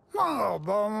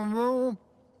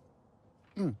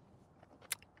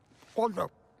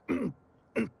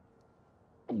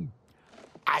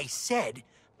 I said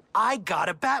I got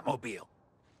a Batmobile.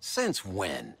 Since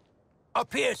when?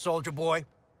 Up here, soldier boy.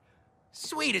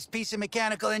 Sweetest piece of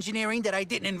mechanical engineering that I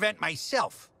didn't invent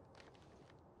myself.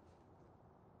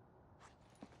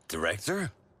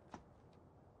 Director?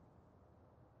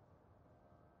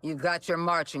 You got your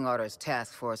marching orders,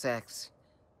 Task Force X.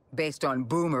 Based on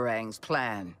Boomerang's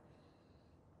plan.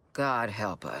 God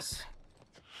help us.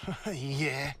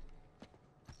 Yeah.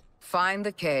 Find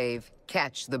the cave,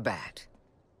 catch the bat.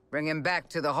 Bring him back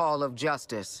to the Hall of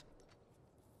Justice.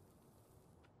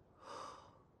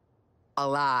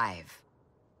 Alive.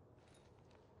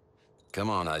 Come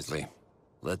on, Isley.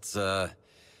 Let's,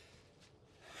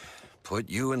 put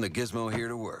you and the Gizmo here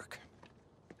to work.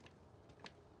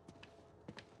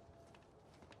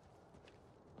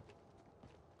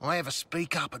 I ever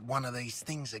speak up at one of these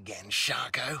things again,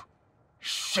 Sharko,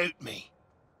 shoot me.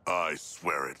 I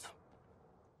swear it.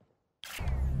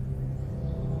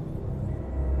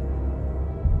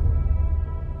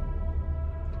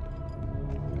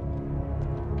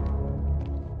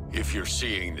 If you're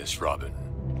seeing this, Robin,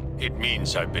 it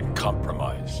means I've been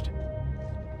compromised.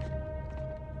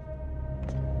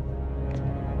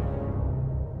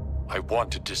 I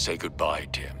wanted to say goodbye,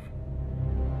 Tim.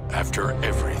 After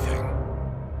everything,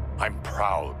 I'm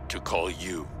proud to call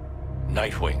you,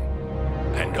 Nightwing,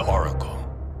 and Oracle,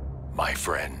 my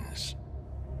friends.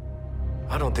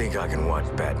 I don't think I can watch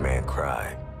Batman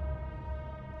cry.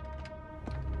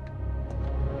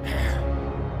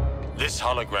 This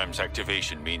hologram's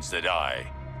activation means that I,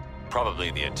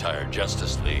 probably the entire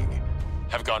Justice League,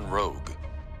 have gone rogue.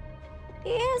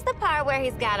 Here's the part where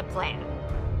he's got a plan.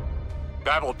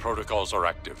 Babel protocols are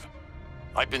active.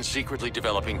 I've been secretly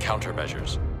developing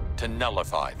countermeasures to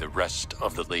nullify the rest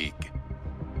of the League.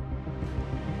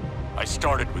 I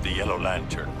started with the Yellow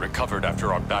Lantern, recovered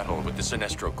after our battle with the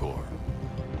Sinestro Corps.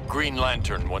 Green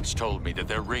Lantern once told me that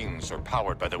their rings are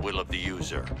powered by the will of the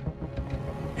user.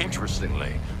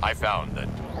 Interestingly, I found that...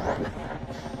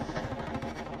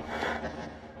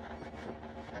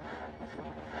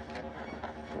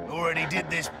 Already did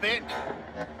this bit.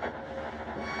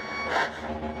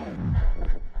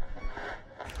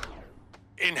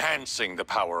 enhancing the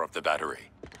power of the battery.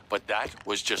 But that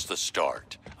was just the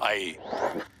start.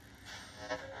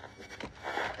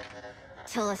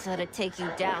 Tell us how to take you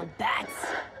down, bats.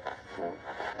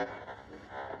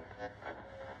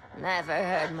 Never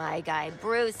heard my guy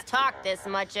Bruce talk this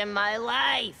much in my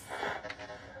life.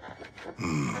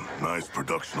 Nice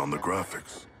production on the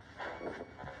graphics.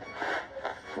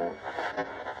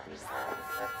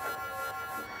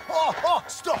 Oh,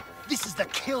 stop! This is the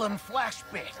kill and flash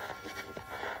bit.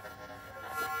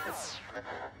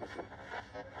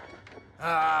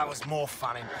 It was more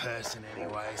fun in person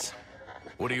anyways.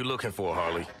 What are you looking for,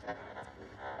 Harley?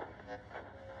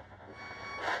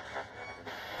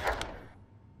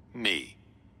 Me.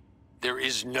 There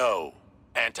is no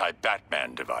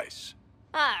anti-Batman device.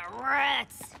 Ah,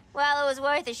 rats. Well, it was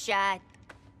worth a shot.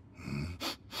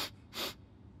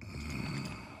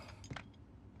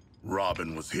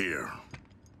 Robin was here.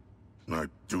 I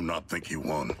do not think he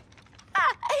won.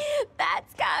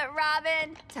 That's got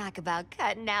Robin. Talk about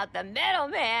cutting out the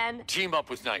middleman. Team up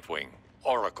with Nightwing,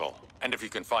 Oracle, and if you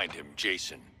can find him,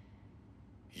 Jason.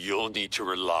 You'll need to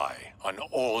rely on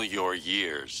all your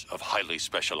years of highly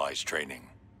specialized training.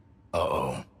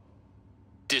 Uh-oh.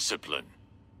 Discipline.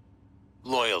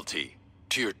 Loyalty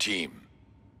to your team.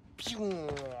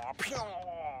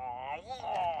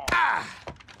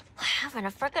 Having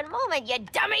a frickin' moment, you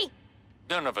dummy!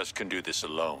 None of us can do this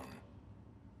alone.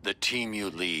 The team you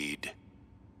lead.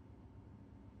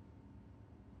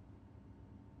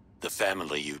 The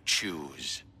family you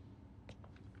choose.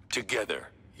 Together,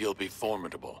 you'll be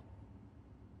formidable.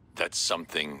 That's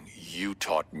something you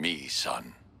taught me,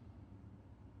 son.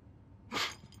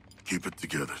 Keep it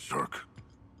together, Shark.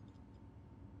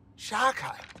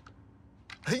 Sharko,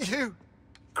 are you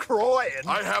crying?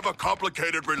 I have a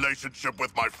complicated relationship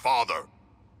with my father.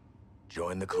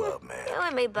 Join the club, man. You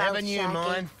and me both, Haven't you, Sharky.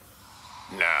 mine?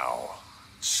 Now,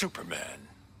 Superman.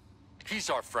 He's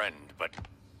our friend, but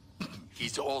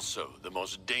he's also the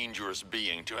most dangerous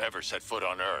being to ever set foot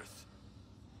on Earth.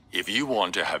 If you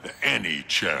want to have any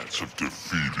chance of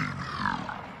defeating him...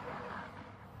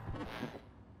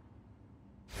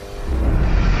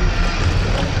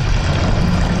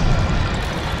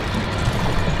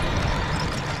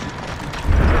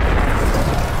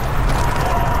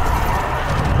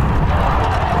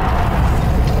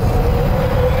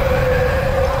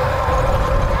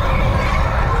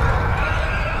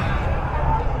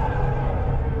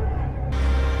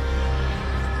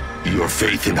 Your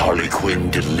faith in Harley Quinn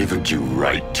delivered you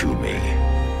right to me.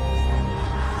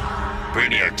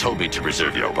 Brainiac told me to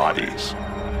preserve your bodies,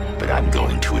 but I'm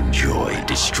going to enjoy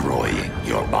destroying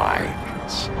your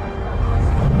minds.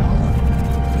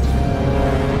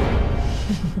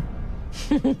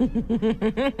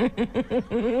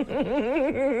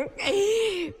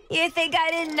 You think I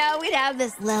didn't know we'd have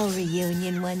this little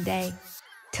reunion one day?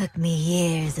 Took me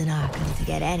years in Arkham to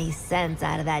get any sense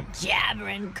out of that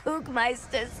jabbering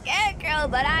kookmeister scarecrow,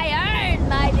 but I earned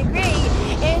my degree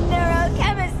in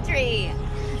neurochemistry.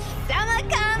 Summa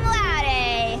cum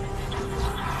laude.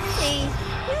 See,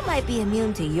 you might be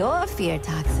immune to your fear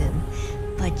toxin,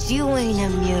 but you ain't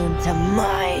immune to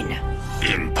mine.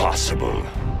 Impossible.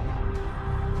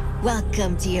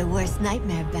 Welcome to your worst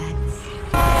nightmare, Bats.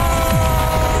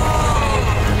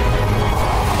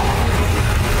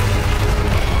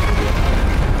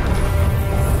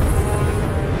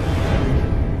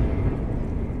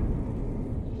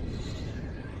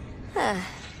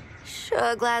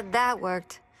 Sure glad that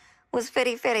worked. Was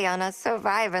fitty-fitty on us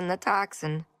surviving the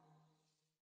toxin.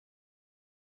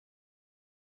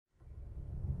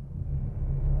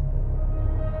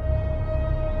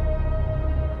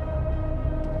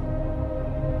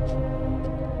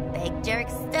 Big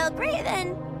Jerk's still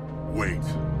breathing. Wait,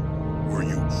 were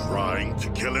you trying to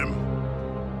kill him?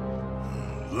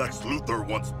 Lex Luthor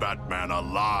wants Batman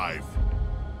alive.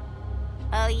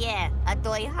 Oh yeah,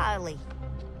 Adoy Harley.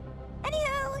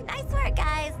 Anywho, nice work,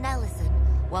 guys. Now listen,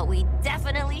 what we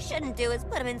definitely shouldn't do is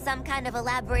put him in some kind of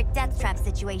elaborate death trap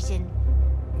situation.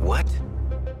 What?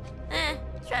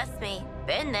 Trust me,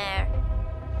 been there.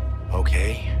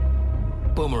 Okay.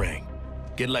 Boomerang,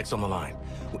 get Lex on the line.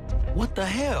 What the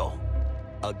hell?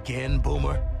 Again,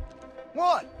 Boomer?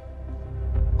 What?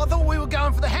 I thought we were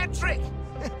going for the hat trick.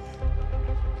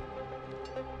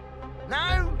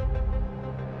 No?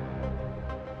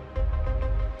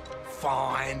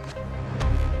 Fine.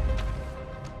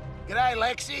 G'day,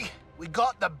 Lexi. We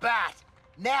got the bat.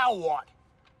 Now what?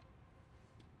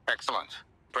 Excellent.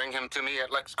 Bring him to me at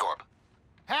LexCorp.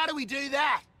 How do we do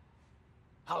that?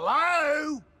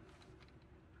 Hello?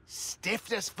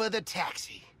 Stiffed us for the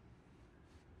taxi.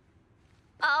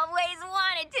 Always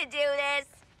wanted to do this.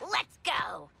 Let's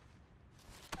go.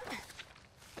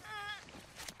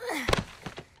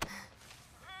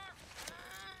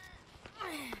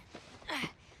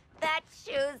 That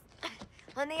shoe's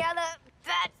on the other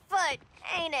bad foot,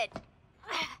 ain't it?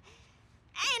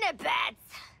 Ain't minute, Bats.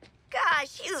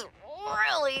 Gosh, he's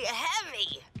really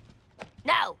heavy.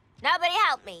 No, nobody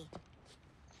help me.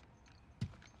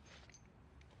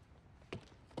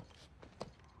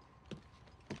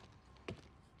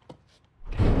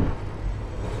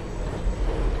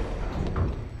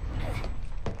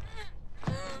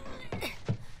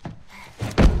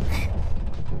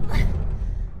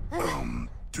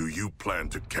 Do you plan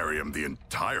to carry him the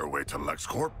entire way to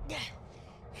LexCorp?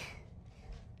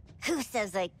 Who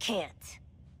says I can't?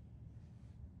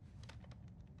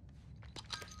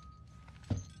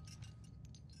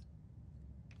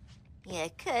 You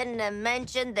couldn't have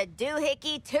mentioned the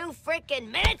doohickey 2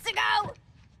 frickin' minutes ago?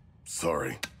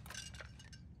 Sorry.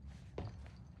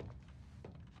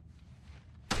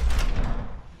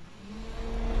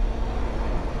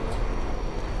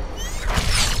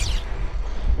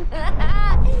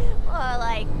 More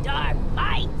like Dark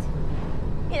Bite.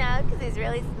 You know, because he's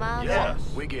really small. Yeah,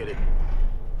 we get it.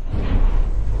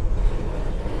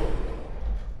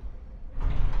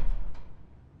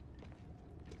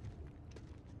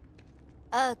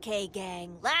 Okay,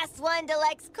 gang. Last one to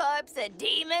LexCorp's a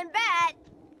demon bat.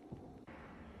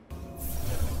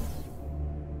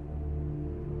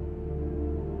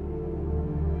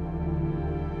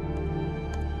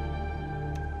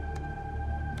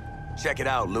 Check it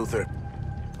out, Luther.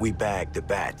 We bagged the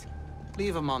bat.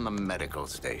 Leave him on the medical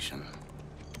station.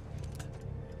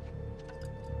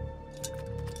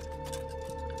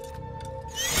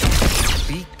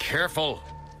 Be careful.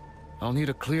 I'll need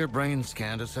a clear brain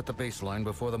scan to set the baseline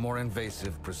before the more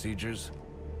invasive procedures.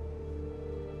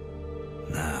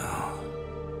 Now,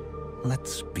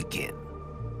 let's begin.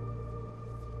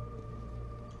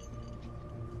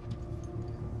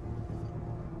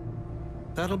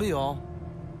 That'll be all.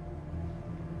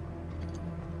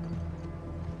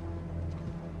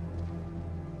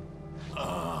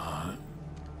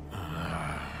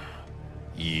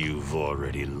 You've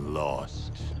already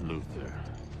lost, Luther.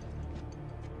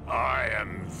 I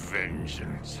am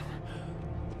vengeance.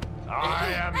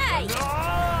 I am...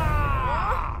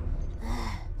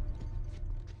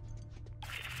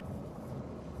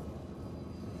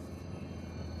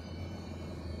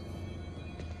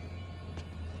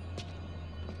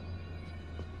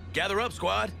 Gather up,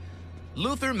 squad.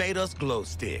 Luther made us glow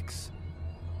sticks.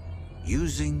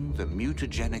 Using the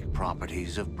mutagenic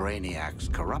properties of Brainiac's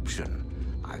corruption,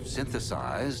 I've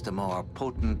synthesized a more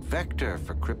potent vector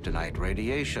for kryptonite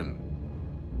radiation.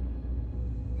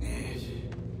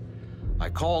 I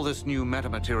call this new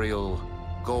metamaterial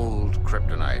gold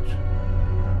kryptonite.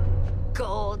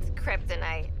 Gold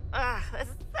kryptonite. Ugh,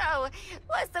 so,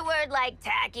 what's the word like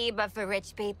tacky but for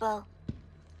rich people?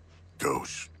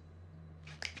 Ghost.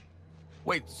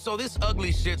 Wait, so this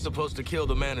ugly shit's supposed to kill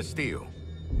the Man of Steel?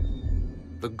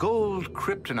 The gold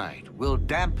kryptonite will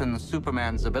dampen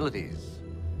Superman's abilities.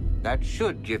 That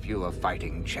should give you a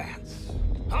fighting chance.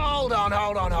 Hold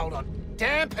on.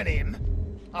 Dampen him?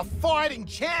 A fighting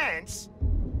chance?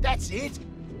 That's it?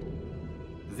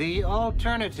 The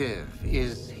alternative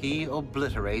is he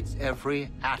obliterates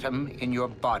every atom in your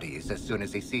bodies as soon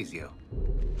as he sees you.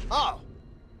 Oh.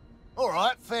 All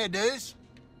right, fair dues.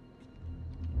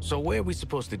 So where are we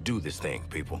supposed to do this thing,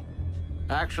 people?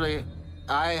 Actually,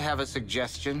 I have a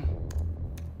suggestion.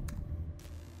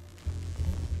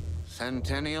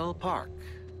 Centennial Park.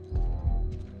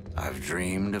 I've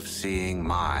dreamed of seeing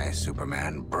my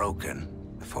Superman broken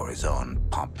before his own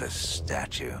pompous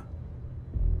statue.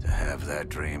 To have that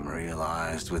dream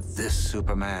realized with this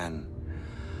Superman,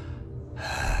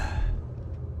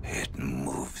 it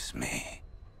moves me.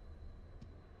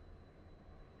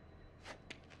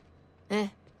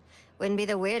 Wouldn't be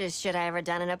the weirdest shit I ever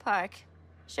done in a park.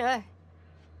 Sure.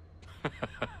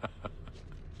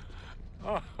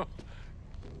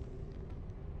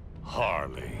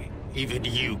 Harley, even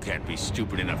you can't be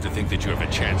stupid enough to think that you have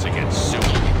a chance against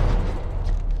Superman.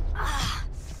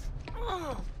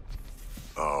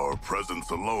 Our presence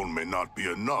alone may not be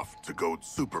enough to goad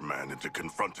Superman into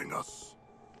confronting us.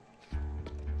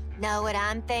 Know what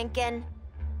I'm thinking?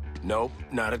 Nope,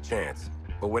 not a chance.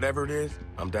 But whatever it is,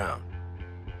 I'm down.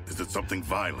 Is it something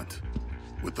violent?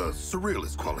 With a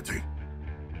surrealist quality?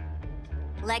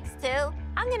 Lex 2,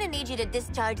 I'm gonna need you to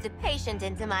discharge the patient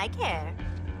into my care.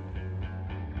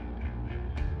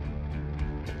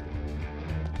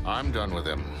 I'm done with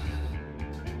him.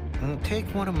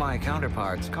 Take one of my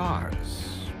counterpart's cars.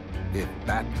 If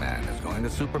Batman is going to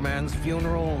Superman's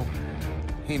funeral,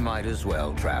 he might as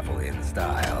well travel in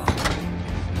style.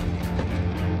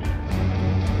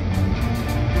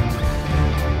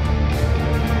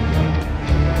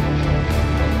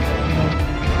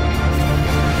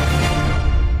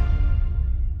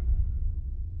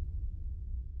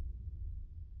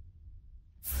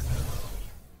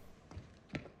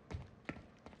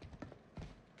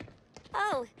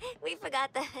 we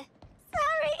forgot the...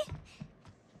 Sorry.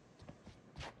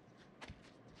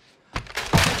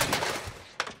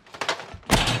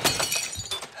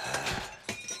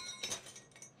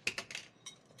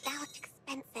 That looks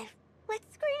expensive. Let's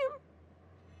scream.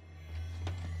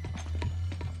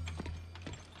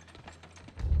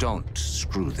 Don't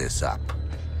screw this up.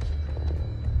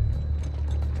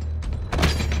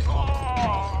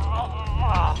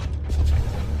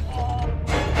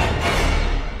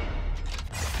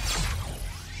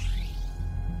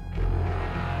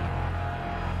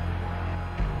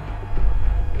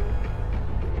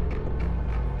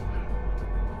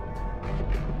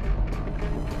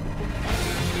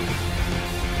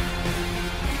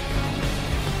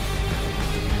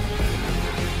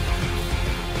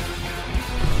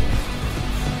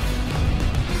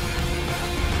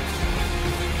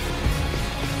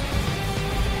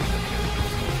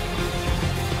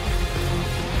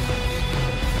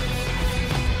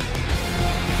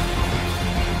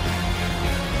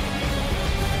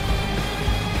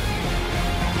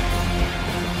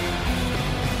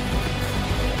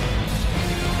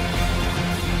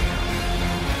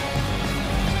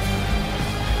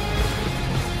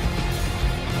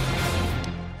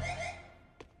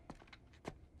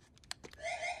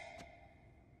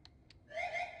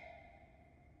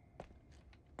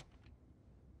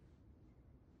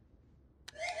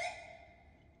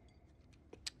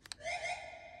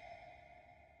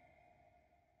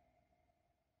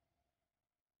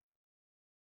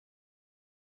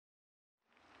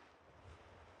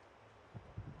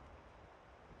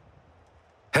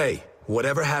 Hey,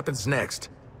 whatever happens next,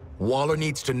 Waller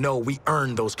needs to know we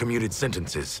earned those commuted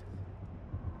sentences.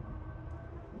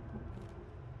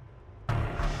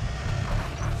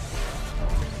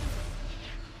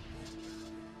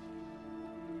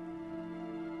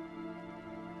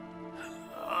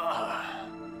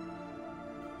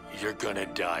 You're gonna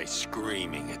die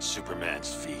screaming at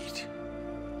Superman's feet.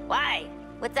 Why?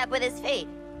 What's up with his feet?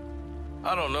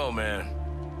 I don't know, man.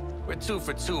 We're 2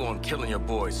 for 2 on killing your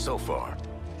boys so far.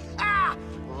 Ah!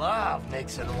 Love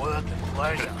makes it work and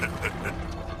pleasure.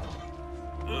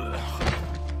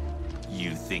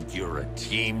 You think you're a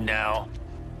team now?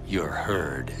 You're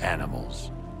herd animals,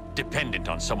 dependent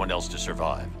on someone else to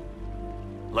survive.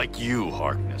 Like you,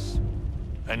 Harkness.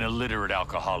 An illiterate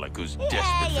alcoholic who's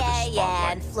desperate for the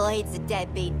spotlight. And Floyd's a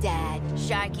deadbeat dad.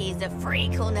 Sharky's a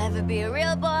freak who'll never be a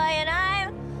real boy, and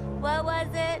I'm... What was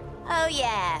it? Oh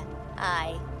yeah,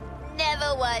 I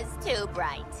never was too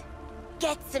bright.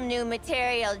 Get some new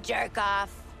material, jerk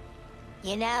off.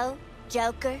 You know,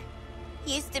 Joker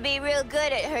used to be real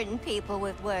good at hurting people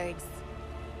with words.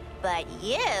 But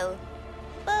you,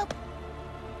 boop.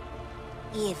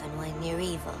 Even when you're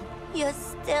evil, you're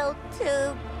still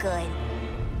too good.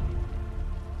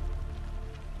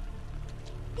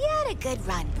 You had a good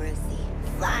run, Brucey.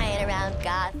 Flying around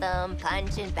Gotham,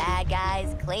 punching bad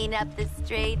guys, cleaning up the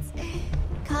streets,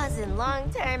 causing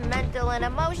long-term mental and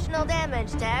emotional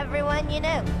damage to everyone you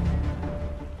knew.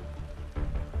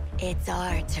 It's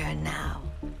our turn now.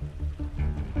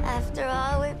 After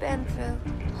all we've been through.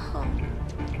 Oh.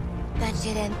 Bet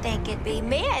you didn't think it'd be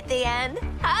me at the end,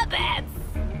 huh, Bats?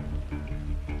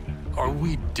 Are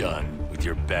we done with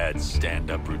your bad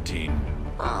stand-up routine?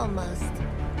 Almost.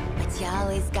 But you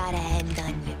always gotta end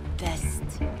on your best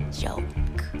joke.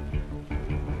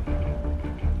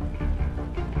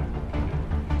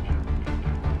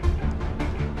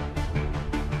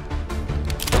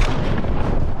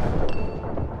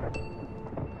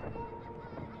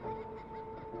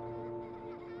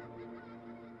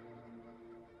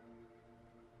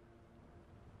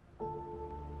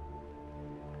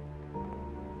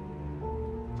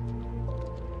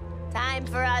 Time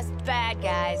for us bad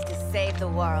guys to save the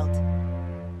world.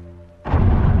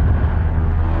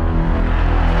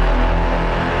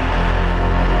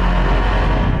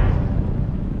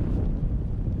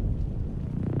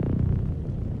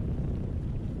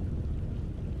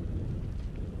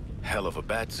 Hell of a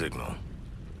bat signal.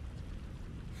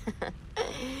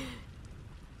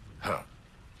 Huh.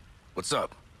 What's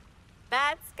up?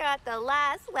 Bat's got the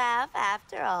last laugh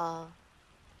after all.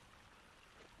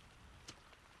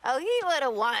 Oh, he would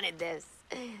have wanted this.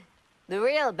 The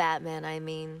real Batman, I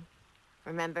mean.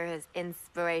 Remember his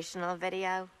inspirational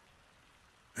video?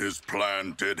 His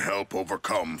plan did help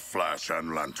overcome Flash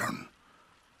and Lantern.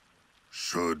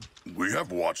 Should we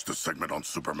have watched the segment on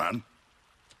Superman?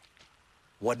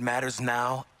 What matters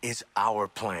now is our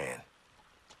plan.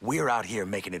 We're out here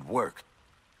making it work.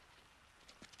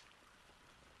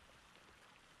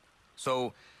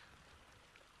 So,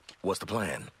 what's the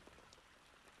plan?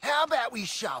 How How about we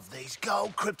shove these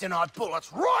gold kryptonite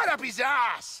bullets right up his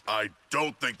ass? I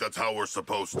don't think that's how we're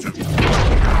supposed to.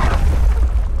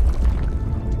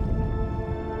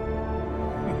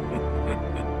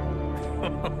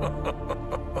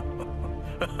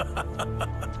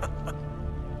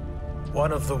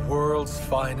 One of the world's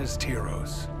finest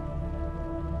heroes.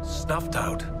 Snuffed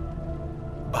out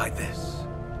by this.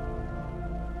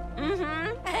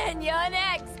 Mm-hmm. And you're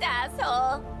next,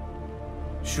 asshole.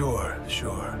 Sure.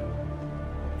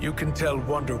 You can tell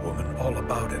Wonder Woman all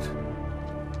about it.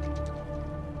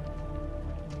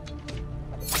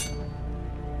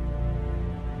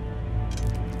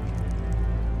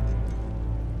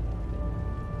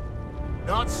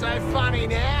 Not so funny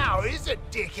now, is it,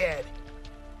 dickhead?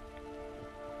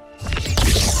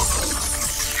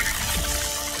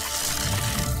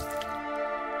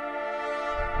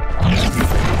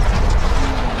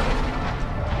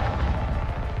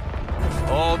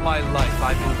 All my life,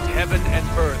 I moved heaven and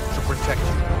earth to protect you.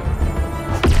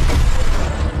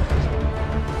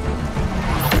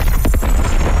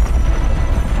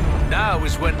 Now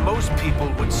is when most people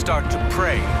would start to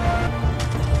pray.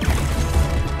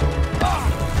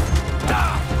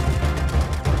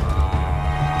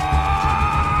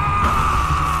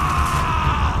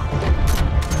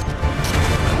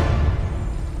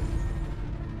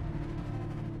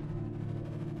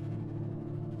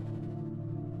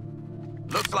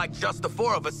 Looks like just the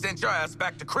four of us sent your ass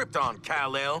back to Krypton,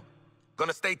 Kal-El.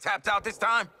 Gonna stay tapped out this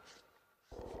time?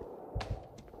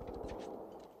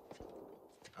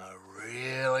 I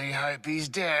really hope he's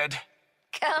dead.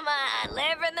 Come on,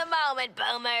 live in the moment,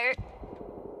 Boomer.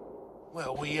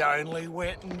 Well, we only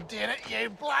went and did it, you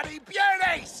bloody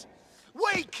beauties!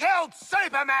 We killed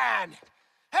Superman!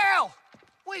 Hell,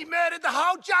 we murdered the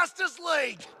whole Justice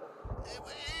League!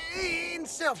 In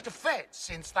self-defense,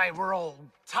 since they were all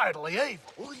totally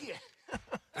evil, yeah.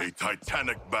 A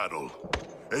titanic battle.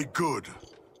 A good,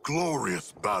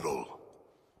 glorious battle.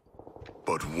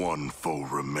 But one foe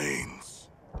remains.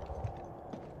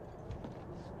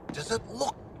 Does it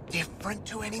look different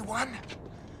to anyone?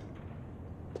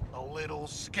 A little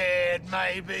scared,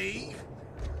 maybe?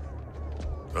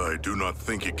 I do not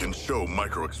think it can show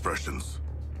micro-expressions.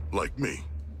 Like me.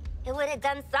 It would have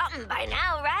done something by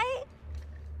now, right?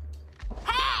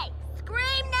 Hey!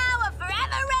 Scream now or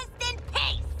forever rest in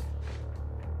peace!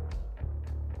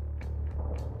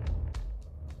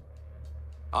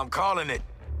 I'm calling it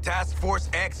Task Force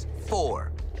X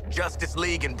 4. Justice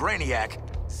League and Brainiac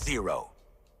 0.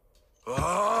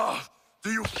 Ah!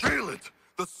 Do you feel it?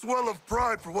 The swell of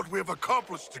pride for what we have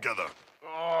accomplished together.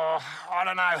 Oh, I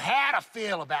don't know how to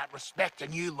feel about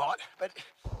respecting you lot, but...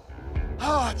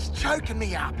 Oh, it's choking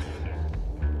me up.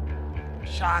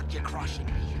 Shark, you're crushing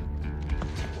me.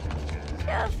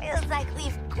 Sure feels like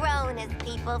we've grown as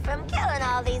people from killing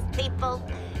all these people.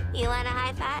 You want a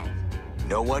high five?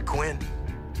 Know what, Quinn?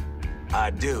 I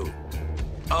do.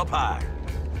 Up high.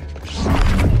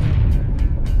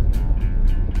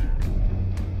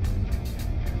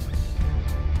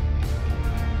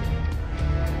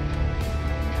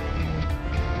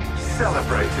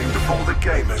 Celebrating before the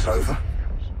game is over.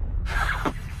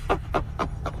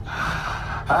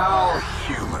 How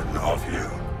human of you.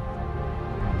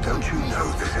 Don't you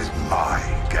know this is my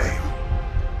game?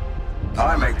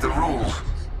 I make the rules.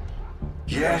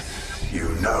 Yes, you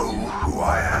know who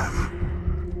I am.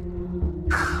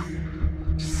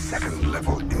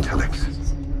 Second-level intellect.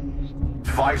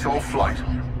 Fight or flight.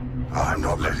 I'm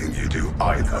not letting you do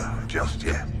either just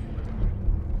yet.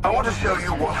 I want to show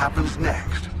you what happens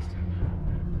next.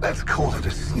 Let's call it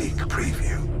a sneak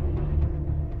preview.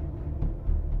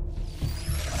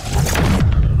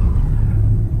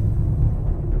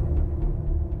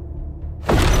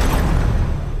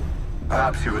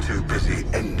 Perhaps you were too busy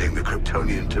ending the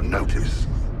Kryptonian to notice.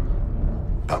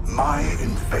 But my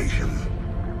invasion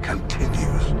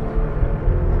continues.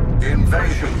 The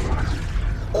invasion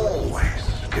always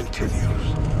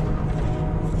continues.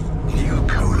 New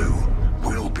Colu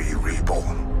will be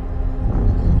reborn.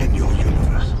 In your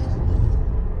universe.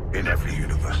 In every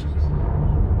universe.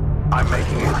 I'm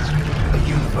making it a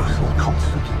universal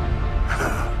constant.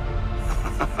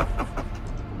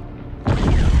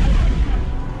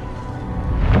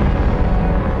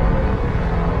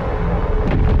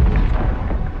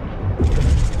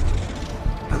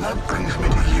 And that brings me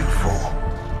to you four.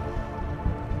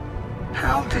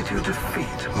 How did you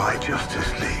defeat my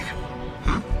Justice League?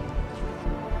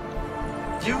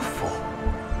 You four.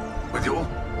 With your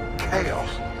chaos.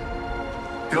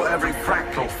 Your every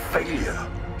fractal failure.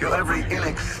 Your every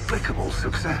inexplicable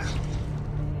success.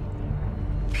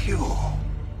 Pure.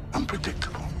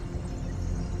 Unpredictable.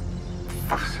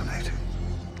 Fascinating.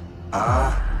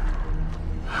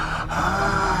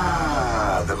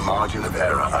 The margin of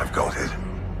error, I've got it.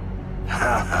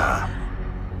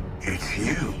 It's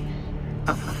you.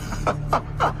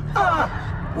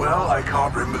 Well, I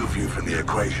can't remove you from the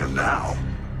equation now.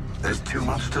 There's too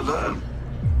much to learn.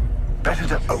 Better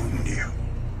to own you.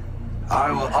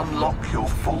 I will unlock your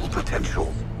full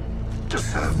potential to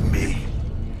serve me.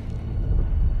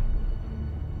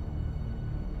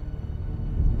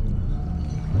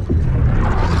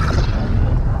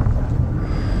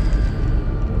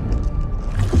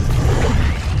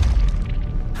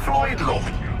 Floyd Law.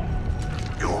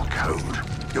 Your code,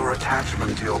 your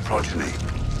attachment to your progeny.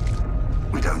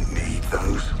 We don't need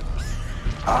those.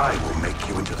 I will make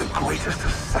you into the greatest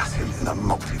assassin in the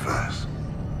multiverse.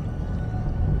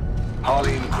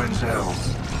 Harleen Quinzel,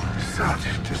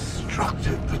 such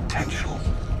destructive potential,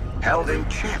 held in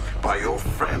check by your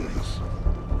friends.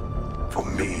 For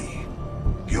me,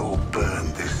 you'll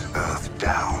burn this Earth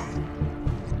down.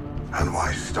 And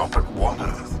why stop at one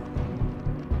Earth?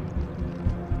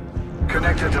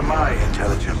 Connected to my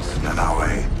intelligence,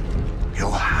 Nanaue,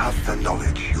 you'll have the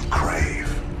knowledge you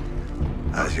crave,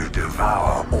 as you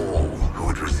devour all who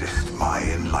would resist my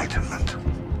enlightenment.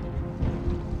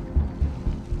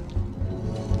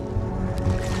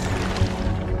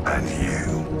 And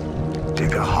you,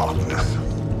 Digger Harkness,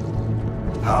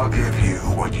 I'll give you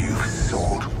what you've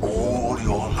sought all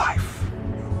your life.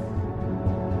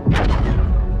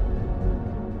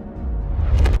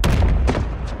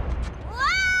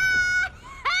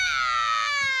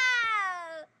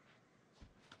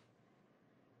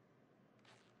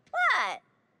 What?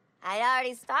 I'd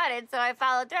already started, so I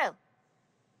followed through.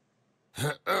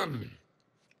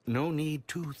 No need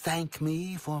to thank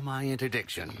me for my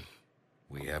interdiction.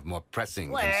 We have more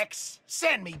pressing... Lex,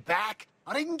 send me back.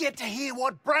 I didn't get to hear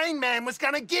what Brain Man was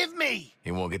gonna give me.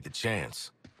 He won't get the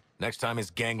chance. Next time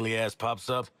his gangly ass pops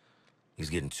up, he's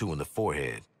getting 2 in the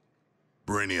forehead.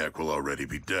 Brainiac will already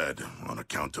be dead on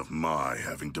account of my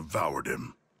having devoured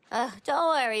him.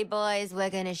 Don't worry, boys. We're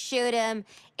gonna shoot him,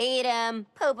 eat him,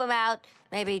 poop him out,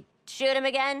 maybe shoot him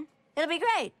again. It'll be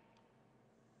great.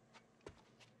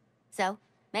 So,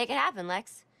 make it happen,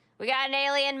 Lex. We got an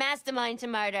alien mastermind to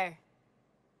murder.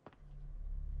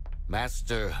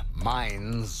 Master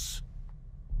Minds.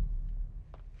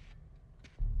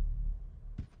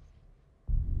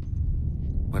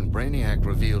 When Brainiac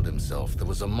revealed himself, there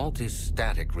was a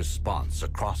multi-static response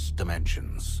across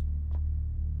dimensions.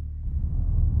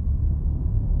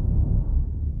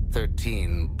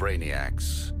 13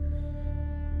 Brainiacs.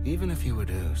 Even if you were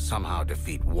to somehow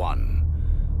defeat one,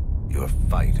 your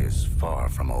fight is far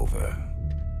from over.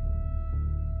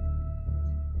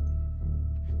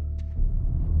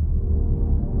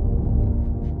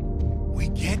 We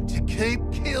get to keep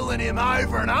killing him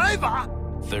over and over.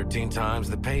 13 times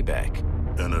the payback.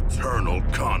 An eternal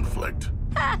conflict.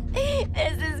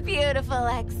 This is beautiful,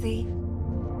 Lexi.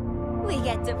 We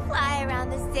get to fly around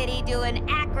the city doing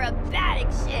acrobatic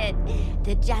shit.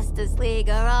 The Justice League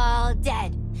are all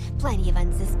dead. Plenty of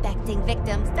unsuspecting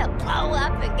victims to blow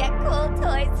up and get cool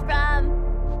toys from.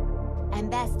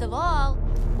 And best of all,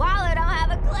 Waller don't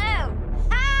have a clue.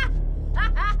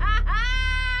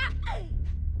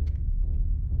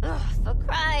 Ugh, for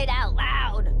crying out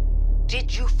loud.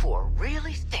 Did you four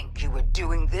really think you were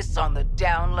doing this on the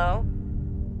down low?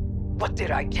 What did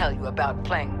I tell you about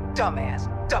playing dumbass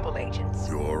double agents?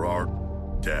 You're our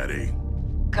daddy.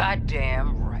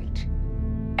 Goddamn right.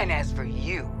 And as for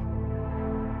you,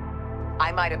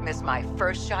 I might have missed my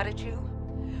first shot at you,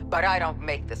 but I don't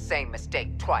make the same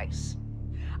mistake twice.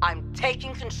 I'm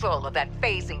taking control of that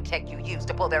phasing tech you used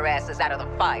to pull their asses out of the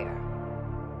fire.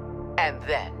 And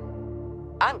then,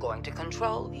 I'm going to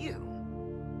control you.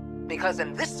 Because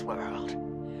in this world,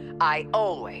 I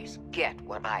always get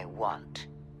what I want.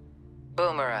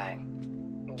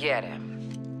 Boomerang, get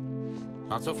him.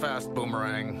 Not so fast,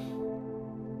 Boomerang.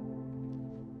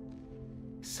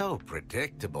 So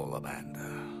predictable,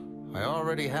 Amanda. I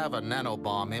already have a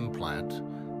nanobomb implant.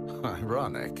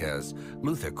 Ironic, as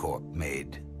Luthor Corp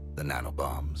made the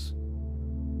nanobombs.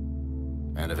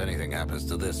 And if anything happens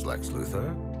to this Lex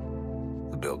Luthor,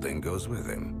 the building goes with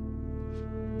him.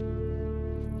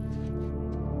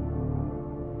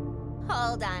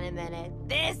 Hold on a minute.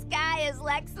 This guy is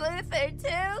Lex Luthor,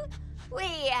 too? We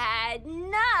had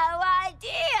no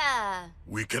idea.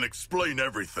 We can explain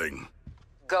everything.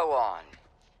 Go on.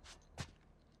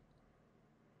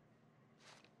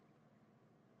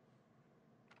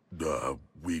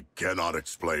 We cannot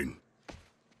explain.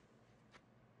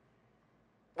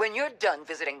 When you're done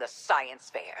visiting the science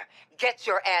fair, get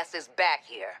your asses back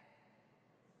here.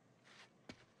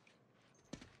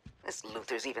 This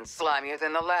Luther's even slimier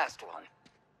than the last one.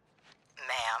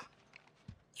 Ma'am,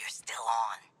 you're still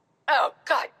on. Oh,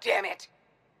 god damn it!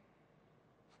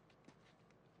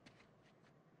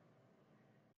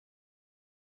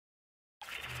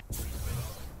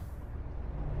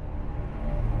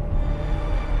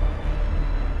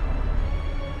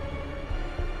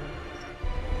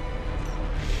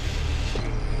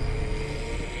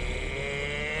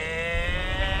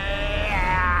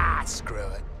 Screw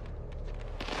it.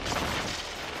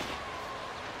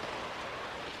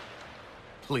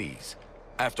 Please.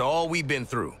 After all we've been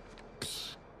through.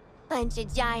 Bunch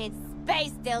of giant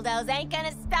space dildos ain't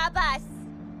gonna stop us.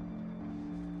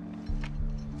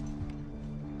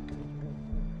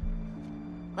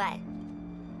 What?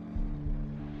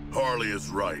 Harley is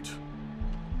right.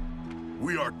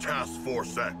 We are Task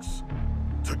Force X.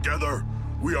 Together,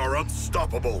 we are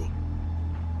unstoppable.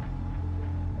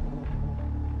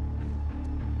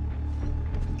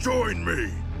 Join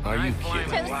me! Are you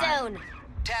kidding? Too soon.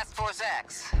 Task Force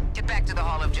X, get back to the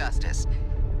Hall of Justice.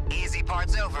 Easy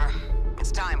part's over.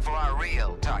 It's time for our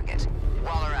real target.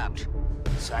 Waller out.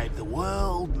 Save the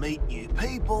world, meet new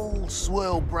people,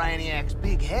 swirl Brainiac's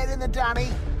big head in the dunny.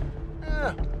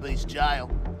 Beats jail.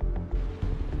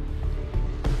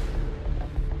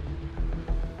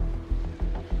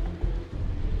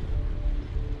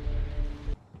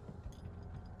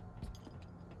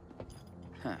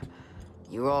 Huh.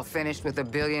 You all finished with the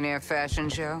billionaire fashion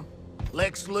show?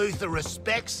 Lex Luthor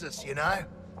respects us, you know?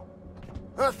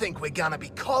 I think we're gonna be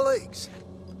colleagues.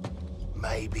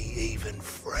 Maybe even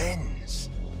friends.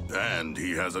 And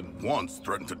he hasn't once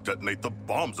threatened to detonate the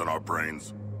bombs in our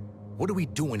brains. What are we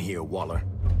doing here, Waller?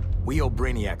 We owe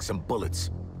Brainiac some bullets.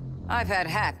 I've had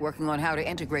Hack working on how to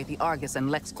integrate the Argus and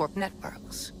LexCorp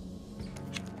networks.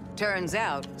 Turns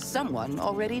out, someone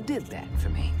already did that for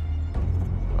me.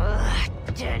 Ugh,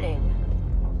 Jennings.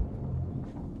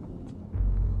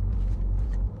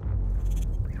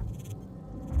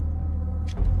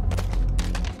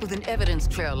 With an evidence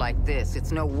trail like this,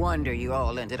 it's no wonder you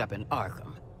all ended up in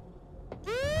Arkham.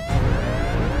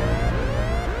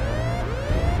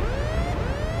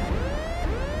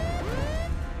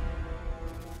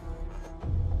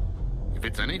 If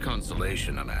it's any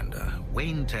consolation, Amanda,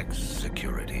 Wayne Tech's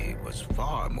security was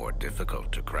far more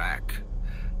difficult to crack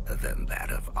than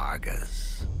that of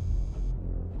Argus.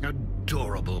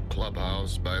 Adorable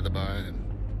clubhouse, by the by.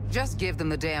 Just give them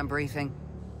the damn briefing.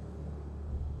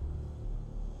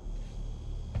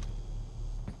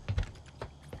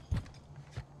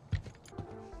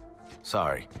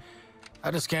 Sorry.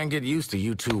 I just can't get used to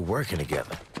you two working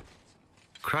together.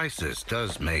 Crisis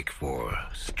does make for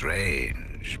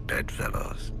strange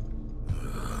bedfellows.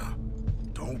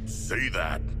 Don't say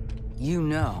that. You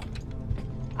know,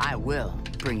 I will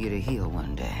bring you to heel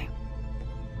one day.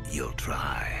 You'll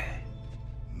try.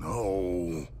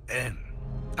 No. And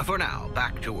for now,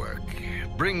 back to work.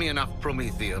 Bring me enough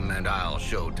Promethium and I'll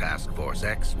show Task Force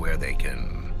X where they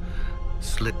can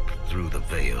slip through the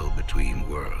veil between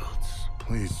worlds.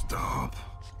 Please stop.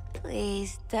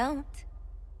 Please don't.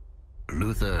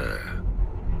 Luthor,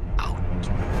 out.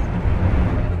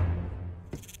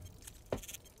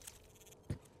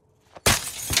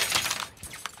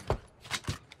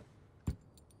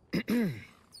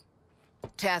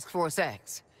 Task Force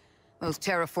X. Those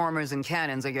terraformers and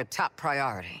cannons are your top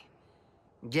priority.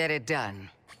 Get it done.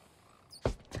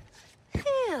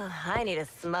 Phew, I need a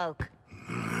smoke.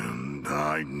 And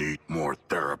I need more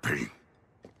therapy.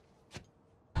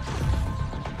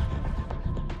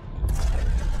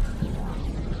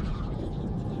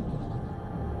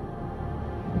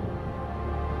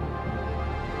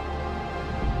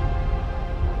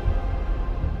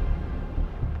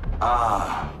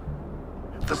 Ah,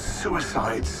 the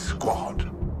Suicide Squad.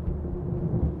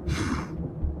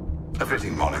 A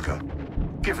fitting moniker,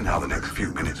 given how the next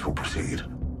few minutes will proceed.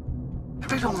 A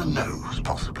bit on the nose,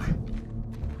 possibly.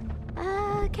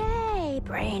 Okay,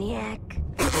 Brainiac.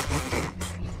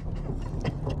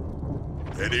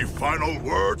 Any final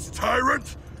words,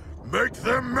 Tyrant? Make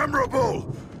them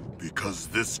memorable! Because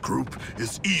this group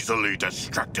is easily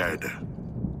distracted.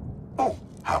 Oh,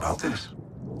 how about this?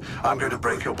 I'm going to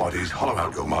break your bodies, hollow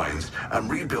out your minds,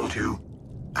 and rebuild you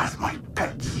as my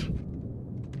pets.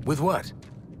 With what?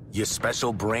 Your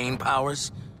special brain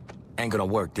powers? Ain't gonna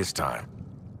work this time.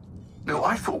 No,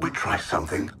 I thought we'd try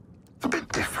something a bit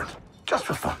different, just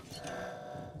for fun.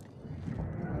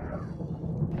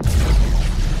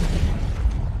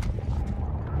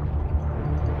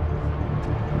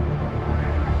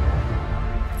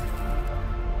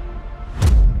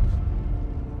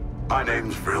 My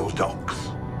name's Vril Dox.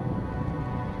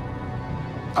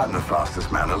 I'm the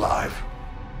fastest man alive.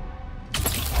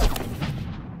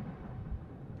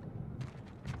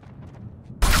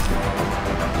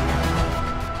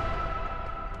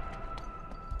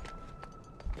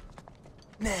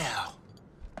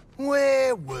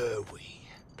 Where were we?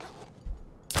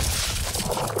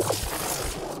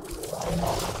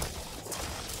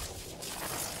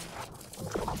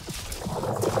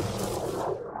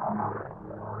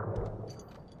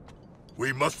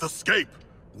 We must escape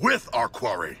with our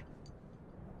quarry.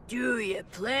 Do you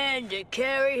plan to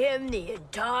carry him the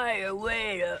entire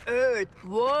way to Earth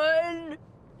 1?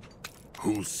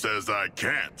 Who says I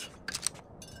can't?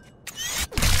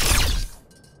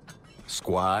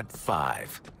 Squad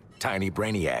 5. Tiny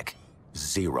Brainiac,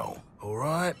 0. All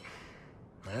right.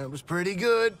 That was pretty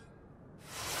good.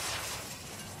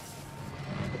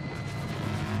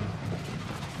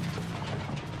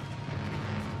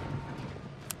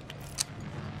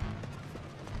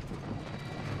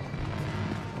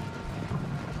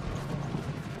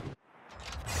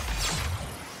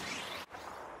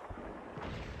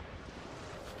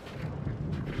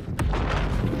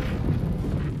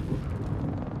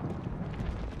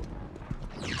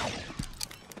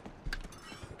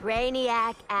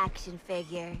 Brainiac action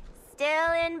figure.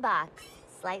 Still in box.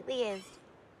 Slightly used.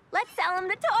 Let's sell him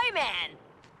to Toy Man!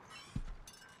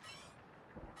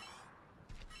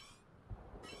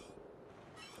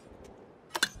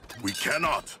 We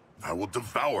cannot. I will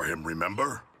devour him,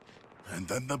 remember? And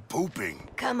then the pooping.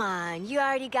 Come on, you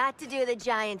already got to do the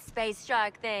giant space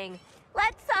shark thing.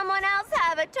 Let someone else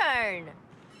have a turn.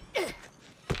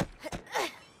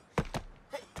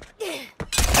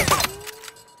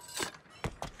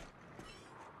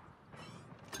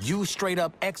 You straight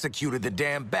up executed the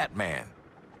damn Batman.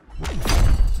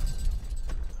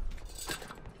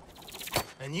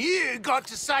 And you got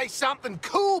to say something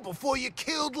cool before you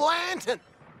killed Lantern.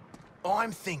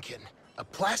 I'm thinking a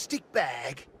plastic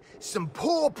bag, some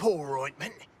paw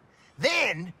ointment,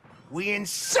 then we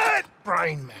insert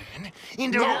Brain Man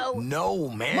into... No,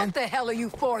 man. What the hell are you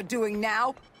four doing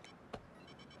now?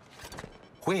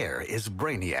 Where is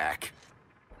Brainiac?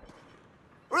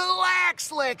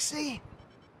 Relax, Lexi.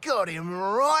 Got him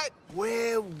right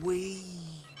where we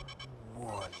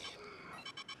want him.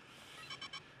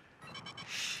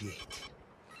 Shit.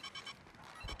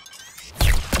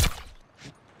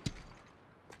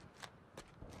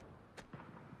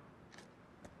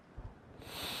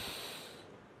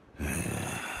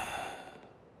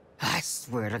 I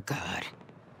swear to God.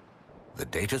 The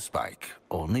data spike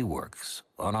only works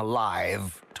on a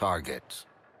live target.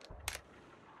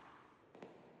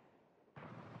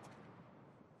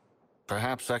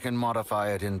 Perhaps I can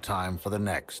modify it in time for the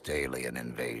next alien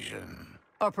invasion.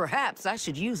 Or perhaps I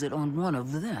should use it on one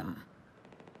of them.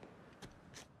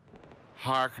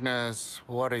 Harkness,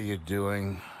 what are you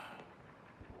doing?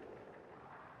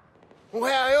 Well,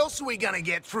 how else are we gonna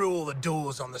get through all the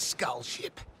doors on the Skull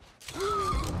ship?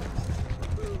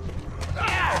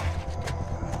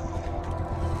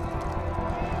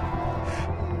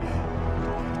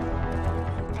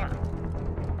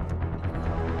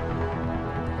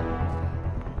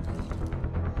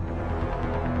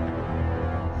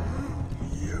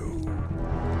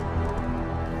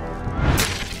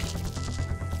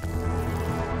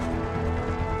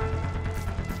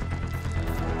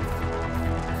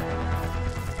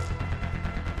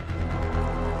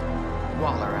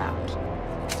 Waller out.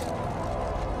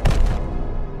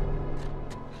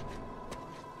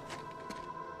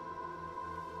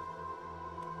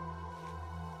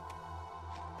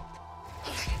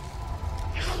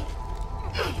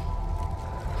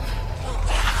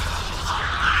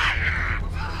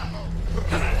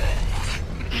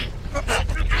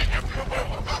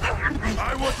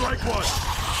 I was like one.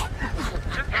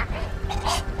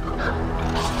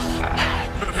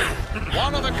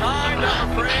 One of a kind,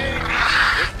 I'm afraid.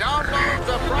 Download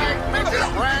the fragmented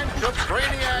branch of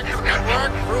Brainiac's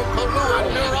network through Kaluan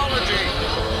Neurology.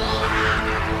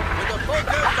 With a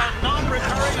focus on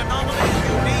non-recurring anomalies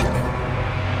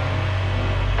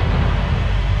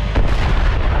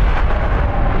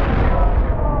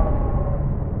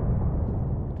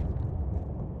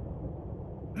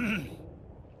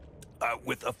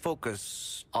With a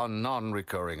focus on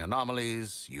non-recurring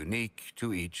anomalies unique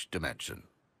to each dimension.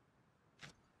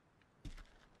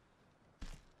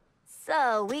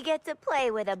 So, we get to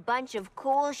play with a bunch of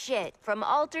cool shit from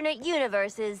alternate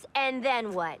universes, and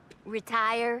then what?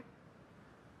 Retire?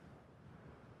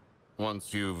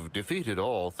 Once you've defeated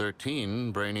all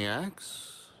 13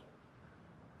 Brainiacs?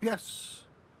 Yes.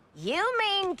 You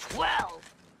mean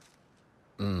 12?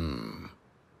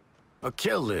 A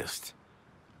kill list.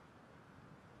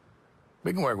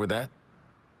 We can work with that.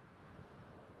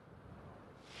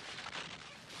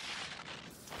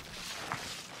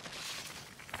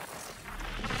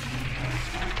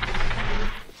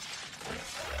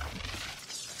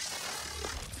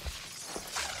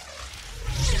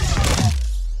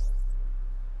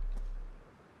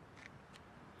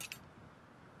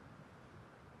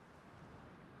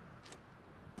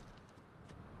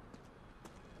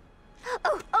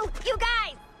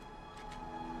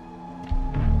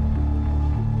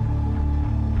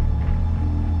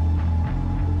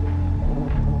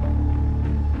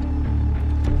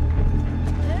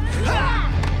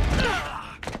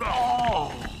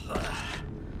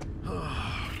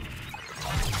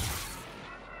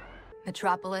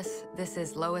 Metropolis, this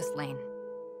is Lois Lane.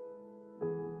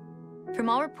 From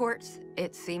all reports,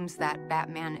 it seems that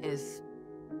Batman is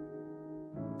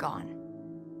gone.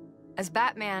 As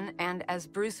Batman and as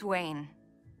Bruce Wayne,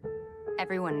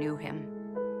 everyone knew him.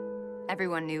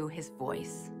 Everyone knew his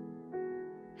voice.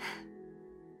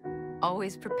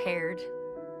 Always prepared,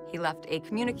 he left a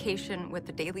communication with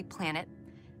the Daily Planet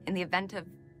in the event of...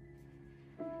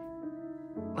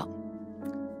 Well,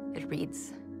 it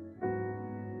reads,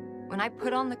 "When I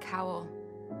put on the cowl,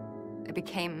 it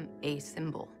became a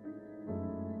symbol.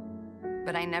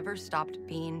 But I never stopped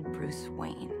being Bruce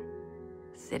Wayne,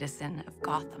 citizen of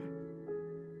Gotham.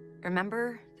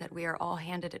 Remember that we are all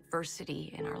handed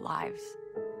adversity in our lives.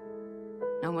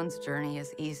 No one's journey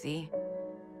is easy.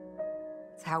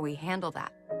 It's how we handle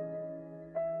that,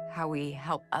 how we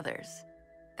help others,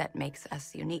 that makes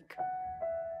us unique.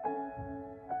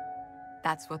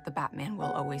 That's what the Batman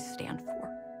will always stand for.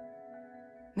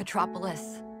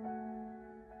 Metropolis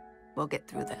will get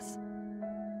through this.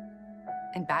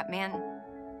 And Batman,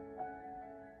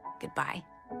 goodbye.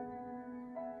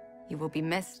 You will be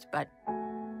missed, but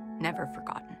never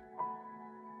forgotten."